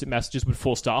their instant messages with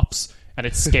full stops, and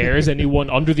it scares anyone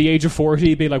under the age of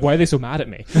 40 be like, why are they so mad at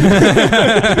me?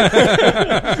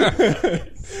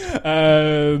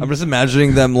 I'm just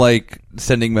imagining them like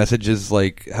sending messages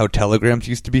like how telegrams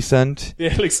used to be sent.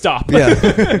 Yeah, like stop. Yeah.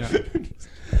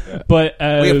 But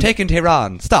we have taken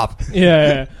Tehran. Stop.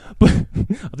 Yeah. But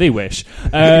they wish.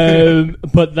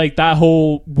 But like that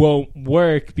whole won't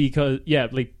work because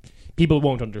like people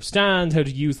won't understand how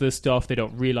to use this stuff. They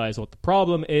don't realize what the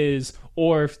problem is,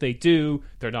 or if they do,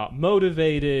 they're not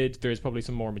motivated. There's probably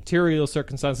some more material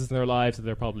circumstances in their lives that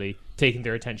they're probably taking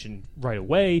their attention right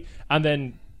away. And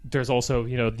then there's also,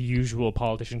 the usual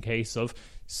politician case of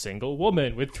single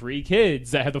woman with 3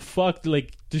 kids. How the fuck,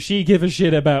 like, does she give a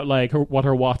shit about like what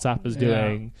her WhatsApp is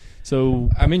doing?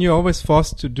 So I mean, you're always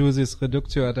forced to do this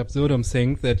reductio ad absurdum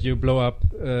thing that you blow up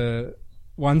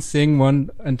one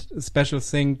special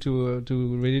thing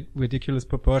to ridiculous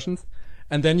proportions,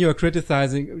 and then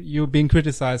you're being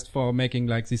criticized for making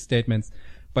like these statements,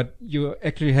 but you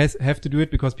actually have to do it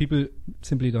because people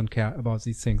simply don't care about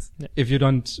these things. Yeah. If you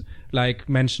don't like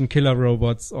mention killer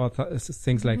robots or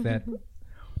things like that.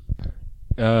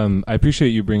 I appreciate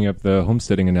you bringing up the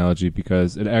homesteading analogy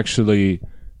because it actually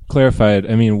clarified.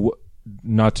 I mean,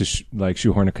 not to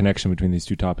shoehorn a connection between these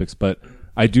two topics, but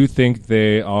I do think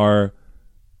they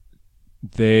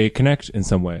connect in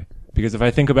some way. Because if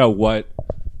I think about what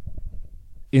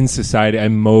in society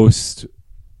I'm most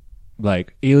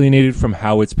like alienated from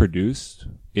how it's produced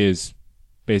is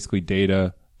basically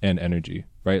data and energy,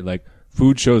 right? Like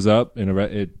food shows up and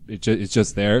it's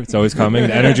just there. It's always coming.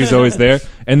 The energy's always there,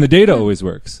 and the data always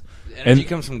works. The energy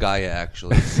comes from Gaia,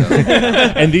 actually. So.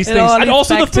 And these things, and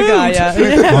also the food.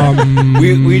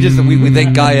 we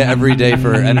thank Gaia every day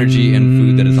for energy and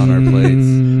food that is on our plates.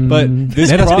 But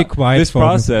this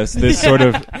process, this sort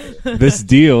of this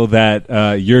deal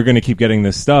that you're going to keep getting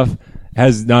this stuff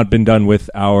has not been done with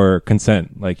our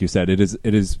consent. Like you said, it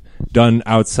is done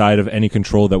outside of any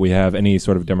control that we have, any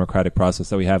sort of democratic process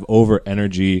that we have over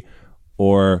energy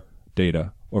or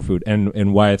data or food.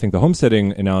 And why I think the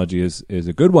homesteading analogy is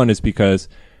a good one is because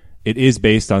it is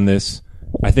based on this,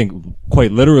 I think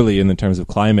quite literally in the terms of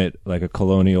climate, like a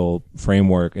colonial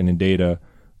framework, and in data,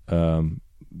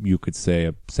 you could say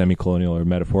a semi-colonial or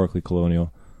metaphorically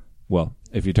colonial. Well,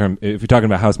 if you're talking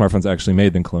about how smartphones are actually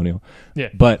made, then colonial. Yeah.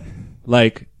 But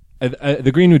like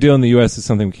the Green New Deal in the U.S. is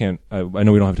something we can't. I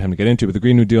know we don't have time to get into, but the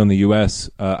Green New Deal in the U.S.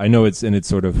 I know it's in its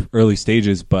sort of early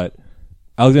stages, but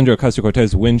Alexandria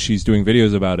Ocasio-Cortez, when she's doing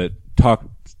videos about it,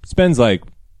 spends like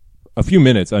a few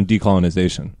minutes on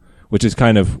decolonization, which is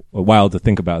kind of wild to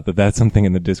think about that's something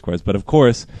in the discourse. But of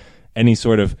course, any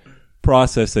sort of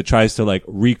process that tries to like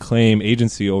reclaim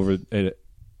agency over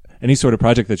any sort of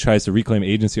project that tries to reclaim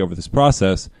agency over this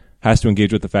process has to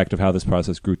engage with the fact of how this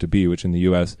process grew to be, which in the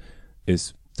U.S.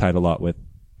 is tied a lot with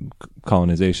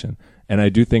colonization. And I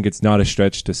do think it's not a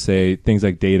stretch to say things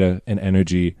like data and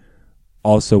energy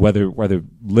also, whether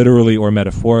literally or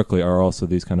metaphorically, are also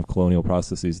these kind of colonial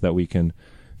processes that we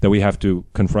have to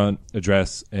confront,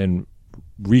 address, and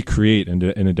recreate in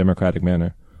a democratic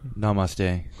manner.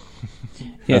 Namaste.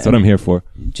 That's what I'm here for.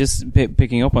 Just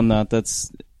picking up on that,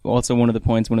 that's also one of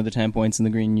the 10 points in the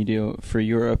Green New Deal for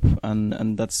Europe,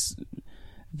 and that's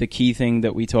the key thing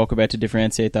that we talk about to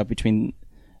differentiate that between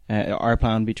our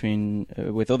plan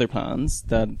with other plans,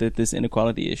 that this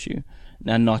inequality issue,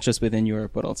 and not just within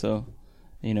Europe, but also,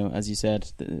 as you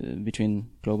said, between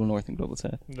global north and global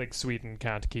south. Like Sweden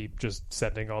can't keep just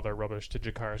sending all their rubbish to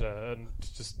Jakarta and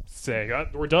just saying,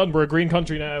 we're done, we're a green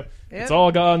country now. It's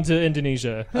all gone to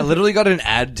Indonesia. I literally got an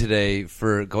ad today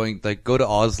for go to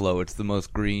Oslo. It's the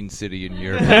most green city in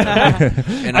Europe.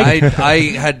 And I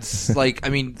had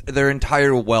their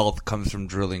entire wealth comes from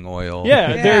drilling oil.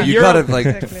 Yeah. You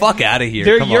gotta fuck out of here.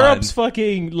 They're Come Europe's on.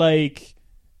 fucking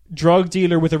drug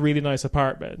dealer with a really nice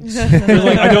apartment. They're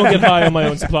like, I don't get high on my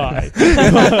own supply.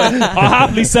 I'll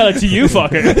happily sell it to you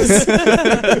fuckers.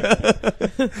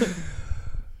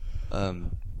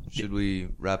 Should we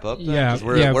wrap up then? Yeah, 'Cause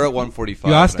we're at 1:45.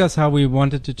 You asked us how we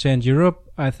wanted to change Europe.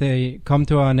 I say come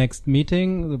to our next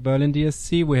meeting, the Berlin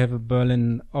DSC. We have a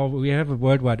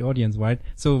worldwide audience, right?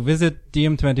 So visit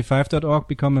dm25.org,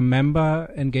 become a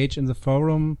member, engage in the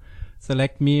forum,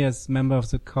 select me as member of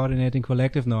the coordinating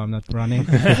collective. No, I'm not running.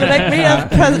 Select me as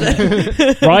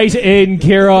president. Write in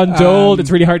Kieran Dole. It's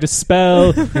really hard to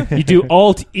spell. You do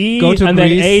Alt-E Go to and then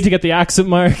Greece. A to get the accent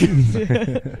mark.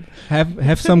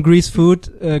 Have some Greek food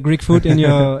in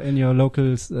your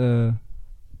local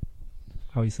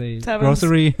how you say Taverns.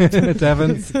 grocery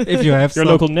taverns if you have Your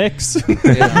some. local Nicks.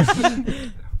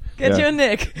 Get your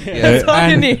Nick. Yeah. That's all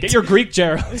you And need. Get your Greek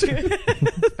Gerald.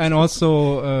 And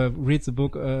also read the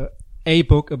book a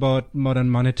book about modern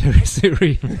monetary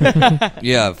theory.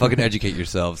 Yeah, fucking educate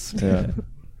yourselves. Yeah.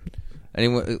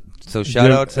 Anyone? So Is shout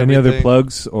there outs. any other everything?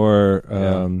 plugs or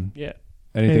Yeah.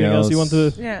 anything else? you want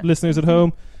the Yeah. listeners at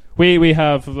home? We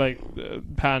have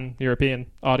pan-European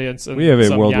audience. And We have a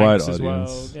some worldwide Yanks as well.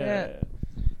 audience. Yeah.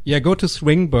 Yeah, go to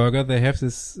Swing Burger. They have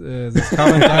this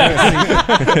carbon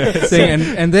dioxide thing,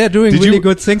 and they're doing Did really you-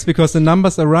 good things because the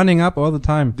numbers are running up all the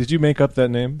time. Did you make up that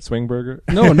name, Swingburger?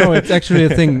 No, it's actually a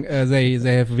thing. They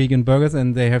have vegan burgers,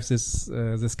 and they have this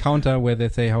counter where they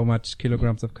say how much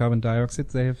kilograms of carbon dioxide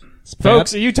they have spared.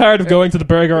 Folks, are you tired of going to the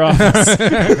burger office?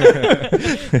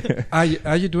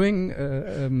 Are you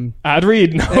doing? Ad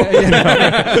read? No.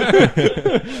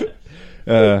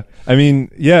 I mean,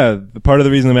 the part of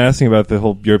the reason I'm asking about the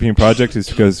whole European project is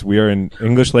because we are an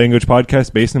English language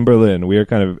podcast based in Berlin. We are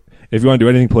kind of, if you want to do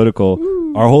anything political,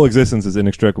 our whole existence is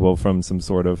inextricable from some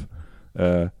sort of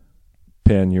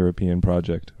pan-European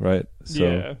project, right? So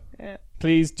Yeah. Yeah.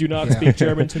 Please do not speak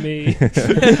German to me.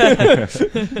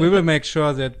 We will make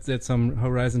sure that some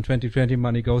Horizon 2020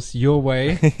 money goes your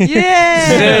way.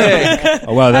 Yeah.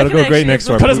 oh, wow, I that'll can go great actually next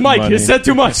to our Cut his Putin mic. money. He said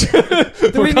too much.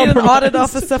 Do we need an audit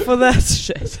officer for that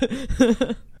shit?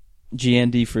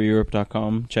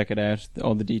 GNDforEurope.com. Check it out.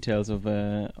 All the details of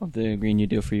the Green New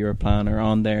Deal for Europe plan are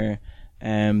on there.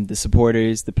 The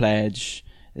supporters, the pledge,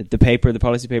 the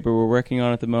policy paper we're working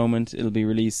on at the moment. It'll be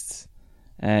released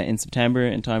in September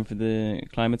in time for the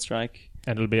climate strike.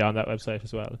 And it'll be on that website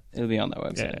as well. It'll be on that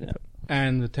website. Yeah.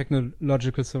 And the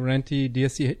Technological Sovereignty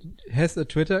DSC has a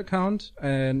Twitter account,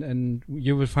 and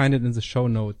you will find it in the show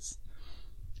notes.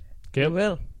 Gil?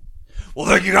 Will. Well,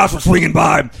 thank you guys for swinging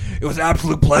by. It was an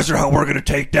absolute pleasure how we're going to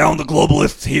take down the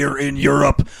globalists here in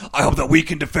Europe. I hope that we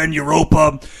can defend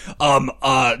Europa.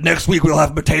 Next week we'll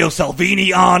have Matteo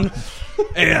Salvini on.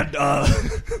 And,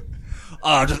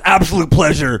 just absolute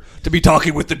pleasure to be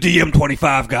talking with the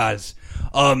DM25 guys.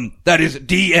 That is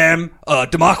DM,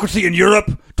 Democracy in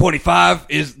Europe. 25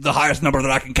 is the highest number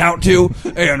that I can count to.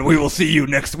 And we will see you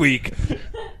next week.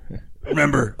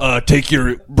 Remember, take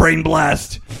your Brain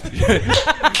Blast,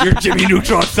 your Jimmy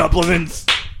Neutron supplements.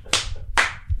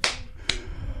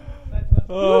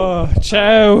 Oh,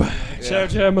 ciao. Ciao,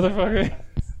 motherfucker.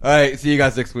 All right, see you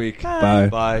guys next week. Bye.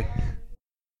 Bye.